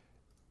now.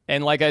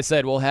 And like I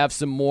said, we'll have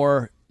some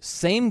more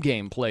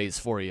same-game plays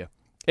for you.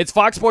 It's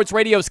Fox Sports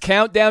Radio's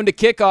Countdown to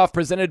Kickoff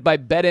presented by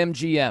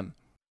BetMGM.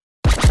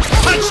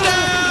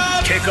 Touchdown!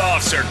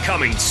 Kickoffs are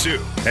coming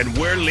soon, and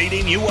we're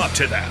leading you up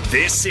to them.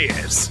 This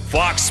is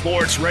Fox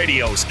Sports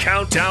Radio's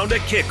Countdown to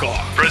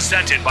Kickoff,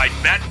 presented by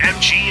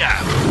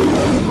BetMGM,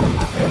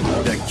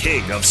 the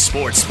king of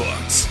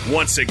sportsbooks.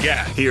 Once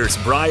again, here's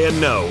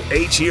Brian Noe,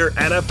 8-year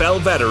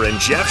NFL veteran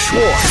Jeff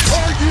Schwartz.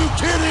 Are you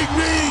kidding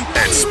me?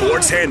 And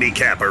sports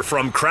handicapper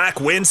from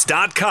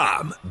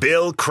crackwins.com,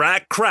 Bill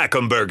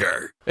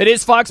Krackomberger. It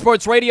is Fox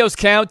Sports Radio's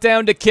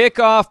Countdown to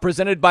Kickoff,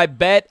 presented by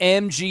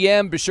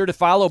BetMGM. Be sure to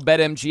follow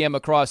BetMGM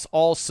across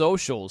all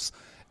socials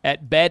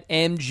at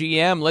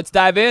BetMGM. Let's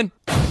dive in.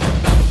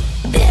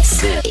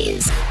 This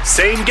is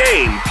Same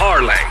Game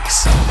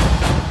Parlays.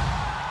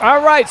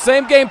 All right,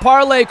 same game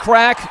parlay,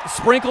 Crack.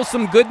 Sprinkle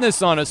some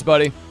goodness on us,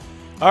 buddy.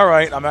 All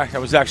right, I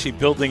was actually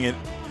building it.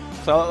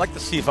 So I like to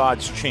see if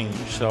odds change.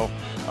 So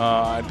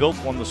I built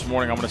one this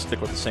morning. I'm going to stick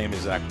with the same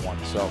exact one.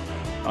 So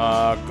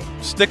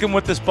sticking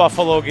with this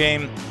Buffalo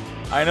game.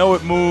 I know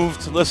it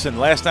moved. Listen,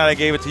 last night I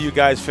gave it to you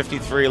guys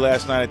 53.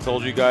 Last night I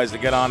told you guys to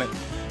get on it,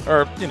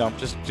 or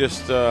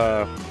just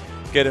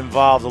get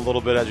involved a little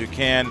bit as you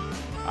can.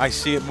 I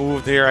see it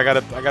moved here. I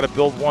gotta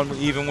build one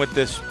even with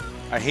this.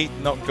 I hate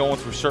going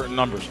through certain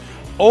numbers.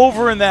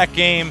 Over in that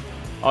game,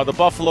 the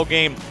Buffalo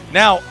game.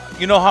 Now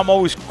you know how I'm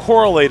always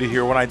correlated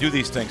here when I do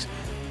these things.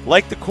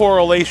 Like the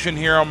correlation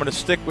here, I'm going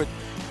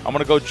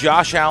to go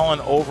Josh Allen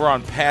over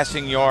on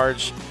passing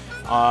yards.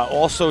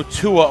 Also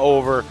Tua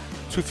over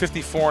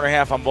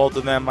 254.5 on both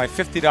of them. My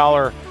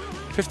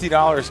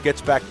 $50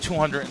 gets back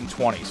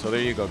 $220. So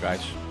there you go,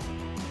 guys.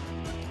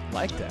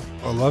 Like that.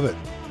 I love it.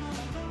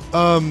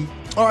 All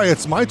right,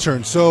 it's my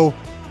turn. So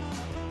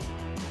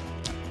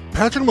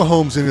Patrick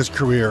Mahomes in his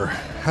career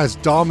has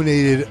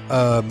dominated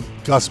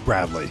Gus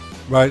Bradley,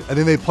 right? I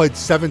think they played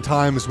 7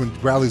 times when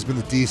Bradley's been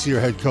the DC or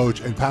head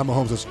coach, and Pat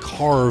Mahomes has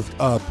carved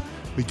up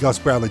the Gus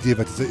Bradley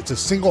defense. It's a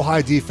single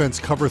high defense,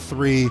 cover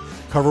 3,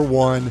 cover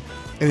 1.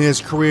 And in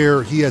his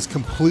career, he has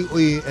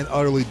completely and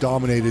utterly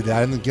dominated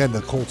that. And again,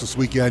 the Colts this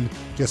weekend,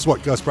 guess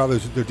what? Gus Bradley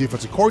is their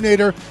defensive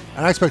coordinator,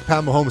 and I expect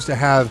Pat Mahomes to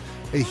have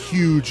a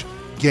huge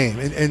game.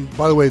 And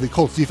by the way, the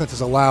Colts defense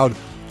has allowed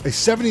a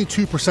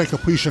 72%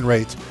 completion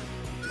rate,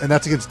 and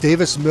that's against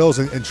Davis Mills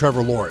and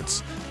Trevor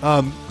Lawrence.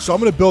 So I'm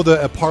going to build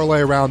a parlay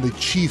around the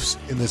Chiefs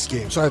in this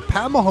game. So I have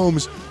Pat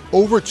Mahomes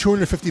over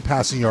 250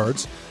 passing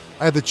yards.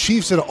 I have the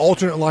Chiefs at an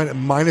alternate line at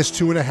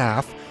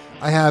 -2.5.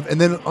 And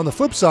then on the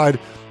flip side,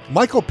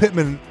 Michael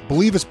Pittman,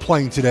 believe, is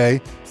playing today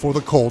for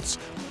the Colts.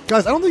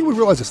 Guys, I don't think we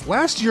realize this.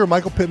 Last year,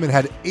 Michael Pittman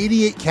had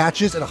 88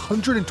 catches and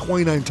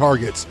 129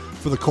 targets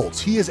for the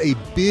Colts. He is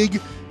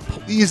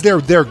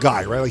their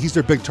guy, right? Like he's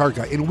their big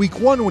target guy. In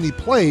week 1, when he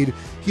played,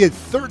 he had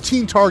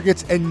 13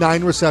 targets and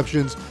 9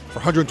 receptions for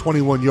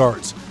 121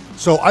 yards.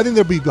 So I think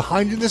they'll be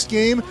behind in this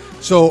game.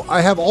 So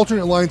I have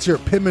alternate lines here.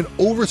 Pittman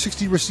over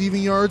 60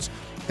 receiving yards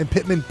and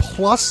Pittman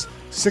plus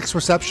 6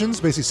 receptions,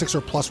 basically 6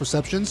 or plus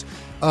receptions,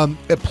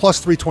 at plus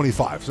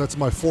 325. So that's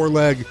my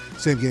 4-leg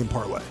same game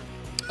parlay.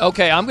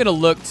 Okay, I'm going to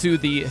look to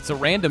it's a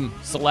random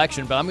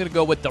selection, but I'm going to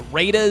go with the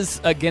Raiders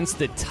against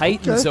the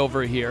Titans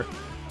over here.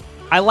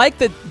 I like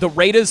the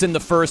Raiders in the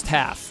first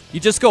half. You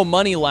just go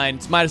money line,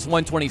 it's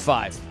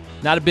 -125.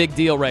 Not a big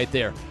deal right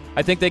there.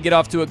 I think they get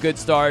off to a good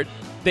start.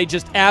 They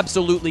just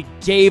absolutely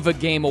gave a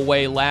game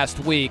away last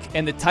week,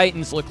 and the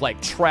Titans look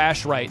like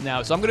trash right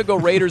now. So I'm going to go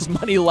Raiders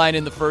money line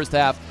in the first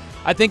half.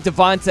 I think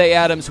Davante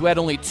Adams, who had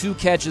only 2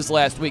 catches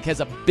last week,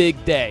 has a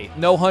big day.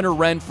 No Hunter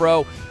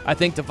Renfrow. I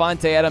think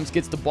Davante Adams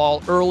gets the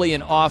ball early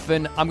and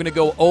often. I'm going to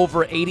go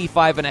over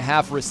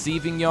 85.5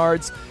 receiving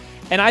yards.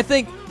 And I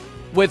think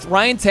with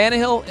Ryan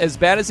Tannehill, as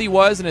bad as he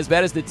was and as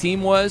bad as the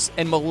team was,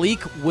 and Malik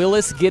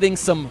Willis getting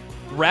some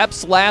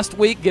reps last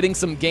week, getting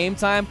some game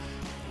time,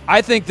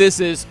 I think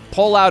this is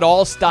pull out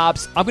all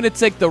stops. I'm going to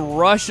take the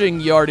rushing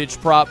yardage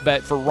prop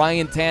bet for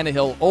Ryan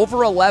Tannehill over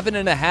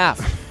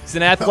 11.5. He's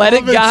an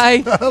athletic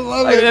guy. I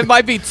love it. It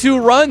might be 2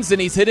 runs,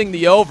 and he's hitting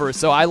the over,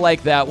 so I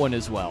like that one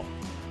as well.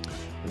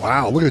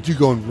 Wow, look at you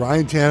going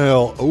Ryan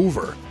Tannehill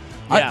over.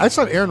 Yeah. I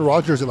saw Aaron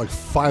Rodgers at like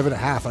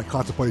 5.5. I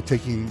contemplated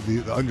taking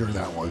the under in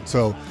that one.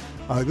 So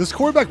this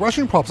quarterback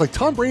rushing props, like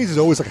Tom Brady's is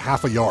always like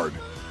half a yard.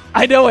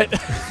 I know it.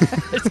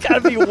 It's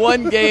got to be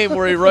one game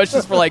where he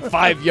rushes for like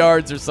 5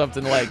 yards or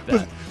something like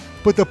that.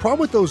 But the problem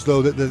with those,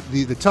 though,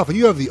 the tough, and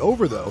you have the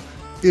over, though,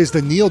 is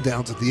the kneel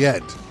downs at the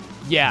end.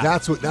 Yeah,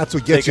 that's what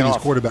gets you these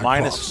quarterback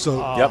minus.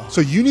 So,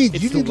 so you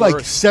need like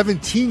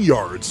 17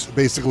 yards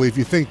basically if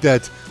you think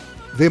that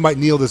they might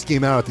kneel this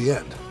game out at the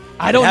end.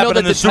 I don't know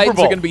that the Titans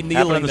are going to be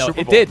kneeling, though.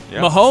 It did. Yeah.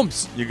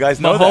 Mahomes. You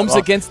guys know Mahomes that.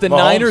 against the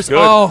Niners. Good.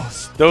 Oh,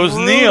 those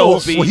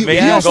kneels well,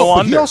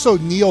 he also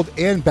kneeled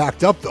and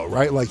backed up, though,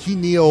 right? Like, he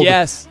kneeled.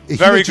 Yes.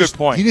 Very good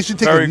point. He didn't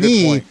take a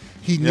knee.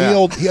 He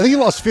kneeled. I think he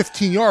lost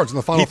 15 yards in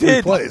the final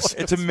 3 plays.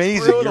 It's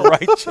amazing. You're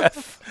right,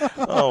 Jeff.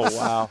 Oh,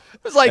 wow.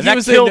 It was like and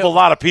that killed a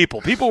lot of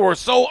people. People were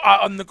so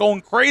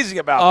going crazy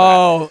about that.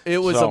 Oh, it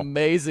was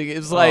amazing. It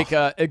was like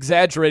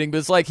exaggerating, but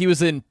it's like he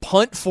was in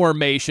punt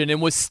formation and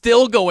was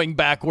still going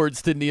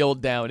backwards to kneel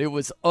down. It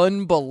was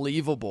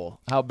unbelievable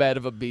how bad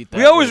of a beat that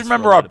was. We always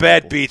remember our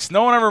bad beats.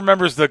 No one ever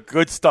remembers the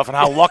good stuff and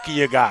how lucky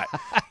you got.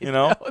 You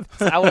know?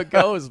 That's how it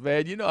goes,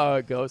 man. You know how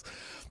it goes.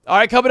 All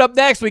right, coming up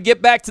next, we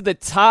get back to the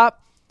top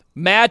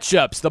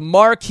matchups, the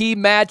marquee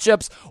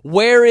matchups.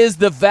 Where is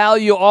the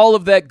value? All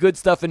of that good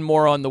stuff and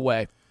more on the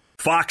way.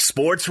 Fox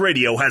Sports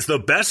Radio has the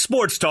best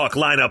sports talk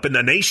lineup in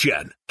the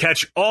nation.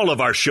 Catch all of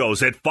our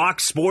shows at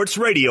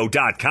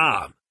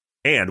foxsportsradio.com.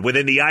 And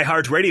within the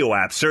iHeartRadio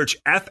app, search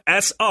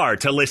FSR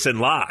to listen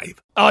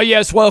live. Oh,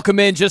 yes, welcome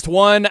in. Just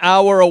 1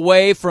 hour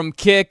away from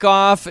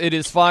kickoff. It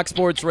is Fox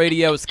Sports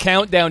Radio's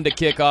Countdown to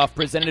Kickoff,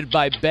 presented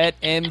by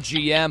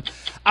BetMGM.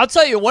 I'll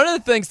tell you, one of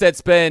the things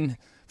that's been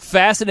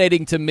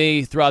fascinating to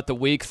me throughout the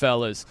week,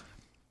 fellas,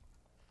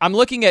 I'm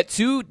looking at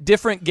 2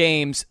 different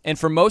games, and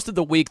for most of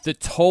the week, the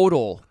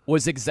total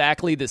was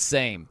exactly the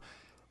same.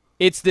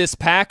 It's this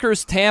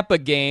Packers-Tampa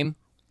game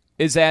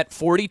is at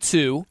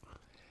 42,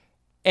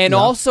 and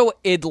also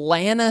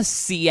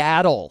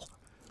Atlanta-Seattle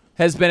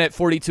has been at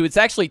 42. It's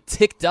actually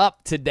ticked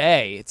up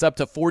today. It's up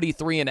to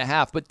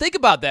 43.5. But think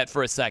about that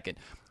for a second.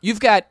 You've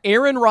got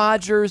Aaron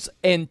Rodgers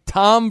and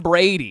Tom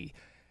Brady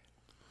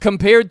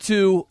compared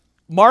to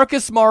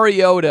Marcus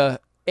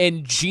Mariota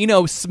and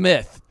Geno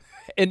Smith.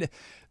 And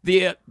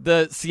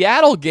the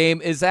Seattle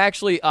game is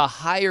actually a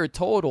higher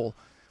total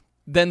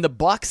than the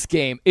Bucs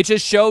game. It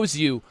just shows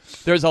you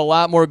there's a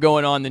lot more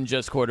going on than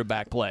just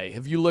quarterback play.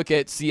 If you look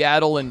at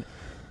Seattle and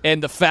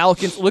the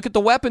Falcons, look at the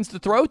weapons to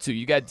throw to.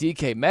 You got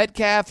DK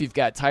Metcalf, you've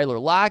got Tyler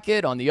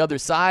Lockett on the other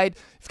side,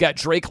 you've got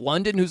Drake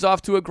London who's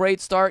off to a great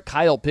start,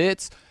 Kyle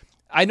Pitts.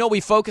 I know we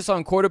focus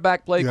on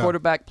quarterback play,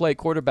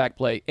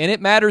 and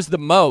it matters the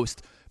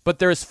most, but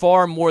there's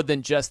far more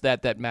than just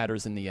that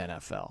matters in the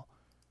NFL.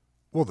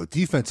 Well, the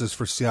defenses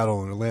for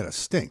Seattle and Atlanta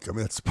stink. I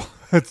mean,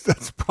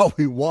 that's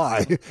probably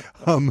why.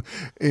 And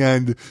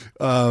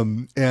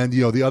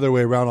the other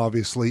way around,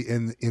 obviously,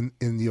 in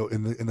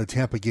the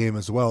Tampa game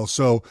as well.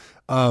 So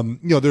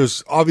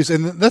there's obviously,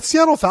 and that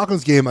Seattle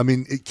Falcons game. I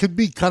mean, it could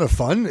be kind of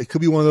fun. It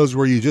could be one of those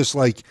where you just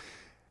like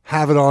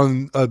have it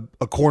on a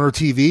corner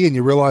TV and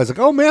you realize like,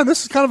 oh man,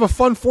 this is kind of a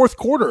fun fourth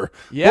quarter.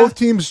 Yeah. Both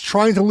teams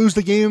trying to lose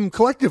the game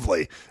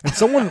collectively.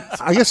 And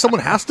I guess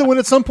someone has to win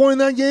at some point in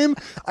that game.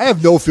 I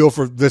have no feel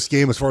for this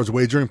game as far as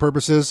wagering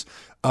purposes.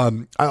 I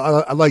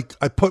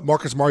put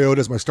Marcus Mariota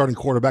as my starting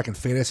quarterback in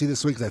fantasy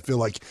this week because I feel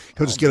like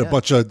he'll just get a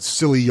bunch of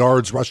silly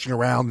yards rushing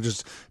around and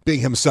just being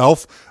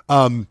himself.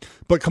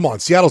 But come on,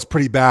 Seattle's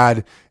pretty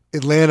bad.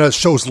 Atlanta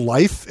shows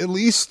life, at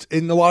least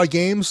in a lot of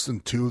games, in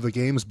 2 of the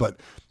games, but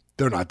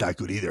they're not that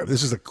good either.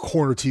 This is a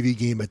corner TV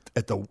game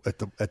at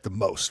the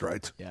most,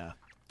 right? Yeah,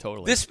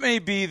 totally. This may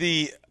be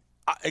the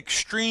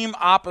extreme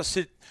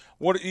opposite.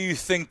 What do you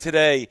think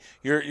today?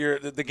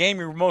 The game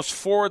you're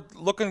most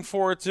looking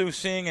forward to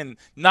seeing and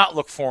not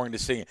look forward to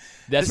seeing.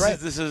 That's right.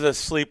 This is a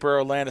sleeper,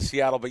 Atlanta,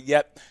 Seattle, but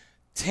yet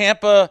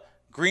Tampa,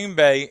 Green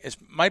Bay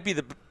might be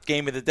the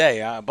game of the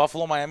day.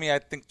 Buffalo, Miami, I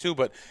think too,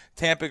 but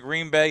Tampa,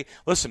 Green Bay.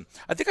 Listen,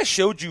 I think I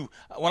showed you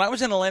when I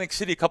was in Atlantic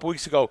City a couple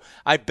weeks ago,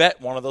 I bet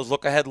one of those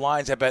look-ahead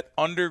lines. I bet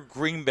under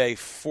Green Bay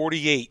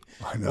 48,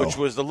 which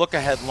was the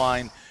look-ahead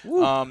line.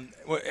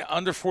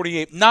 Under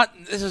 48.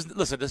 This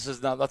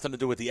is not nothing to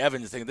do with the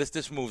Evans thing.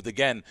 This moved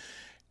again.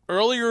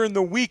 Earlier in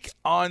the week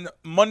on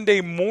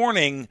Monday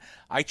morning,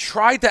 I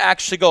tried to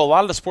actually go. A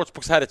lot of the sports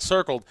books had it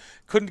circled.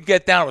 Couldn't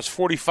get down. It was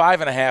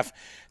 45.5.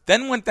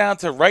 Then went down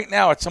to right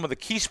now at some of the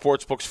key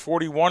sports books,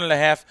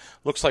 41.5.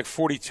 Looks like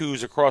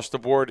 42s across the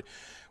board.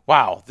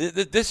 Wow,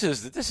 this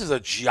is a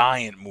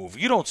giant move.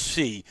 You don't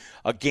see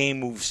a game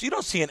move. You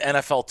don't see an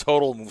NFL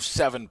total move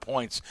 7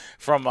 points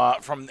from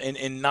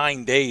in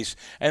 9 days,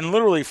 and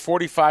literally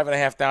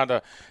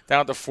 45.5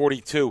 down to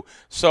 42.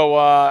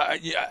 So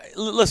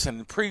listen,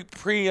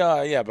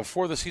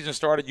 before the season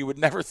started, you would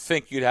never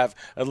think you'd have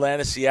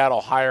Atlanta,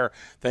 Seattle higher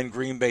than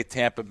Green Bay,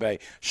 Tampa Bay.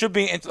 Should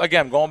be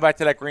again going back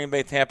to that Green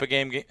Bay, Tampa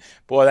game.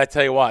 Boy, I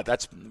tell you what,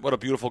 what a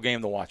beautiful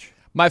game to watch.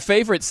 My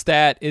favorite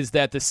stat is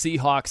that the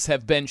Seahawks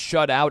have been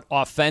shut out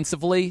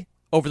offensively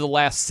over the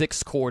last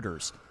 6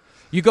 quarters.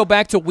 You go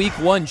back to week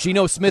 1,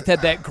 Geno Smith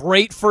had that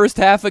great first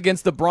half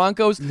against the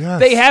Broncos. Yes.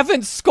 They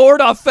haven't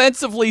scored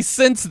offensively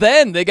since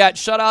then. They got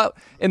shut out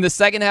in the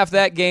second half of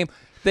that game.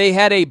 they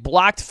had a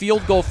blocked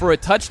field goal for a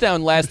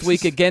touchdown last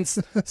week against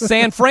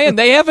San Fran.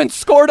 They haven't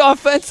scored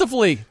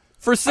offensively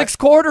for 6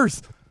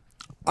 quarters.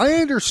 I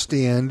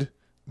understand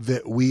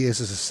that we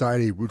as a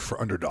society root for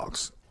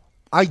underdogs.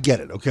 I get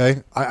it,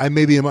 okay? I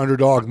maybe am an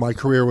underdog. My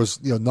career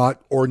was, not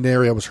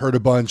ordinary. I was hurt a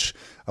bunch.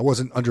 I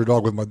wasn't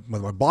underdog with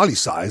my body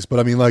size, but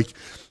I mean, like,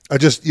 I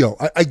just,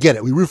 I get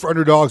it. We root for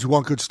underdogs. We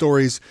want good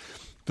stories.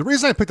 The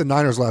reason I picked the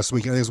Niners last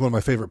week, and I think it was one of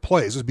my favorite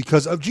plays, was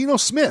because of Geno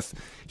Smith.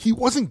 He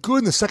wasn't good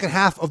in the second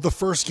half of the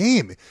first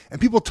game,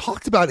 and people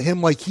talked about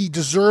him like he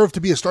deserved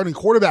to be a starting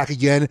quarterback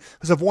again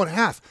because of one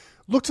half.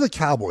 Look to the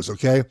Cowboys,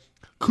 okay?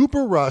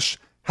 Cooper Rush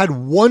had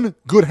one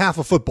good half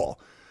of football.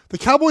 The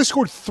Cowboys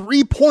scored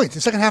 3 points in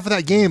the second half of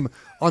that game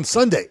on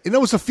Sunday, and that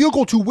was a field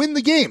goal to win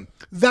the game.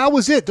 That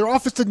was it. Their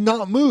offense did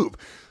not move.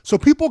 So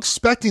people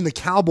expecting the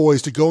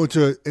Cowboys to go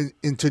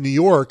into New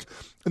York,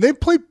 and they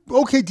played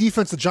okay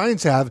defense, the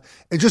Giants have,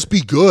 and just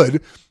be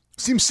good,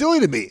 seems silly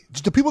to me.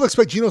 Do people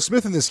expect Geno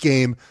Smith in this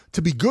game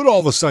to be good all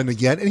of a sudden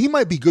again? And he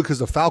might be good because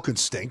the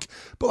Falcons stink,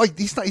 but like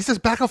he's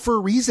just back up for a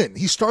reason.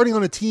 He's starting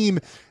on a team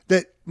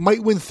that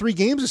might win 3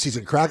 games this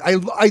season, Craig.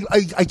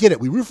 I get it.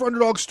 We root for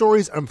underdog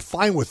stories. I'm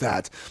fine with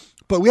that.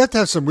 But we have to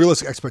have some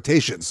realistic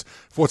expectations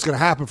for what's going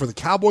to happen for the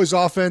Cowboys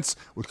offense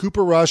with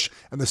Cooper Rush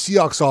and the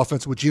Seahawks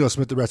offense with Geno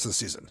Smith the rest of the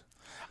season.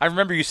 I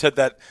remember you said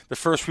that the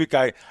first week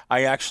I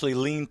actually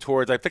leaned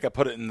towards, I think I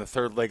put it in the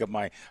third leg of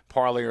my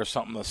parlay or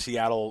something, the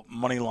Seattle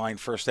money line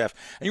first half.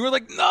 And you were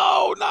like,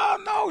 no,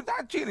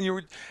 not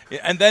Geno.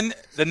 And then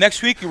the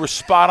next week you were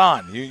spot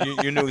on.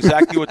 You knew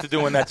exactly what to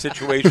do in that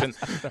situation.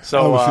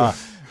 So,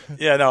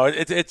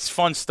 it's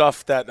fun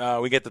stuff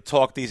that we get to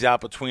talk these out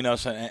between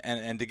us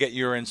and to get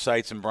your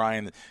insights. And,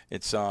 Brian,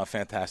 it's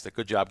fantastic.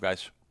 Good job,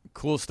 guys.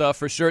 Cool stuff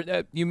for sure.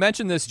 You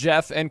mentioned this,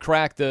 Jeff, and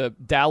Crack, the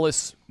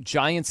Dallas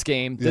Giants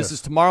game. This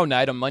is tomorrow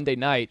night on Monday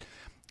night.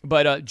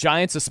 But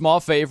Giants a small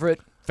favored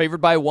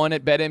by 1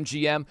 at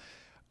BetMGM.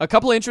 A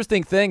couple of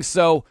interesting things.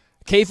 So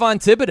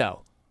Kayvon Thibodeau,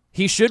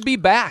 he should be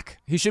back.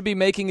 He should be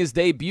making his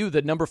debut,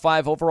 the number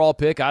 5 overall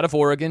pick out of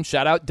Oregon.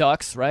 Shout out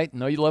Ducks, right?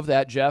 Know you love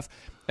that, Jeff.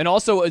 And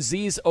also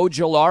Azeez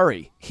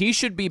Ojulari. He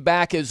should be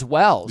back as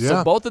well. Yeah.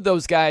 So both of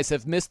those guys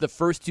have missed the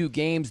first 2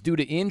 games due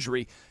to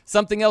injury.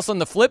 Something else on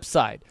the flip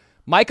side.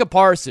 Micah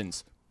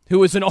Parsons,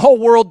 who is an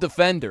all-world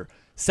defender,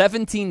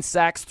 17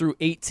 sacks through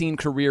 18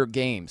 career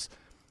games.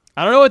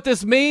 I don't know what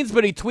this means,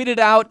 but he tweeted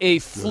out a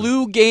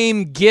flu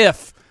game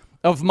gif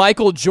of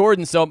Michael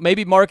Jordan. So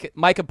maybe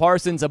Micah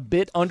Parsons a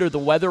bit under the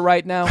weather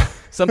right now.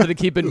 Something to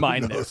keep in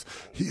mind there.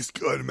 He's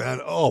good,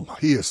 man. Oh,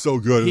 he is so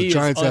good. He the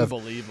Giants is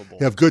unbelievable.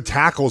 Have good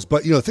tackles.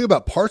 But, the thing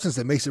about Parsons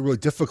that makes it really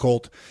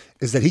difficult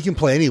is that he can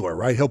play anywhere,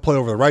 right? He'll play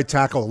over the right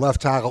tackle, the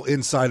left tackle,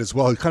 inside as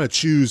well. He'll kind of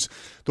choose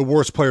the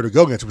worst player to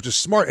go against, which is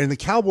smart. And the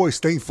Cowboys,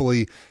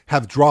 thankfully,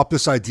 have dropped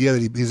this idea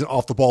that he's an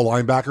off-the-ball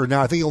linebacker.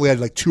 Now, I think he only had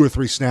like 2 or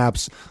 3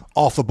 snaps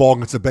off the ball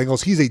against the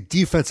Bengals. He's a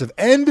defensive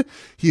end.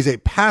 He's a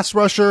pass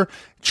rusher.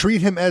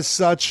 Treat him as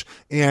such,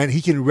 and he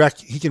can wreck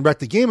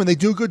the game. And they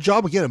do a good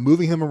job, again, of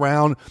moving him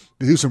around.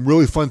 They do some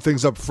really fun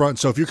things up front.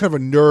 So if you're kind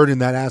of a nerd in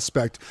that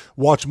aspect,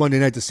 watch Monday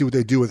night to see what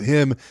they do with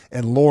him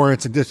and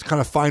Lawrence and just kind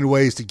of find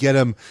ways to get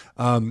him.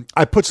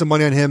 I put some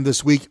money on him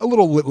this week, a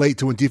little late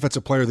to win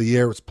Defensive Player of the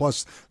Year. It's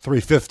plus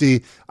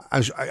 350.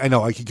 I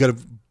know I could get a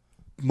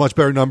much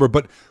better number,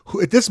 but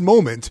at this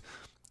moment,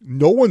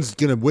 no one's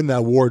going to win that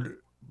award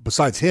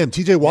besides him.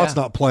 TJ Watt's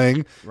not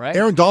playing. Right.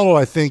 Aaron Donald,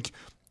 I think,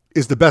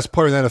 is the best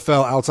player in the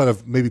NFL outside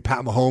of maybe Pat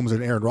Mahomes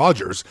and Aaron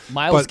Rodgers.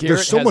 Miles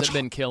Garrett hasn't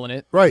been killing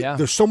it. Right. Yeah.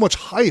 There's so much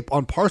hype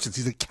on Parsons.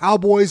 He's a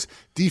Cowboys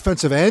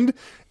defensive end.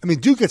 I mean,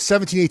 Duke gets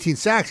 17, 18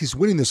 sacks. He's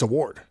winning this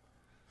award.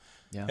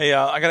 Yeah. Hey,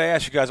 I got to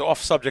ask you guys off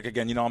subject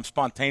again. I'm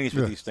spontaneous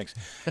with these things.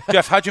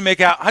 Jeff, how'd you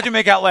make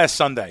out last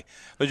Sunday?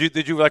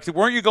 Did you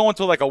weren't you going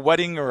to like a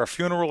wedding or a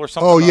funeral or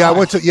something? Oh yeah, I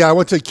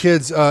went to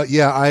kids.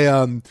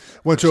 I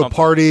went to a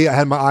party. I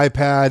had my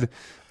iPad.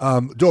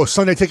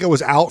 Sunday ticket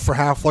was out for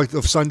half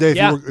of Sunday,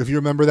 if you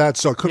remember that.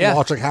 So I couldn't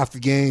watch like half the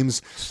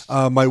games.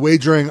 My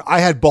wagering, I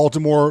had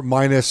Baltimore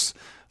minus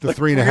the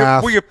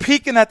 3.5. Were you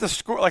peeking at the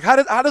score? Like how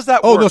does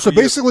that work? Oh no! So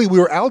basically, we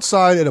were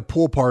outside at a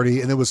pool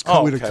party, and it was we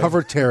had a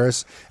covered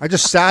terrace. I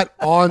just sat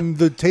on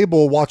the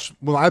table, watched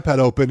with my iPad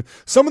open.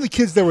 Some of the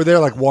kids that were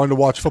there wanted to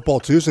watch football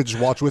too, so they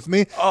just watched with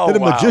me. Then a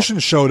magician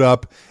showed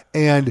up,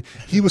 and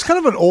he was kind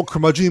of an old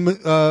curmudgeon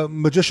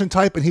magician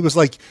type, and he was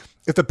like,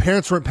 if the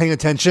parents weren't paying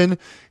attention,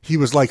 he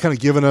was like kind of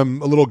giving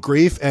them a little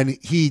grief, and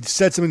he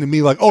said something to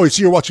me like, "Oh,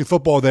 so you're watching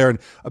football there?" And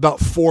about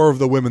 4 of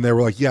the women there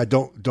were like, "Yeah,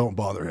 don't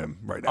bother him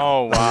right now."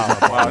 Oh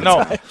wow,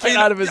 no, get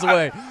out of his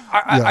way.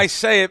 I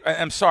say it.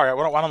 I'm sorry.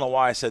 I don't know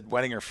why I said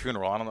wedding or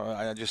funeral. I don't know.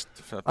 I just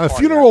a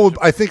funeral.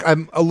 I think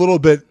I'm a little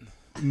bit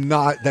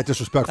not that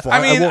disrespectful. I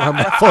won't have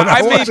my phone.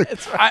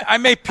 I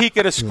may peek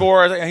at a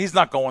score. He's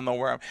not going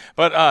nowhere.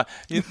 But I'm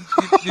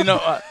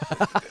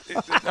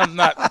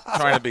not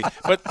trying to be.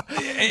 But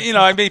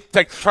I may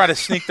try to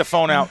sneak the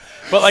phone out.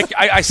 But like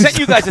I sent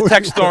you guys a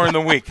text during the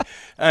week,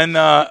 and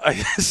I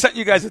sent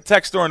you guys a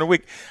text during the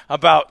week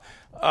about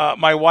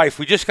my wife,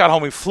 we just got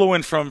home. We flew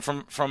in from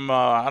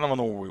I don't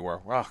know where we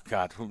were. Oh,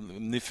 God,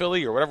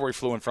 Philly or whatever we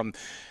flew in from.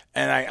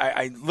 And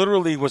I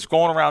literally was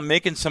going around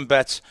making some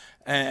bets,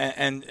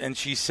 and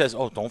she says,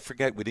 "Oh, don't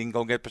forget, we didn't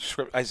go get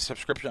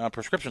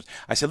prescriptions."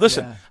 I said,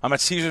 "Listen, I'm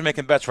at Caesars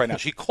making bets right now."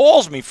 She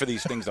calls me for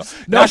these things, though.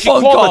 No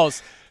phone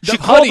calls. She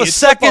called the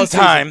second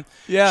time.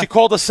 Yeah. She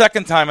called the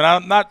second time, and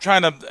I'm not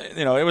trying to,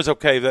 it was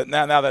okay. That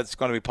now that's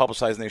going to be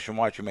publicized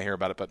nationwide. You may hear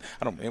about it, but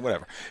I don't.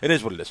 Whatever. It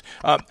is what it is.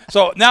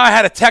 So now I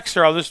had a text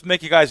her. I'll just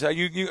make you guys.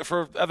 You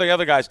for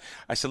other guys.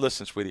 I said,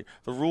 listen, sweetie,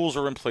 the rules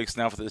are in place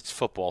now for this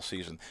football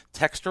season.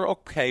 Text her,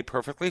 okay,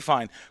 perfectly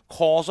fine.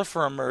 Calls are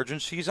for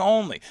emergencies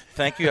only.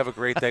 Thank you. Have a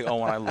great day.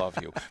 Oh, and I love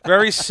you.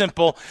 Very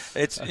simple.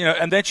 It's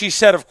And then she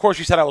said, of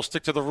course, I will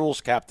stick to the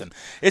rules, Captain.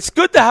 It's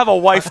good to have a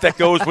wife that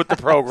goes with the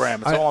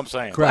program. That's all I'm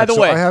saying. By the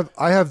way,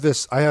 I have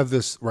this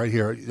right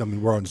here. I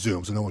mean, we're on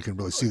Zoom, so no one can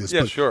really see this.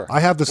 Yeah, but sure. I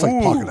have this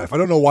pocket knife. I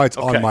don't know why it's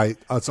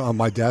on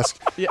my desk.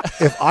 Yeah.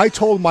 If I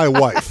told my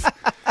wife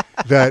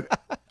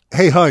that,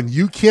 hey, hun,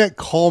 you can't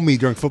call me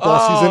during football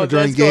season or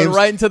during that's games, going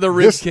right into the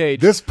rib cage.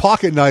 This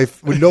pocket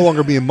knife would no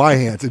longer be in my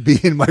hands; it'd be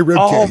in my rib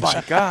cage. Oh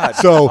my God!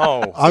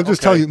 So I'm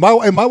just telling you,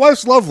 my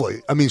wife's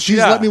lovely. I mean, she's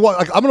let me watch.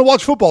 Like, I'm going to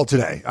watch football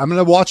today. I'm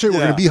going to watch it. We're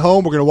going to be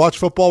home. We're going to watch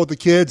football with the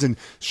kids, and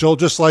she'll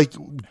just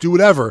do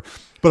whatever.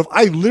 But if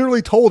I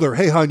literally told her,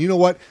 hey, hon, you know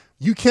what?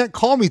 You can't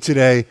call me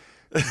today.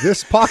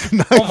 This pocket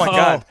knife. Oh, my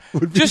God.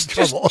 Would be Just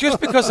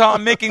because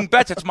I'm making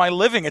bets, it's my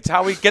living. It's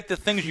how we get the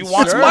things you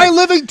want. It's my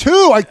living,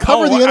 too. I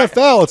cover the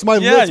NFL. It's my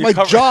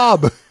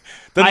job.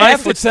 The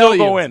knife would still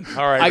go in.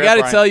 All right, I got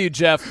to tell you,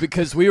 Jeff,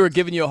 because we were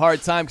giving you a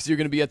hard time because you're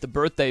going to be at the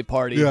birthday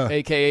party,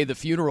 a.k.a. the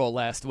funeral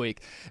last week.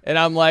 And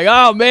I'm like,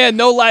 oh, man,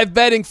 no live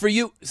betting for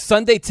you.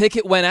 Sunday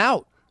ticket went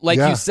out. Like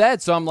you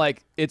said, so I'm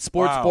like, it's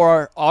sports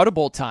bar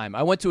audible time.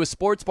 I went to a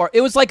sports bar.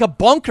 It was like a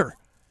bunker.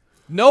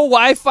 No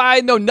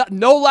Wi-Fi,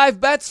 no live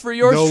bets for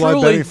yours truly. No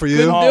live betting for you?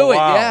 Couldn't do it,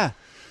 yeah.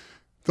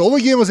 The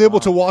only game I was able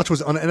to watch was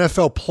on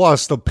NFL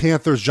Plus, the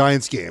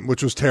Panthers-Giants game,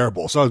 which was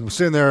terrible. So I was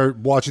sitting there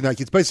watching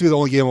that. It's basically the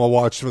only game I'll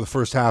watch for the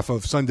first half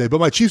of Sunday. But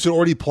my Chiefs had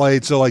already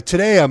played. So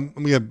today, I'm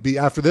going to be,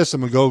 after this,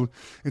 I'm going to go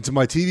into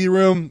my TV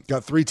room,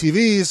 got 3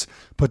 TVs,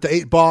 put the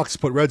 8 box,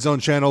 put Red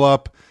Zone channel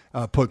up,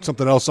 put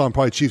something else on,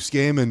 probably Chiefs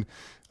game, and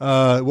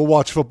we'll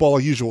watch football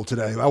as usual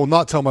today. I will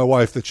not tell my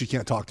wife that she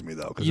can't talk to me,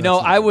 though.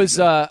 I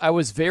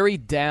was very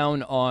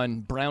down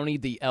on Brownie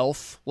the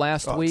Elf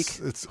last week.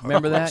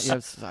 Remember that?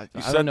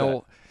 I don't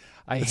know.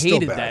 I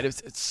hated that.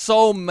 It's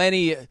so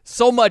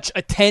much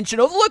attention.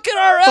 Oh, look at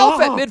our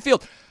elf at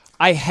midfield.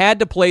 I had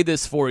to play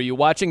this for you.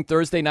 Watching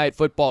Thursday Night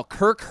Football,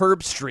 Kirk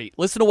Herbstreit.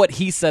 Listen to what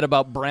he said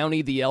about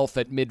Brownie the Elf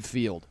at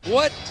midfield.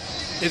 What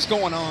is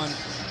going on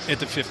at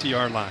the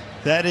 50-yard line?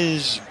 That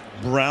is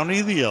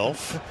Brownie the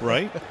Elf,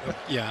 right?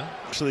 Yeah.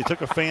 So they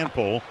took a fan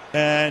poll,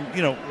 and,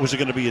 was it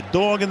going to be a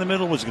dog in the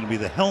middle? Was it going to be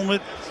the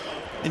helmet?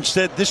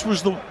 Instead, this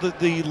was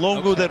the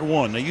logo that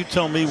won. Now, you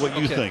tell me what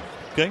you think,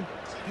 okay?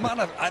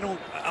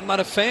 I'm not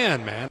a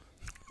fan, man.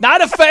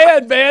 Not a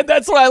fan, man.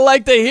 That's what I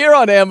like to hear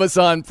on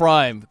Amazon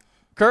Prime.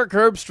 Kirk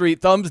Herbstreit,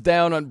 thumbs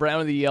down on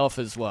Brownie the Elf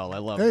as well. I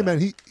love that. Hey,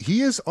 man,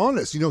 he is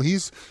honest.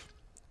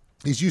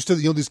 He's used to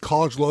these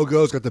college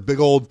logos, got the big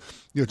old,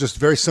 just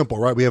very simple,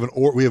 right? We have an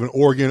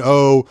Oregon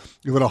O,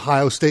 we have an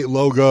Ohio State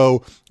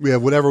logo, we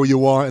have whatever you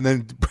want, and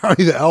then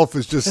Brownie the Elf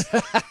is just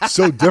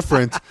so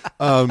different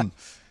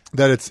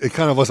that it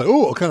kind of was like,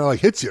 it kind of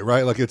like hits you,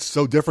 right? Like it's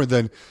so different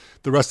than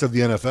the rest of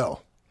the NFL.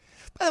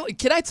 By the way,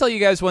 can I tell you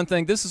guys one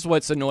thing? This is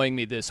what's annoying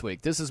me this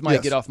week. This is my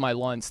get off my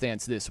lawn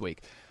stance this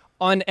week.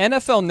 On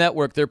NFL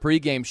Network, their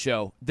pregame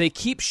show, they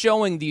keep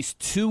showing these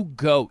 2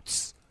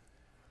 goats,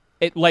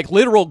 like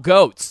literal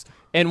goats.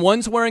 And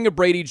one's wearing a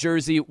Brady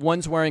jersey,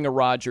 one's wearing a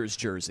Rodgers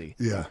jersey.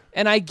 Yeah.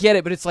 And I get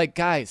it, but it's like,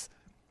 guys,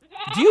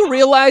 do you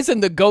realize in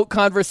the GOAT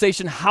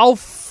conversation how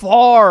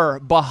far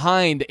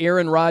behind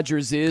Aaron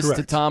Rodgers is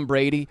to Tom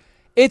Brady?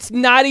 It's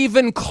not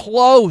even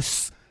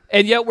close.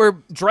 And yet we're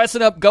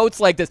dressing up goats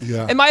like this.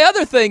 Yeah. And my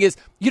other thing is,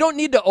 you don't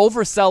need to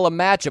oversell a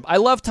matchup. I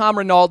love Tom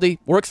Rinaldi,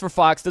 works for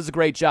Fox, does a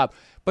great job.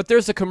 But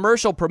there's a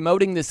commercial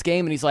promoting this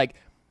game, and he's like,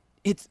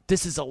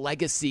 this is a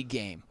legacy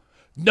game.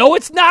 No,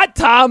 it's not,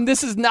 Tom.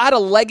 This is not a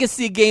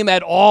legacy game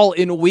at all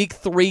in week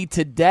 3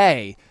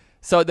 today.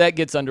 So that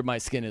gets under my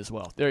skin as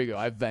well. There you go.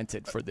 I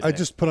vented for the day. I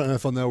just put on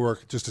NFL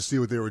Network just to see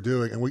what they were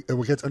doing. And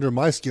what gets under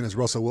my skin is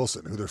Russell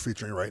Wilson, who they're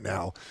featuring right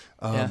now.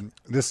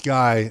 This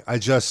guy,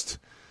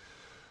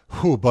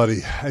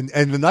 buddy. And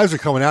the knives are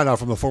coming out now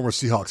from the former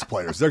Seahawks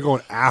players. They're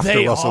going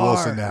after Russell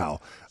Wilson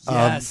now.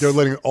 Yes. They're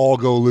letting it all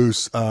go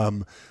loose.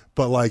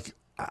 But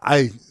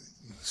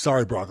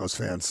sorry, Broncos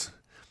fans.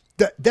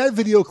 That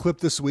video clip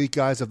this week,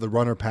 guys, of the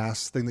runner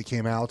pass thing that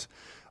came out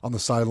on the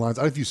sidelines.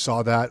 I don't know if you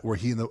saw that, where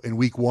in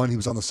week 1 he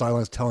was on the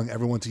sidelines telling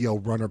everyone to yell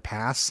runner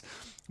pass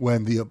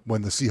when the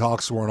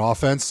Seahawks were on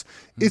offense.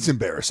 It's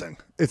embarrassing.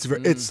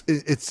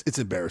 It's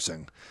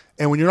embarrassing.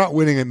 And when you're not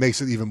winning, it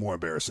makes it even more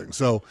embarrassing.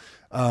 So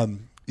I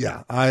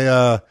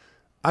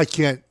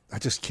can't I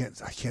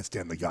can't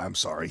stand the guy. I'm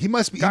sorry. He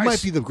might be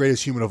the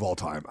greatest human of all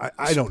time.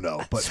 I don't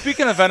know. But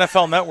speaking of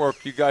NFL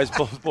Network, you guys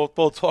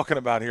both talking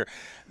about here.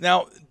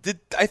 Now,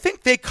 I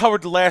think they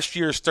covered last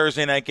year's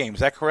Thursday night game. Is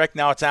that correct?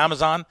 Now it's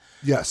Amazon.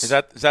 Yes. Is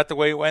that the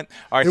way it went?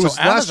 All right. It was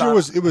so Amazon,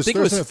 last year.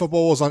 Thursday Night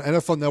Football was on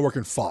NFL Network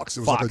and Fox.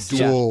 It was like a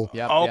dual.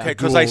 Yeah. Okay,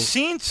 because I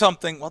seen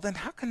something. Well, then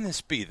how can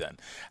this be? Then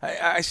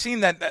I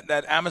seen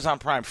that Amazon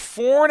Prime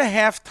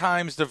 4.5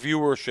 times the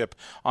viewership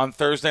on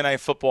Thursday Night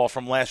Football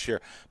from last year,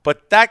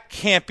 but that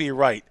can't be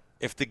right.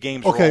 If the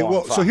games were all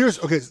on Fox. So here's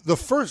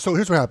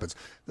what happens.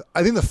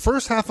 I think the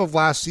first half of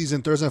last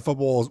season, Thursday Night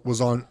Football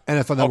was on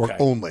NFL Network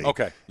only.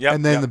 Okay. Yep,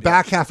 and then the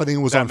back half, I think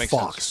it was on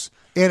Fox. Sense.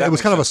 And it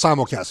was kind of a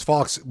simulcast.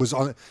 Fox was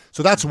on it.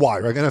 So that's why,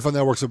 right? NFL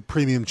Network's a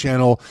premium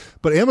channel.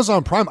 But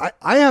Amazon Prime,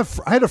 I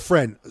had a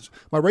friend,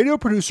 my radio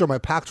producer on my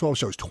Pac-12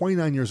 show is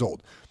 29 years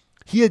old.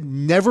 He had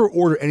never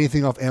ordered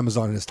anything off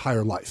Amazon in his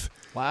entire life.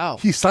 Wow.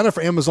 He signed up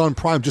for Amazon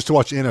Prime just to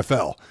watch the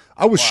NFL.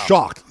 I was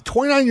shocked.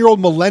 29-year-old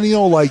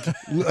millennial, like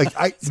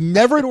I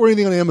never had ordered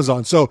anything on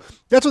Amazon. So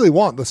that's what they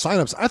want, the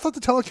signups. I thought the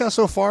telecast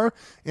so far,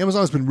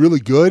 Amazon has been really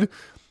good.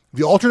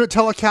 The alternate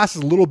telecast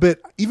is a little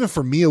bit, even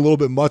for me, a little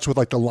bit much with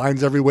like the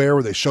lines everywhere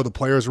where they show the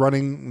players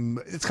running.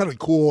 It's kind of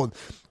cool. And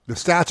the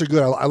stats are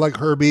good. I like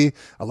Herbie.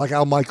 I like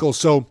Al Michaels.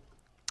 So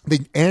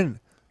and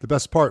the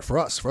best part for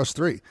us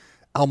three,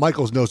 Al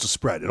Michaels knows the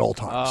spread at all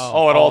times.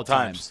 At all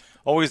times.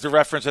 Always the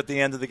reference at the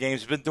end of the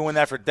games. He's been doing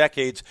that for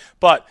decades,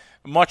 but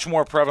much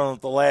more prevalent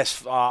the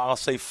last, I'll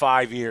say,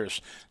 5 years.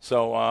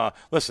 So,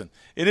 listen,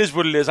 it is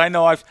what it is. I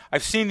know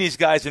I've seen these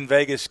guys in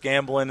Vegas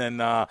gambling,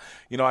 and,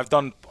 I've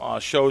done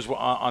shows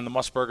on the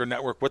Musburger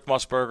Network with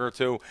Musburger,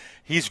 too.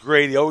 He's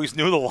great. He always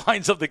knew the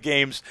lines of the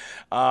games.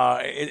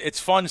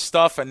 It's fun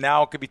stuff, and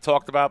now it could be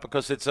talked about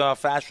because it's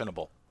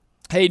fashionable.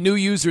 Hey, new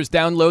users,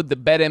 download the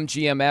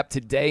BetMGM app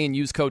today and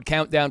use code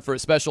COUNTDOWN for a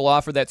special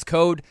offer. That's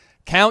code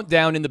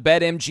COUNTDOWN in the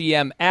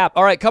BetMGM app.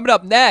 All right, coming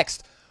up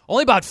next,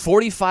 only about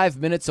 45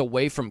 minutes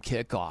away from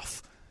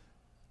kickoff.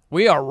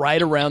 We are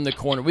right around the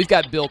corner. We've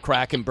got Bill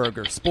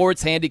Krackomberger,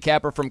 sports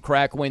handicapper from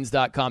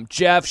crackwins.com.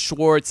 Jeff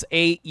Schwartz,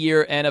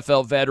 8-year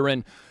NFL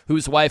veteran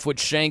whose wife would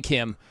shank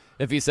him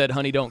if he said,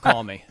 honey, don't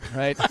call me,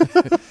 right?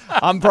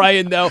 I'm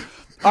Brian, though.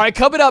 All right,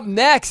 coming up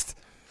next,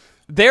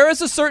 there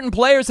is a certain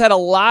player who's had a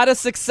lot of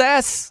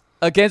success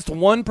against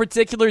one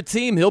particular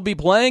team. He'll be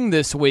playing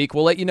this week.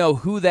 We'll let you know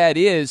who that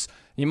is.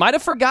 You might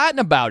have forgotten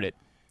about it.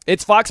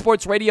 It's Fox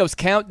Sports Radio's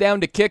Countdown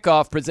to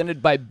Kickoff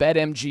presented by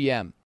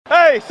BetMGM.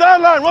 Hey,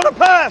 sideline, run a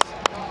pass.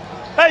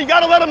 Hey, you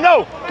got to let them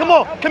know. Come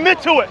on, commit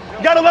to it.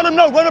 You got to let them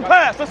know. Run a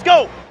pass. Let's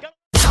go.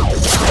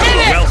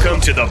 Welcome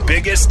to the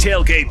biggest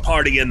tailgate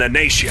party in the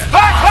nation.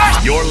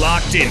 You're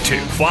locked into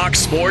Fox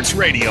Sports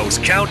Radio's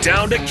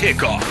Countdown to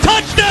Kickoff.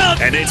 Touchdown!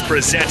 And it's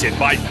presented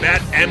by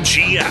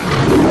BetMGM,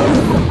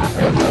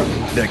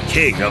 the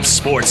king of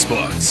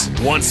sportsbooks.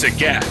 Once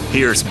again,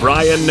 here's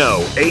Brian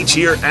Noe,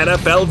 8-year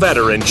NFL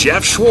veteran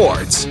Jeff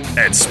Schwartz,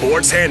 and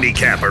sports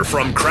handicapper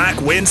from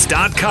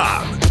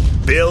crackwins.com,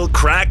 Bill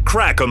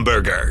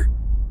Krackomberger.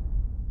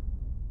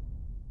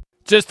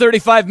 Just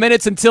 35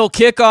 minutes until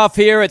kickoff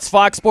here. It's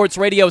Fox Sports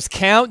Radio's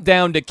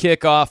Countdown to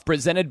Kickoff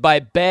presented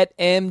by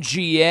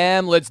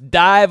BetMGM. Let's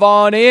dive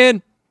on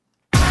in.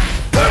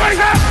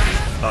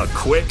 A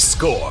quick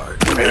score.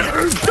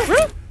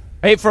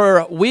 Hey,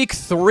 for week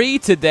 3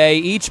 today,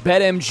 each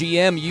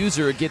BetMGM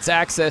user gets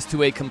access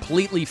to a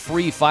completely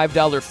free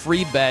 $5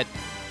 free bet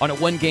on a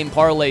one-game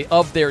parlay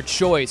of their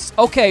choice.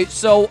 Okay,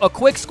 so a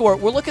quick score.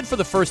 We're looking for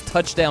the first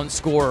touchdown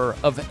scorer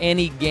of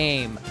any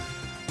game.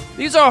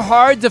 These are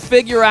hard to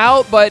figure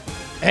out, but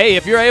hey,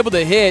 if you're able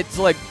to hit, it's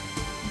like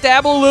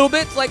dabble a little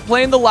bit. It's like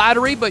playing the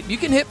lottery, but you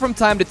can hit from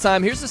time to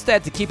time. Here's the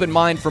stat to keep in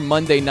mind for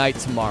Monday night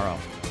tomorrow.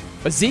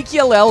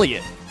 Ezekiel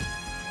Elliott.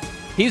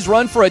 He's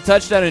run for a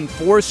touchdown in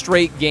 4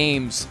 straight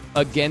games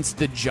against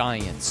the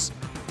Giants.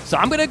 So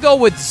I'm going to go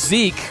with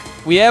Zeke.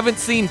 We haven't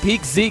seen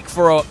peak Zeke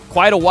for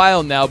quite a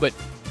while now, but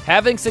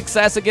having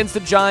success against the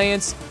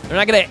Giants, they're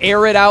not going to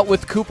air it out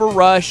with Cooper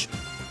Rush.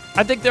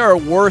 I think there are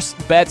worse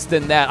bets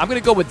than that. I'm going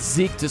to go with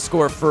Zeke to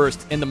score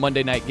first in the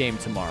Monday night game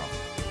tomorrow.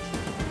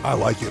 I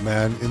like it,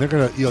 man. And they're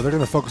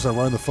gonna focus on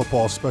running the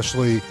football,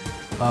 especially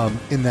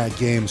in that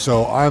game.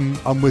 So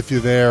I'm with you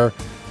there.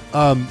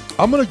 I'm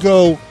going to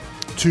go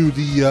to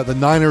the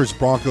Niners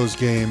Broncos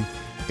game,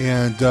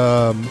 and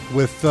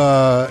with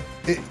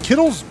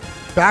Kittle's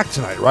back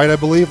tonight, right? I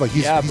believe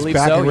he's back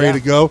and ready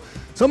to go.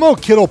 So I'm going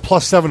to Kittle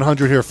plus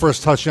 700 here,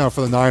 first touchdown for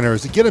the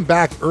Niners to get him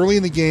back early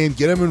in the game,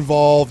 get him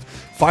involved.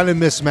 Find a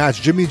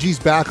mismatch. Jimmy G's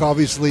back,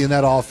 obviously, in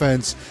that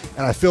offense,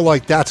 and I feel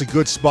like that's a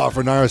good spot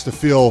for Niners to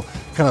feel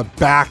kind of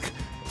back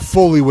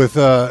fully with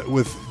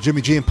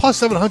Jimmy G. And plus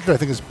 700, I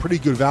think, is pretty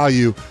good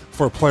value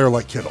for a player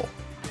like Kittle.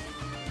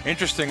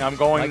 Interesting. I'm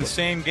going the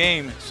same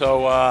game.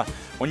 So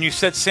when you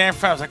said San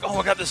Fran, I was like, oh,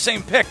 I got the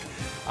same pick.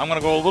 I'm going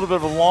to go a little bit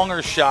of a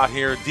longer shot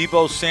here.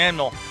 Deebo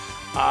Samuel.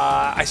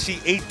 I see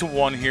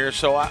 8-1 here,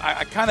 so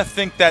I kind of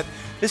think that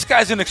this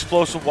guy's an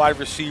explosive wide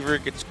receiver.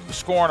 Gets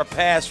scoring a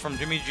pass from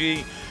Jimmy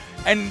G.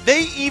 And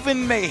they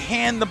even may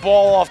hand the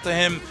ball off to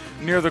him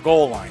near the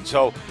goal line.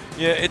 So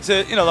Yeah, it's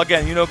a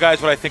again,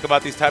 guys, what I think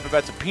about these type of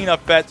bets. A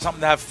peanut bet,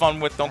 something to have fun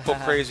with. Don't go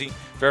crazy.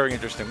 Very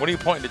interesting. What are you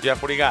pointing to,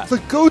 Jeff? What do you got? The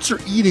goats are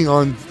eating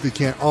on the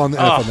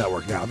NFL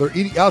Network now. They're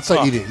eating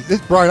outside eating.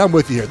 Brian, I'm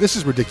with you here. This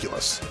is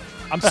ridiculous.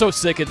 I'm so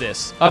sick of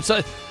this. I'm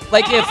so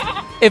like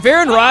if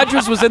Aaron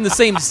Rodgers was in the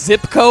same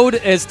zip code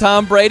as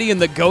Tom Brady in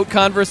the GOAT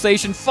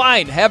conversation,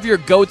 fine. Have your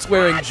goats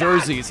wearing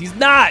jerseys. He's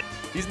not.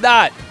 You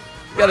got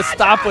to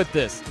stop with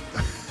this.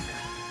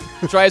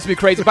 It drives me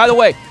crazy. By the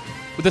way,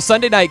 with the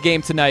Sunday night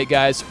game tonight,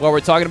 guys, while we're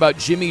talking about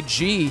Jimmy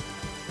G,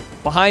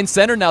 behind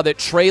center now that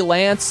Trey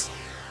Lance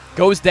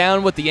goes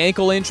down with the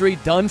ankle injury,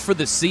 done for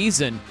the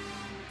season.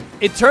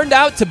 It turned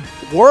out to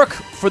work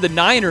for the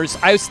Niners.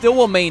 I still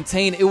will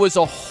maintain it was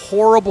a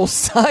horrible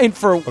sign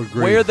for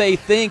where they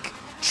think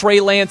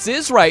Trey Lance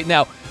is right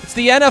now. It's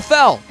the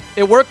NFL.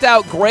 It worked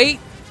out great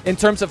in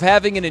terms of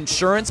having an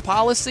insurance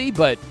policy,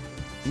 but,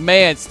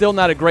 man, still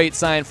not a great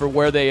sign for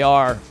where they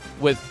are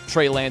with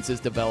Trey Lance's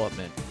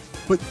development.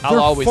 But I'll they're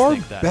always far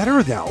think that.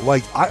 better now.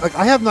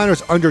 I have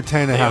Niners under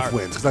 10.5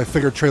 wins because I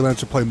figured Trey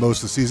Lance would play most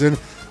of the season.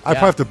 I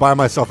probably have to buy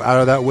myself out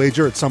of that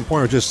wager at some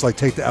point, or just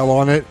take the L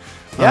on it.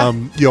 Yeah.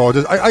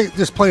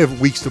 There's plenty of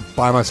weeks to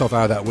buy myself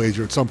out of that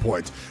wager at some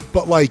point.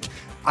 But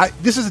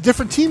this is a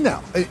different team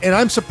now, and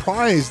I'm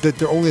surprised that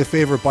they're only a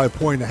favorite by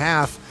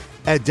 1.5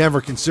 at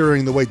Denver,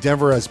 considering the way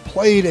Denver has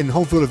played, and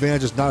home field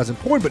advantage is not as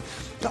important.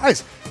 But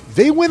guys,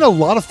 they win a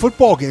lot of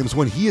football games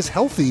when he is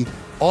healthy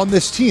on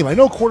this team. I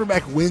know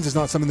quarterback wins is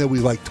not something that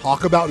we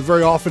talk about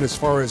very often, as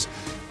far as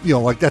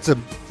that's a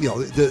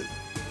the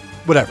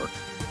whatever.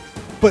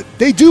 But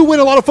they do win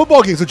a lot of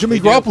football games with Jimmy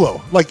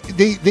Garoppolo.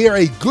 They are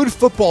a good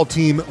football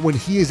team when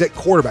he is at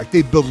quarterback.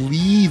 They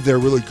believe they're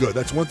really good.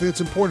 That's one thing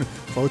that's important.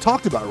 That's what we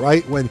talked about,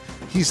 right? When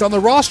he's on the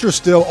roster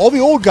still, all the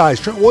old guys,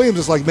 Trent Williams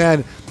is like,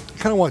 man, I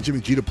kind of want Jimmy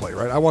G to play,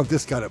 right? I want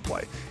this guy to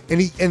play.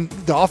 And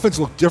the offense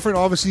looked different,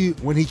 obviously,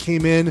 when he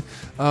came in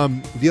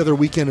the other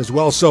weekend as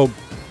well. So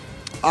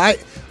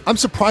I'm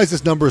surprised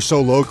this number is so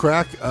low,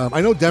 Crack.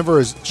 I know Denver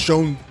has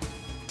shown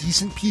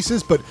decent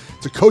pieces, but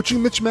it's a coaching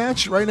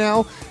mismatch right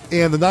now,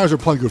 and the Niners are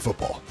playing good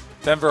football.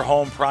 Denver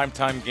home,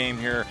 primetime game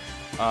here.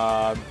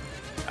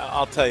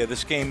 I'll tell you,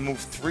 this game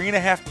moved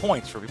 3.5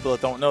 points for people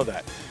that don't know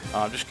that.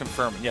 Just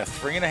confirming. Yeah,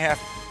 3.5.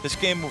 This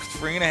game moved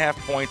 3.5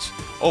 points.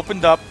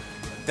 Opened up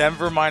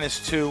Denver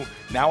 -2.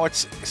 Now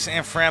it's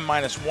San Fran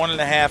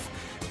 -1.5.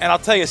 And I'll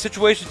tell you,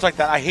 situations like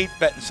that, I hate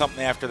betting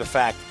something after the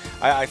fact.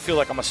 I feel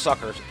like I'm a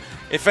sucker.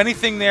 If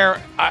anything there,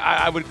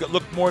 I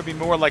would be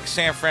more like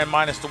San Fran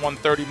minus the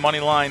 130 money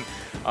line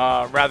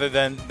rather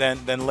than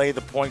lay the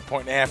point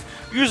and a half.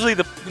 Usually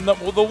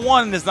the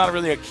one is not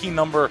really a key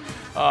number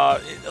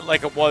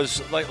like it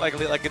was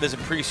like it is in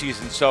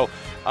preseason. So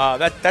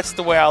that's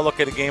the way I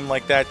look at a game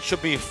like that.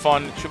 Should be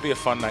fun. It should be a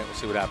fun night. We'll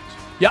see what happens.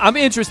 Yeah, I'm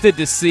interested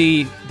to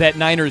see that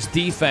Niners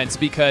defense,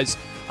 because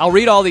I'll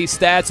read all these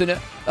stats and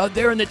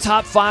they're in the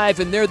top 5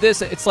 and they're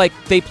this. It's like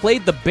they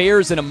played the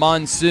Bears in a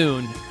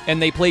monsoon and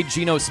they played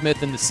Geno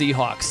Smith and the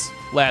Seahawks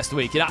last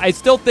week. I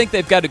still think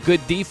they've got a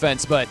good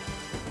defense, but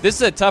this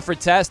is a tougher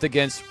test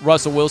against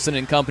Russell Wilson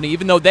and company.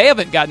 Even though they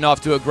haven't gotten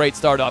off to a great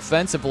start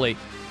offensively,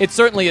 it's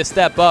certainly a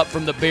step up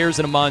from the Bears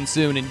in a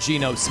monsoon and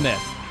Geno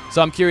Smith.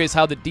 So I'm curious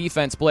how the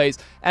defense plays.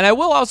 And I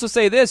will also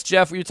say this,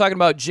 Jeff, you're talking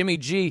about Jimmy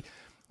G.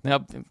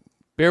 Now,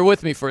 bear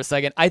with me for a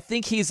second. I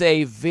think he's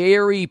a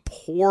very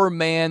poor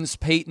man's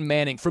Peyton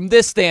Manning from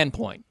this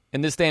standpoint,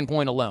 and this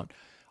standpoint alone.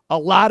 A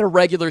lot of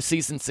regular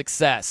season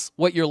success.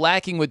 What you're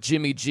lacking with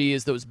Jimmy G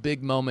is those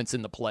big moments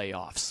in the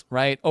playoffs,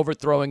 right?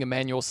 Overthrowing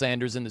Emmanuel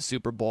Sanders in the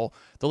Super Bowl.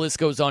 The list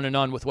goes on and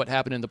on with what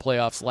happened in the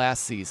playoffs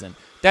last season.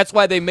 That's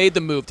why they made the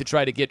move to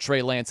try to get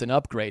Trey Lance an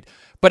upgrade.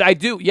 But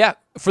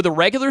for the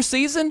regular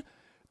season,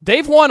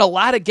 they've won a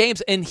lot of games,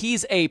 and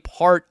he's a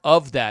part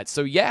of that.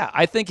 So,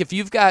 I think if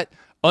you've got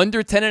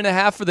under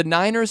 10.5 for the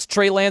Niners,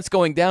 Trey Lance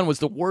going down was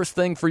the worst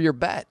thing for your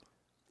bet.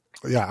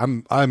 Yeah,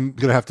 I'm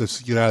gonna have to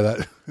get out of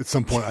that at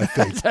some point, I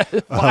think.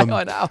 Why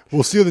not?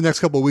 We'll see how the next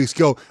couple of weeks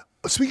go.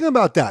 Speaking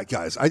about that,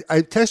 guys, I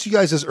texted you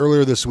guys this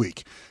earlier this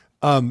week.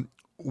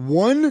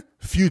 One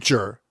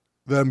future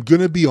that I'm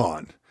gonna be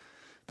on,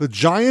 the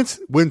Giants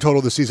win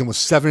total this season was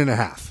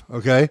 7.5.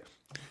 Okay,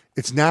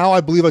 it's now,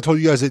 I believe I told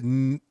you guys at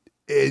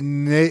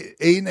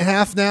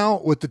 8.5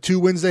 now with the 2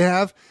 wins they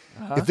have.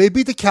 Uh-huh. If they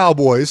beat the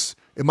Cowboys,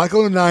 it might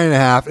go to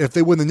 9.5. If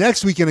they win the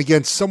next weekend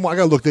against someone, I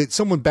got to look at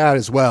someone bad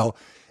as well.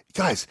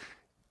 Guys,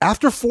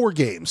 after 4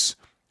 games,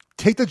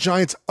 take the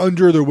Giants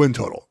under their win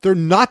total. They're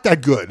not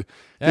that good.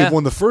 Yeah. They've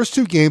won the first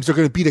 2 games. They're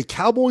going to beat a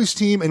Cowboys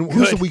team. And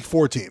who's the week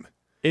 4 team?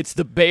 It's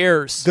the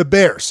Bears. The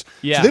Bears.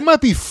 Yeah. So they might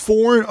be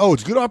 4-0.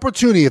 It's a good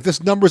opportunity if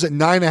this number's at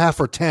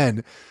 9.5 or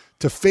 10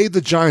 to fade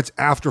the Giants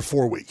after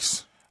 4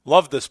 weeks.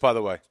 Love this, by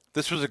the way.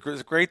 This was a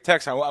great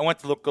text. I went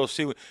to go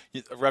see what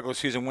regular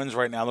season wins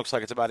right now. It looks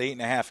like it's about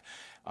 8.5.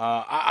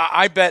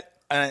 I bet,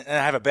 and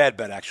I have a bad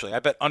bet actually. I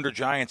bet under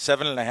Giants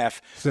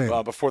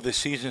 7.5 before the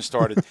season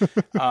started.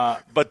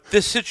 But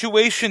this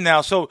situation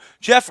now. So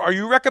Jeff, are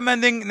you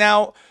recommending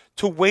now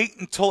to wait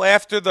until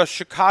after the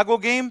Chicago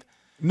game?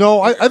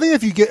 No, I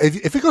think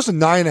if it goes to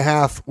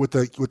 9.5 with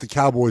the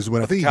Cowboys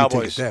win, I think you can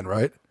take it then,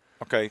 right?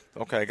 Okay,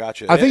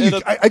 gotcha. I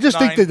think I just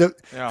think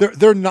that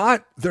they're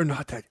not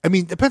that. I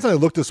mean, depends on how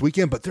they look this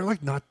weekend, but they're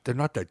not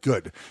that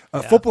good.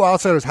 Football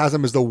Outsiders has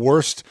them as the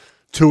worst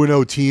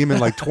 2-0 team in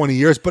like 20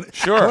 years. But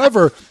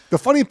however, the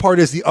funny part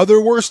is the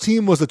other worst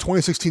team was the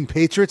 2016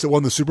 Patriots that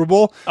won the Super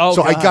Bowl.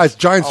 Guys,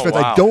 Giants fans,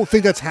 I don't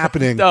think that's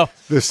happening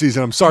this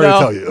season. I'm sorry to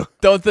tell you.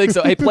 Don't think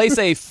so. Hey, place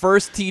a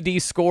first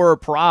TD scorer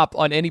prop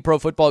on any pro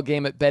football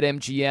game at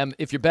BetMGM.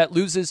 If your bet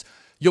loses,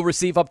 you'll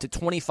receive up to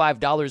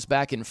 $25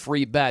 back in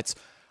free bets.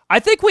 I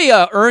think we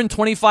earn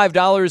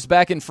 $25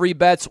 back in free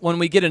bets when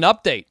we get an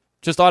update,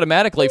 just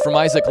automatically from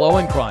Isaac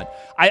Lowenkron.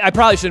 I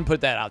probably shouldn't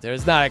put that out there.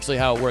 It's not actually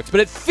how it works,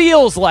 but it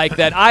feels like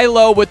that.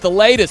 ILO with the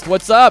latest.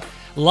 What's up?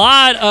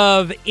 Lot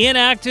of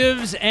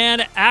inactives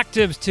and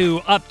actives to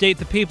update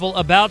the people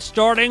about,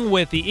 starting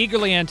with the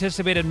eagerly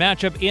anticipated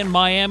matchup in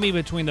Miami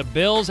between the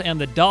Bills and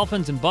the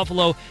Dolphins. In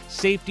Buffalo,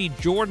 safety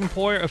Jordan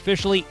Poyer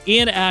officially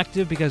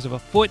inactive because of a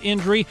foot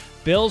injury.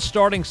 Bills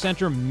starting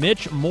center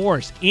Mitch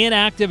Morse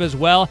inactive as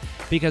well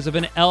because of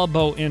an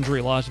elbow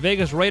injury. Las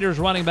Vegas Raiders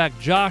running back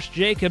Josh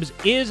Jacobs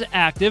is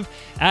active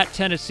at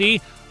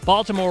Tennessee.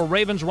 Baltimore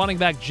Ravens running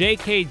back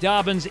J.K.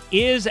 Dobbins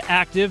is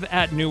active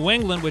at New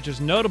England, which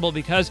is notable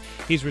because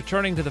he's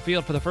returning to the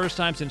field for the first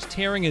time since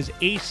tearing his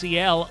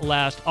ACL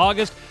last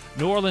August.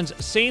 New Orleans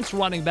Saints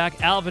running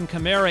back Alvin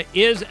Kamara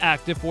is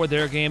active for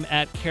their game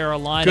at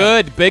Carolina.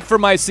 Good. Big for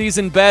my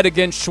season bet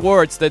against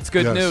Schwartz. That's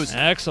good news.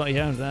 Excellent.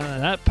 Yeah,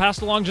 that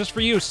passed along just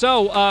for you.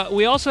 So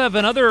we also have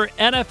another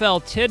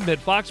NFL tidbit.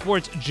 Fox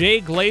Sports' Jay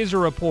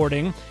Glazer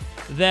reporting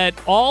that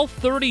all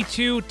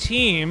 32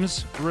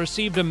 teams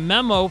received a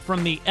memo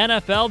from the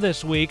NFL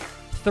this week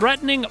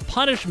threatening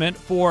punishment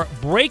for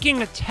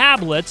breaking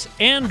tablets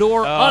and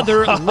or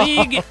other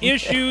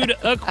league-issued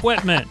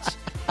equipment.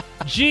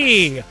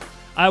 Gee,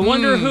 I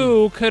wonder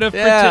who could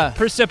have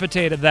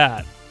precipitated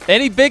that.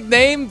 Any big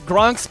name?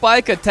 Gronk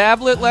spike a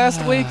tablet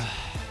last week?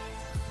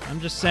 I'm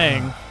just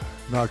saying.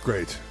 Not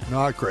great.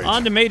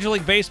 On to Major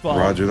League Baseball.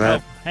 Roger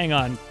that. Oh, hang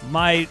on.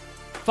 My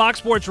Fox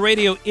Sports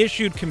Radio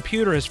issued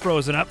computer has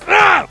frozen up.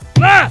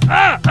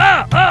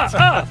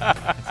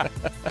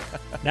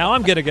 Now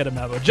I'm going to get a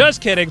memo.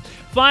 Just kidding.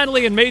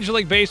 Finally, in Major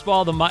League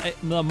Baseball, the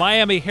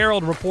Miami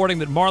Herald reporting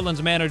that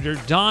Marlins manager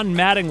Don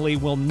Mattingly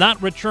will not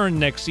return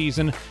next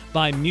season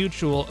by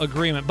mutual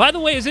agreement. By the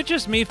way, is it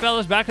just me,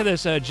 fellas, back to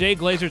this Jay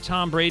Glazer,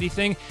 Tom Brady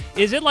thing?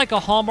 Is it like a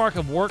hallmark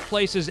of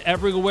workplaces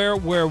everywhere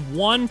where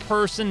one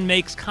person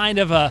makes kind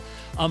of a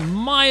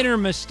minor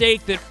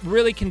mistake that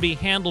really can be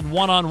handled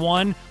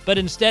one-on-one, but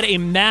instead a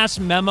mass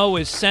memo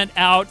is sent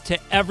out to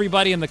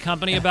everybody in the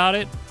company about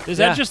it? Is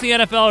that just the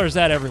NFL or is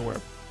that everywhere?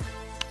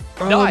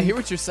 No, I hear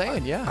what you're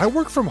saying. Yeah, I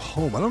work from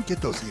home. I don't get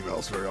those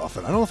emails very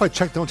often. I don't know if I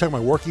don't check my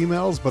work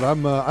emails, but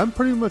I'm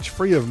pretty much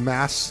free of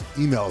mass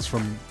emails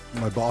from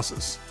my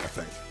bosses, I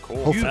think.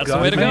 Cool. That's the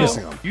way to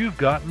go. You've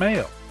got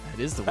mail. That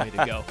is the way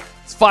to go.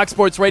 It's Fox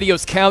Sports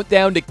Radio's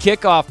Countdown to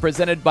Kickoff,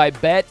 presented by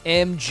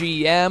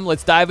BetMGM.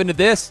 Let's dive into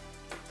this.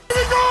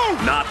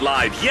 Not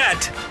live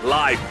yet.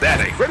 Live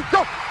betting. Ready,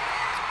 go.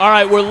 All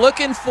right, we're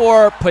looking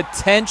for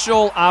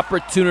potential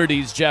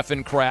opportunities, Jeff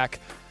and Crack,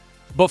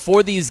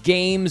 before these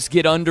games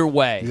get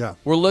underway. Yeah.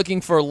 We're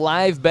looking for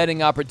live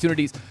betting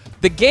opportunities.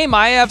 The game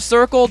I have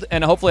circled,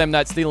 and hopefully I'm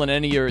not stealing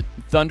any of your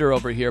thunder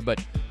over here,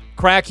 but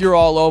Crack, you're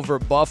all over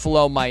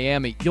Buffalo,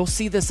 Miami. You'll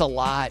see this a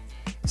lot.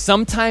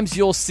 Sometimes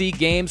you'll see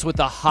games with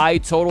a high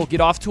total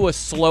get off to a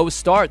slow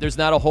start. There's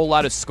not a whole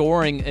lot of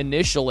scoring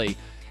initially,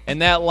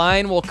 and that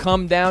line will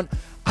come down.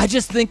 I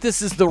just think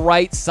this is the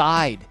right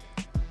side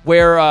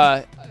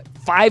where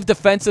 5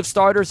 defensive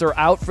starters are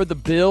out for the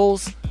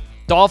Bills.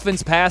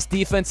 Dolphins' pass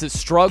defense has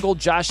struggled.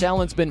 Josh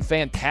Allen's been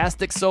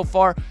fantastic so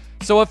far.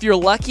 So if you're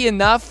lucky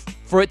enough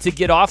for it to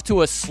get off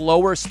to a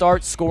slower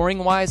start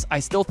scoring-wise, I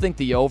still think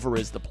the over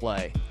is the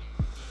play.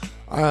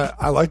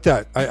 I like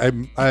that.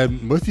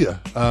 I'm with you.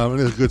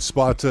 It's a good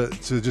spot to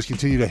just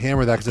continue to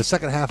hammer that because the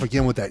second half,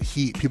 again, with that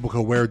heat, people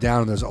can wear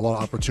down and there's a lot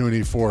of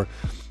opportunity for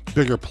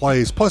bigger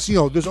plays. Plus,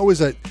 there's always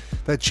that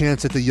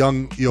chance that the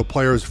young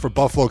players for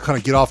Buffalo kind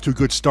of get off to a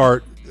good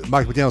start.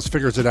 Mike McDaniels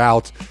figures it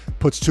out,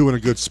 puts 2 in a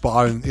good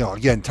spot, and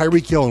again,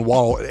 Tyreek Hill and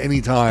Waddle at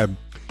any time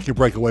can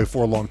break away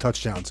 4 long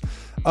touchdowns.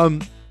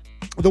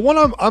 The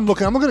one I'm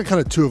looking at kind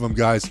of 2 of them,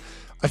 guys.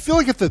 I feel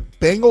like if the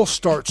Bengals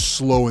start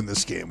slow in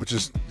this game, which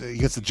is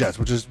against the Jets,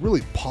 which is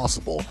really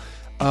possible,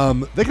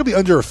 they could be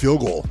under a field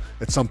goal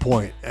at some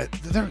point.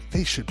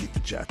 They should beat the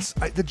Jets.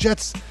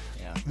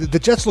 The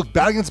Jets look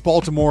bad against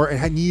Baltimore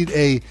and need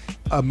a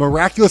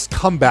miraculous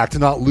comeback to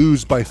not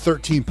lose by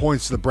 13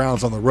 points to the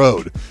Browns on the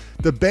road.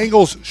 The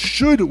Bengals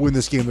should win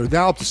this game. They're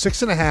now up to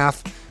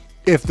 6.5.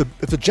 If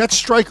the Jets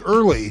strike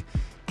early,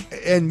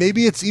 and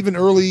maybe it's even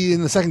early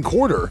in the second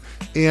quarter,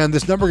 and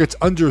this number gets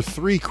under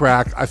 3,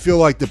 Crack, I feel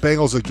like the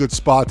Bengals are a good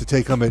spot to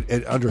take them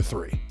at under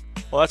 3.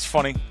 Well, that's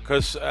funny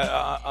because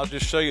I'll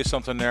just show you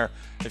something there.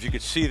 If you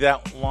could see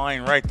that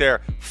line right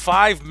there.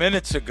 5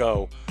 minutes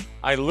ago,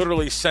 I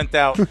literally sent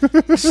out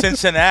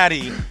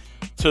Cincinnati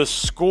to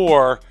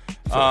score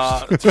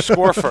first. To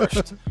score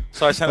first.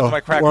 So I sent it to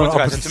my Crack Wins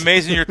guys. It's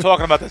amazing you're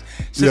talking about this.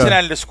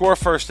 Cincinnati to score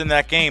first in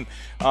that game.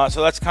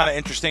 So that's kind of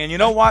interesting. And you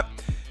know what?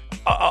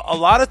 A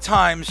lot of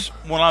times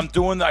when I'm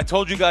doing, I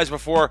told you guys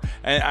before,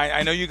 and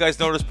I know you guys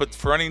noticed, but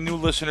for any new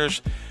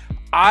listeners,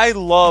 I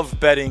love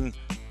betting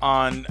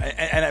on,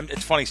 and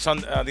it's funny,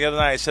 the other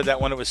night I said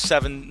that when it was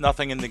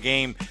 7-0 in the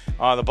game,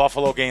 the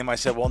Buffalo game, I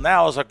said, well,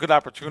 now is a good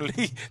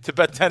opportunity to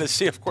bet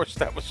Tennessee. Of course,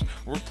 that was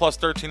plus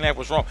 13.5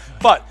 was wrong.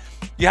 But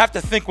you have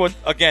to think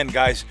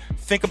guys,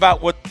 think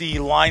about what the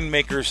line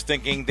maker's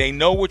thinking. They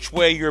know which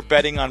way you're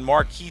betting on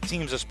marquee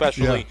teams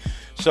especially. Yeah.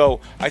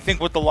 So I think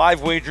with the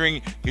live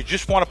wagering, you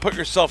just want to put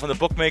yourself in the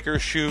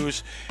bookmaker's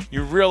shoes.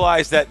 You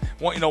realize that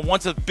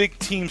once a big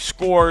team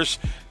scores,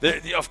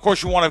 of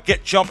course you want to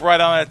jump right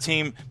on that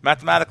team.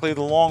 Mathematically,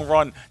 the long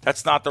run,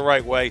 that's not the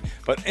right way.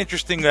 But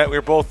interesting that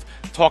we're both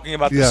talking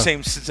about the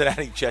same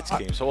Cincinnati Jets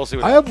game. So we'll see.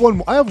 I have one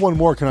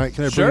more. Can I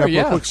bring it up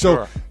real quick?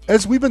 So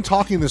as we've been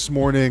talking this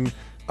morning,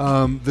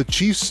 the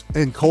Chiefs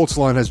and Colts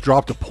line has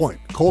dropped a point.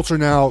 Colts are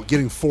now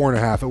getting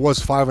 4.5. It was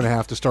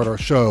 5.5 to start our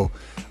show.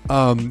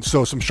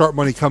 So some sharp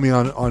money coming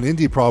on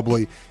Indy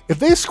probably. If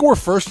they score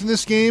first in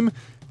this game,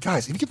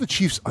 guys, if you get the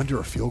Chiefs under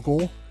a field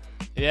goal,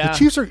 the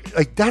Chiefs are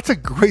that's a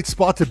great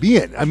spot to be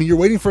in. I mean, you're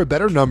waiting for a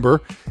better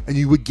number, and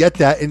you would get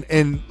that.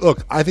 And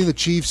look, I think the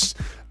Chiefs,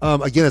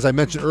 again, as I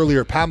mentioned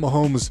earlier, Pat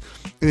Mahomes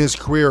in his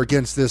career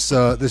against this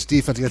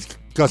defense against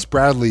Gus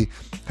Bradley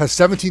has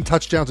 17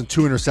 touchdowns and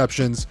 2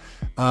 interceptions.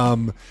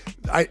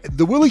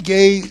 The Willie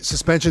Gay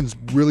suspension's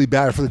really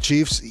bad for the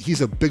Chiefs.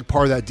 He's a big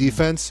part of that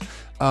defense.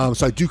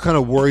 So I do kind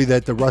of worry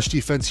that the rush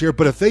defense here.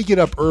 But if they get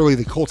up early,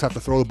 the Colts have to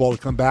throw the ball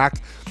to come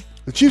back.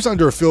 The Chiefs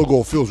under a field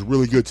goal feels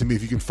really good to me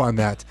if you can find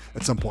that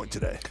at some point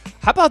today.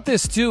 How about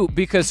this, too?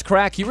 Because,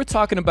 Crack, you were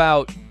talking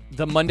about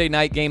the Monday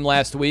night game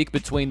last week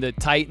between the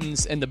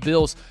Titans and the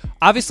Bills.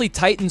 Obviously,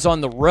 Titans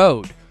on the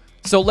road.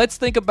 So let's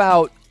think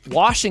about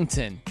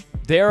Washington.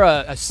 They're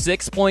a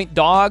 6-point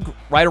dog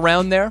right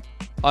around there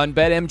on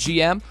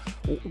BetMGM.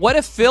 What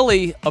if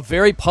Philly, a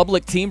very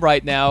public team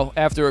right now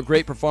after a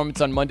great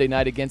performance on Monday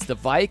night against the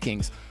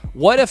Vikings,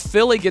 what if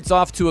Philly gets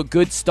off to a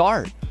good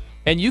start?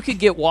 And you could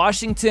get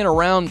Washington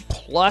around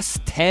plus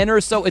 10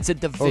 or so. It's a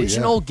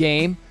divisional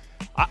game.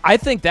 I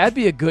think that'd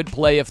be a good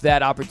play if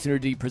that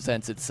opportunity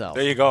presents itself.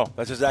 There you go.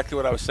 That's exactly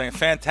what I was saying.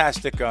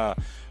 Fantastic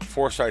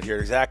foresight here.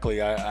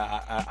 Exactly.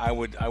 I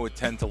would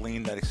tend to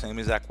lean that same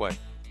exact way.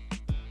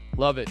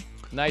 Love it.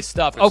 Nice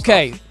stuff.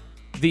 Okay.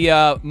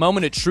 The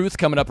moment of truth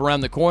coming up around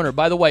the corner.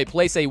 By the way,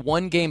 place a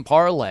one-game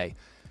parlay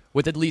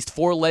with at least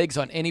 4 legs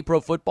on any pro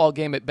football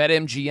game at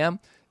BetMGM.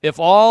 If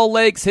all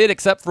legs hit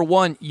except for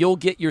one, you'll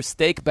get your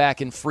stake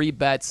back in free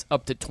bets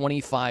up to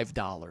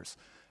 $25.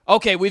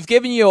 Okay, we've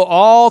given you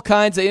all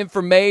kinds of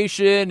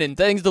information and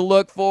things to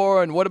look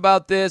for, and what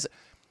about this?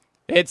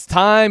 It's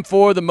time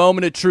for the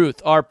moment of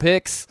truth. Our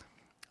picks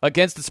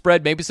against the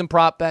spread, maybe some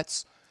prop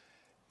bets,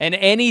 and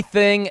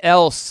anything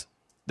else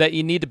that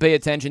you need to pay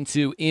attention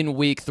to in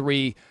Week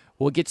 3.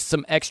 We'll get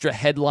some extra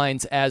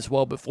headlines as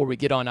well before we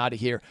get on out of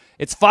here.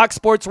 It's Fox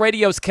Sports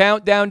Radio's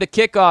Countdown to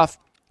Kickoff,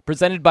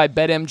 presented by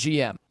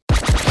BetMGM.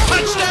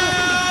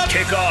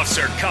 Kickoffs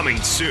are coming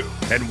soon,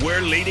 and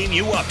we're leading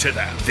you up to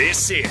them.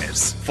 This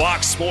is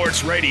Fox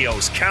Sports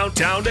Radio's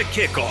Countdown to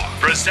Kickoff,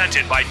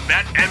 presented by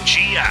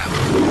BetMGM,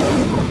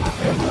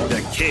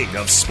 the king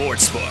of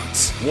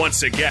sportsbooks.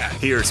 Once again,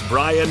 here's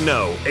Brian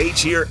Noe,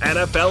 8-year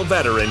NFL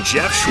veteran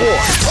Jeff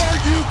Schwartz. Are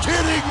you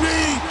kidding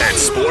me? And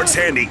sports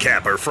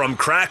handicapper from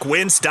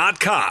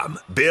CrackWins.com,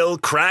 Bill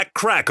Crack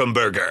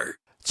Krackomberger.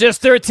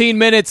 Just 13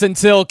 minutes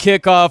until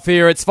kickoff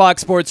here. It's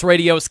Fox Sports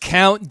Radio's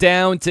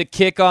Countdown to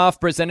Kickoff,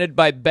 presented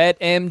by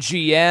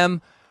BetMGM.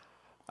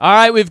 All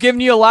right, we've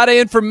given you a lot of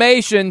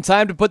information.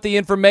 Time to put the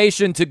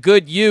information to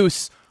good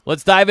use.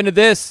 Let's dive into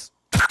this.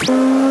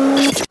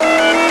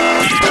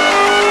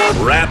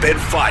 Rapid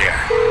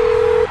fire.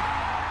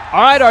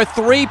 All right, our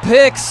 3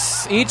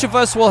 picks. Each of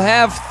us will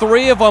have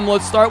 3 of them.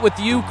 Let's start with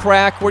you,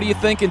 Crack. What are you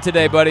thinking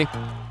today, buddy?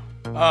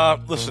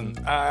 Listen,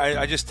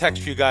 I just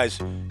text you guys.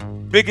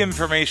 Big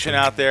information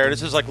out there.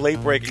 This is like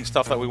late-breaking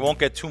stuff that we won't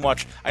get too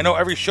much. I know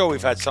every show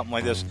we've had something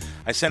like this.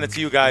 I sent it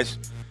to you guys.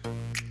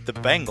 The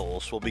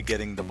Bengals will be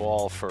getting the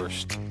ball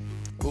first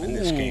in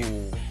this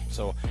game.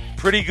 So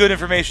pretty good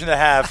information to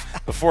have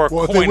before a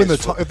coin if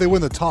they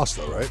win the toss,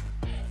 though, right?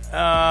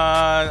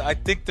 I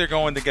think they're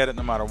going to get it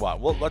no matter what.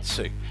 Well, let's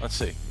see. Let's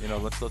see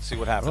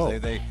what happens. Oh,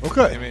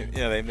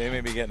 they may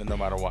be getting it no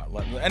matter what.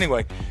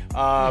 Anyway,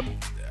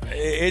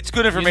 it's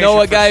good information. You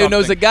know a guy who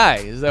knows a guy.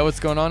 Is that what's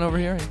going on over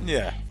here?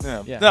 Yeah.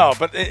 No,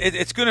 but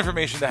it's good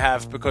information to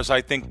have because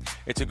I think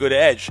it's a good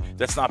edge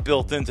that's not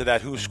built into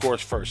that who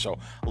scores first. So,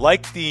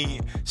 like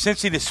the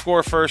Cincy to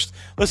score first,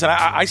 listen,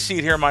 I see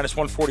it here minus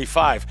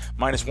 145,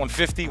 minus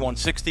 150,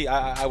 160.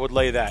 I would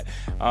lay that.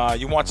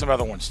 You want some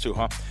other ones too,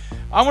 huh?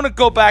 I want to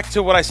go back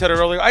to what I said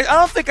earlier.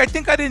 I think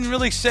I didn't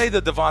really say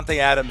the Devontae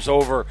Adams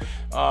over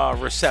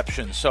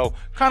reception. So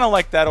kind of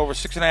like that over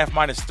 6.5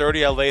 minus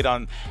 30. I laid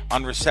on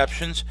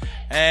receptions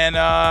and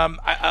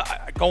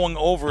going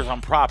overs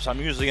on props.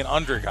 I'm usually an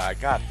under guy.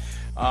 God,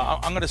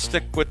 I'm going to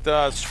stick with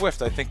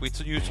Swift. I think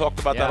you talked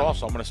about that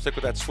also. I'm going to stick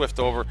with that Swift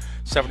over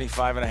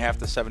 75.5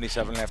 to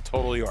 77.5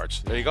 total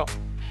yards. There you go.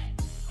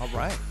 All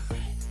right.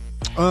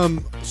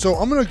 So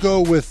I'm going to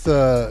go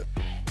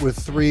with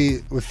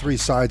three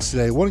sides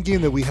today. One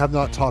game that we have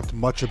not talked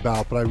much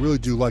about, but I really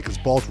do like is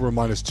Baltimore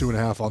minus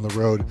 2.5 on the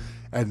road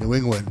at New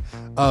England.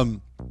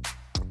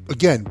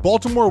 Again,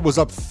 Baltimore was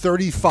up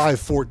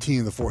 35-14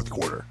 in the fourth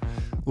quarter.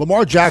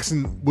 Lamar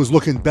Jackson was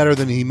looking better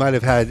than he might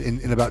have had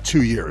in about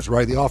 2 years,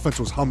 right? The offense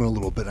was humming a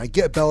little bit. I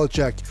get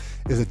Belichick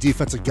is a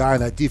defensive guy,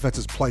 and that defense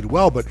has played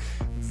well, but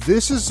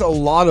this is a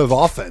lot of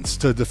offense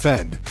to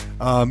defend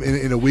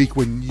in a week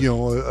when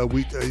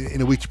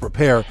in a week to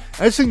prepare.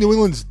 I just think New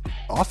England's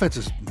offense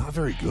is not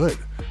very good.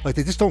 Like,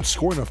 they just don't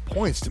score enough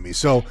points to me.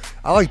 So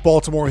I like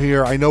Baltimore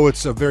here. I know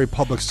it's a very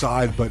public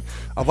side, but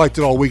I've liked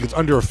it all week. It's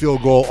under a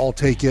field goal. I'll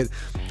take it.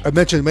 I've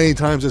mentioned many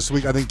times this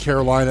week, I think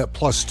Carolina at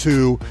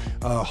 +2,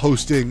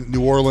 hosting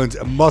New Orleans,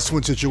 a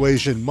must-win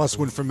situation,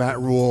 must-win for Matt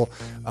Rule.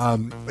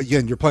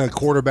 Again, you're playing a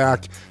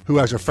quarterback who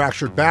has a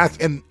fractured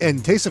back, and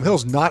Taysom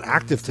Hill's not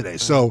active today.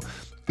 So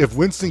if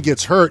Winston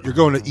gets hurt, you're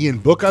going to Ian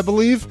Book, I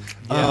believe.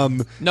 Yeah.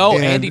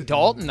 Andy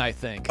Dalton, I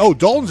think. Oh,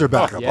 Dalton's our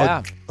backup.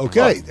 Yeah.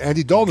 Okay,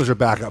 Andy Dalton's our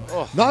backup.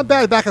 Not a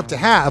bad backup to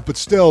have, but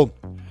still,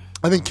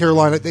 I think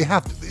Carolina, they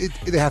have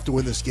to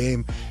win this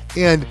game.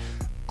 And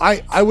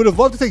I would have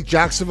loved to take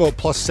Jacksonville at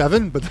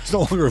 +7, but that's no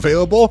longer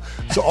available.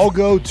 So I'll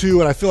go to,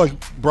 and I feel like,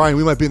 Brian,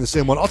 we might be in the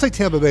same one. I'll take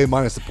Tampa Bay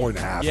minus the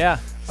 1.5. Yeah.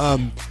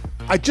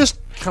 I just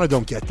kind of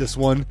don't get this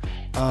one.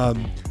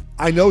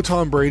 I know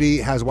Tom Brady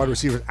has wide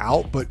receivers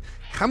out, but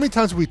how many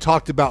times have we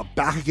talked about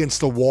back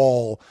against the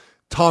wall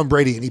Tom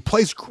Brady? And he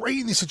plays great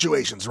in these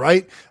situations,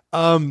 right?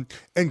 And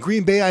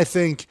Green Bay, I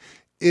think,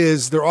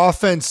 is their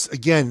offense,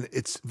 again,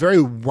 it's very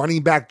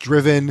running back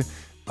driven.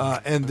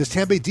 And this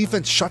Tampa Bay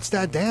defense shuts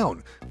that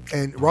down.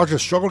 And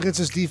Rodgers struggled against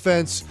his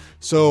defense.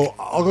 So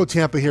I'll go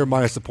Tampa here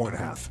minus the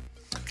 1.5.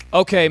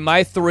 Okay,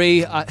 my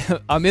 3,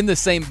 I'm in the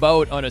same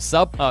boat on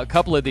a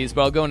couple of these,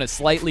 but I'll go in a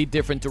slightly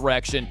different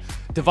direction.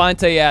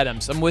 Devontae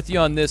Adams, I'm with you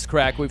on this,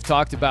 Crack. We've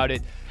talked about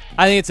it.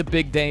 I think it's a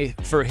big day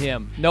for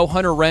him. No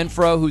Hunter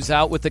Renfrow, who's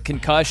out with a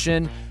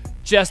concussion.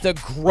 Just a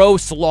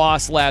gross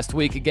loss last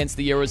week against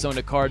the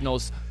Arizona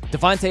Cardinals.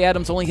 Devontae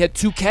Adams only had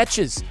 2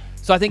 catches.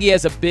 So I think he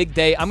has a big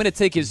day. I'm going to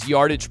take his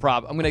yardage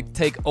prop. I'm going to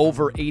take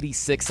over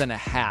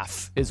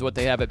 86.5 is what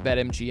they have at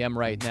BetMGM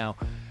right now.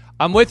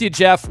 I'm with you,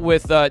 Jeff,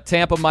 with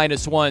Tampa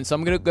 -1, so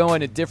I'm going to go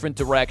in a different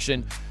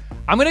direction.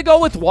 I'm going to go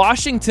with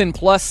Washington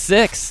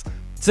 +6.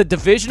 It's a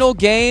divisional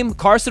game.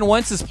 Carson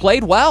Wentz has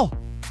played well.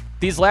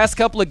 These last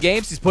couple of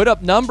games, he's put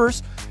up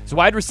numbers. His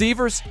wide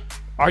receivers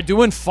are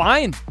doing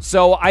fine.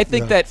 So I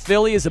think that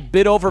Philly is a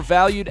bit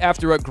overvalued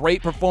after a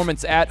great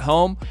performance at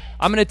home.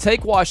 I'm going to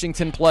take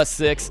Washington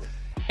 +6.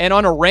 And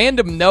on a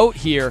random note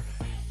here,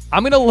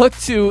 I'm going to look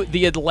to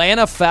the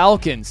Atlanta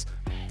Falcons.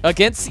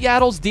 Against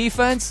Seattle's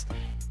defense,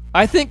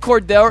 I think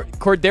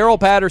Cordero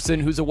Patterson,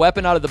 who's a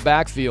weapon out of the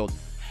backfield,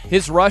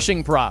 his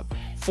rushing prop,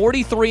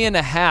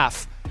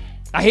 43.5.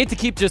 I hate to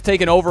keep just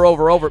taking over,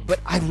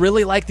 but I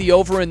really like the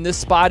over in this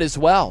spot as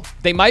well.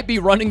 They might be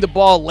running the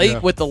ball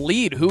late with the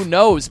lead. Who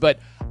knows? But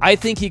I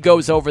think he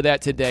goes over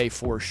that today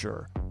for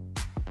sure.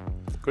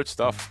 Good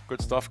stuff.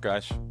 Good stuff,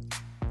 guys.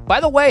 By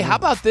the way, how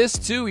about this,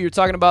 too? You're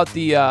talking about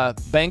the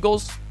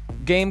Bengals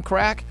game,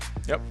 Crack.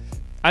 Yep.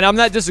 And I'm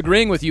not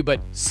disagreeing with you, but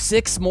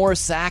 6 more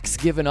sacks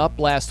given up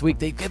last week.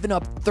 They've given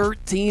up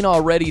 13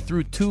 already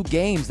through 2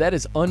 games. That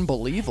is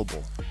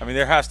unbelievable. I mean,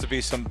 there has to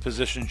be some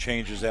position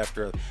changes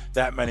after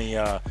that many,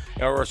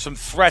 or some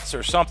threats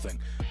or something.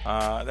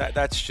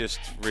 That's just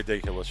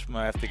ridiculous.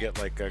 I have to get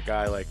like a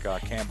guy like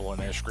Campbell in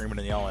there screaming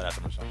and yelling at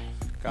them or something.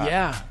 God.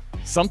 Yeah,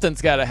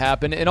 something's got to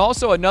happen. And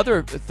also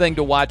another thing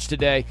to watch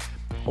today,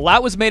 a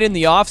lot was made in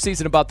the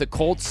offseason about the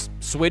Colts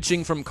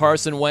switching from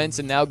Carson Wentz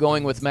and now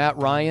going with Matt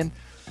Ryan.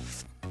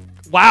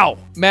 Wow,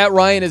 Matt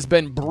Ryan has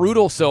been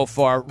brutal so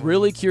far.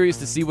 Really curious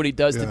to see what he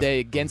does today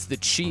against the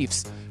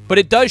Chiefs. But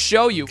it does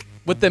show you,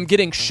 with them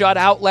getting shut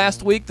out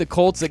last week, the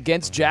Colts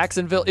against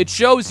Jacksonville, it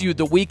shows you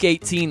the Week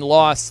 18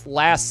 loss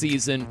last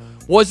season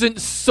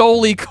wasn't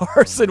solely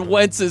Carson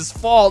Wentz's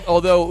fault,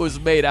 although it was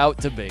made out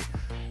to be.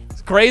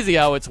 It's crazy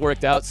how it's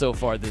worked out so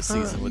far this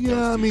season. With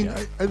those two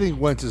guys. I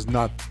think Wentz is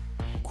not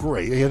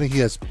great. I think he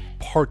has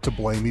part to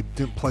blame. He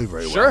didn't play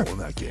very well in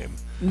that game.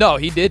 No,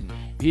 he didn't.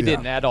 He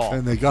didn't at all.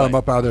 And they got him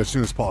up out of there as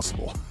soon as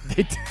possible.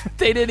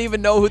 They didn't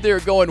even know who they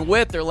were going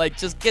with. They're like,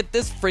 just get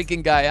this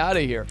freaking guy out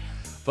of here.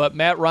 But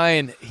Matt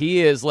Ryan, he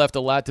has left a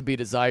lot to be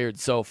desired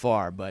so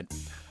far. But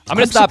I'm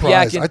going to stop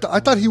yakking. I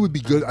thought he would be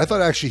good. I thought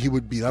actually he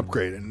would be an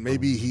upgrade, and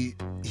maybe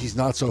he's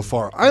not so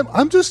far.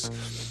 I'm just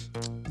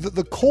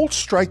the Colts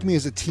strike me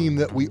as a team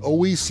that we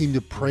always seem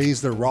to praise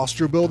their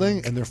roster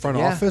building and their front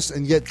office,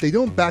 and yet they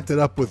don't back that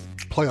up with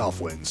playoff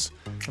wins.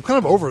 I'm kind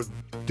of over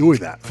doing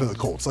that for the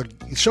Colts. Like,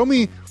 show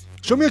me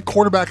a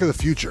quarterback of the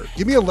future.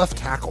 Give me a left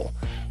tackle.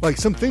 Like,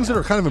 some things that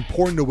are kind of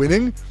important to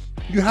winning.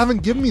 You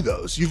haven't given me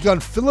those. You've gone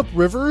Phillip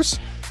Rivers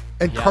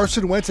and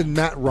Carson Wentz and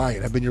Matt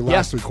Ryan have been your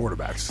last 3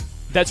 quarterbacks.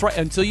 That's right.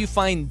 Until you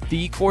find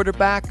the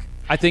quarterback,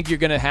 I think you're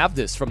going to have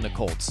this from the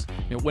Colts.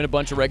 Win a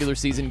bunch of regular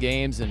season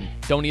games and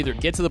don't either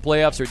get to the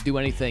playoffs or do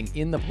anything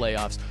in the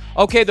playoffs.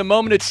 Okay, the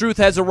moment of truth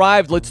has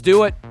arrived. Let's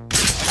do it.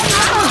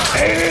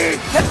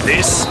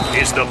 This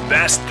is the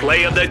best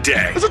play of the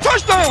day. It's a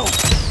touchdown!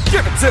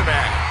 Give it to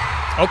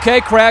me!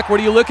 Okay, Crack, what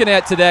are you looking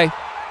at today?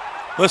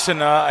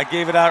 Listen, I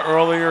gave it out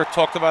earlier,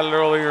 talked about it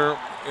earlier,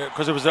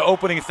 because it was the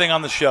opening thing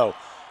on the show.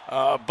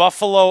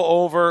 Buffalo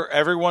over,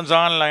 everyone's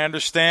on it, I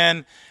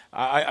understand.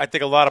 I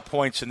think a lot of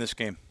points in this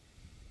game.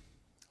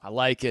 I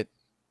like it.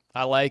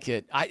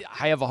 I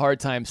have a hard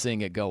time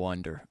seeing it go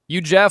under.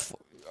 You, Jeff,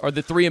 are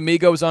the three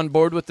amigos on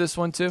board with this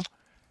one too?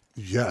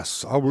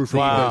 Yes, I'll root for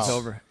Wow.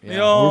 points.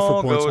 Yeah. I'll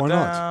root for points. Why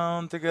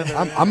down not? Together.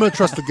 I'm going to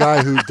trust the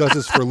guy who does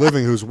this for a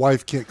living, whose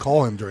wife can't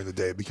call him during the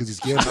day because he's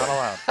gambling. Not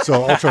allowed.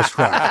 So I'll trust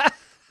Crack.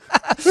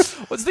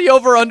 What's the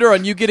over-under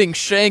on you getting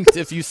shanked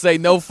if you say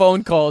no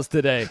phone calls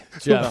today,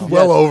 Jeff?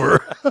 Well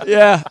over.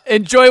 Yeah.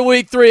 Enjoy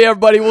week 3,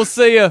 everybody. We'll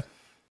see you.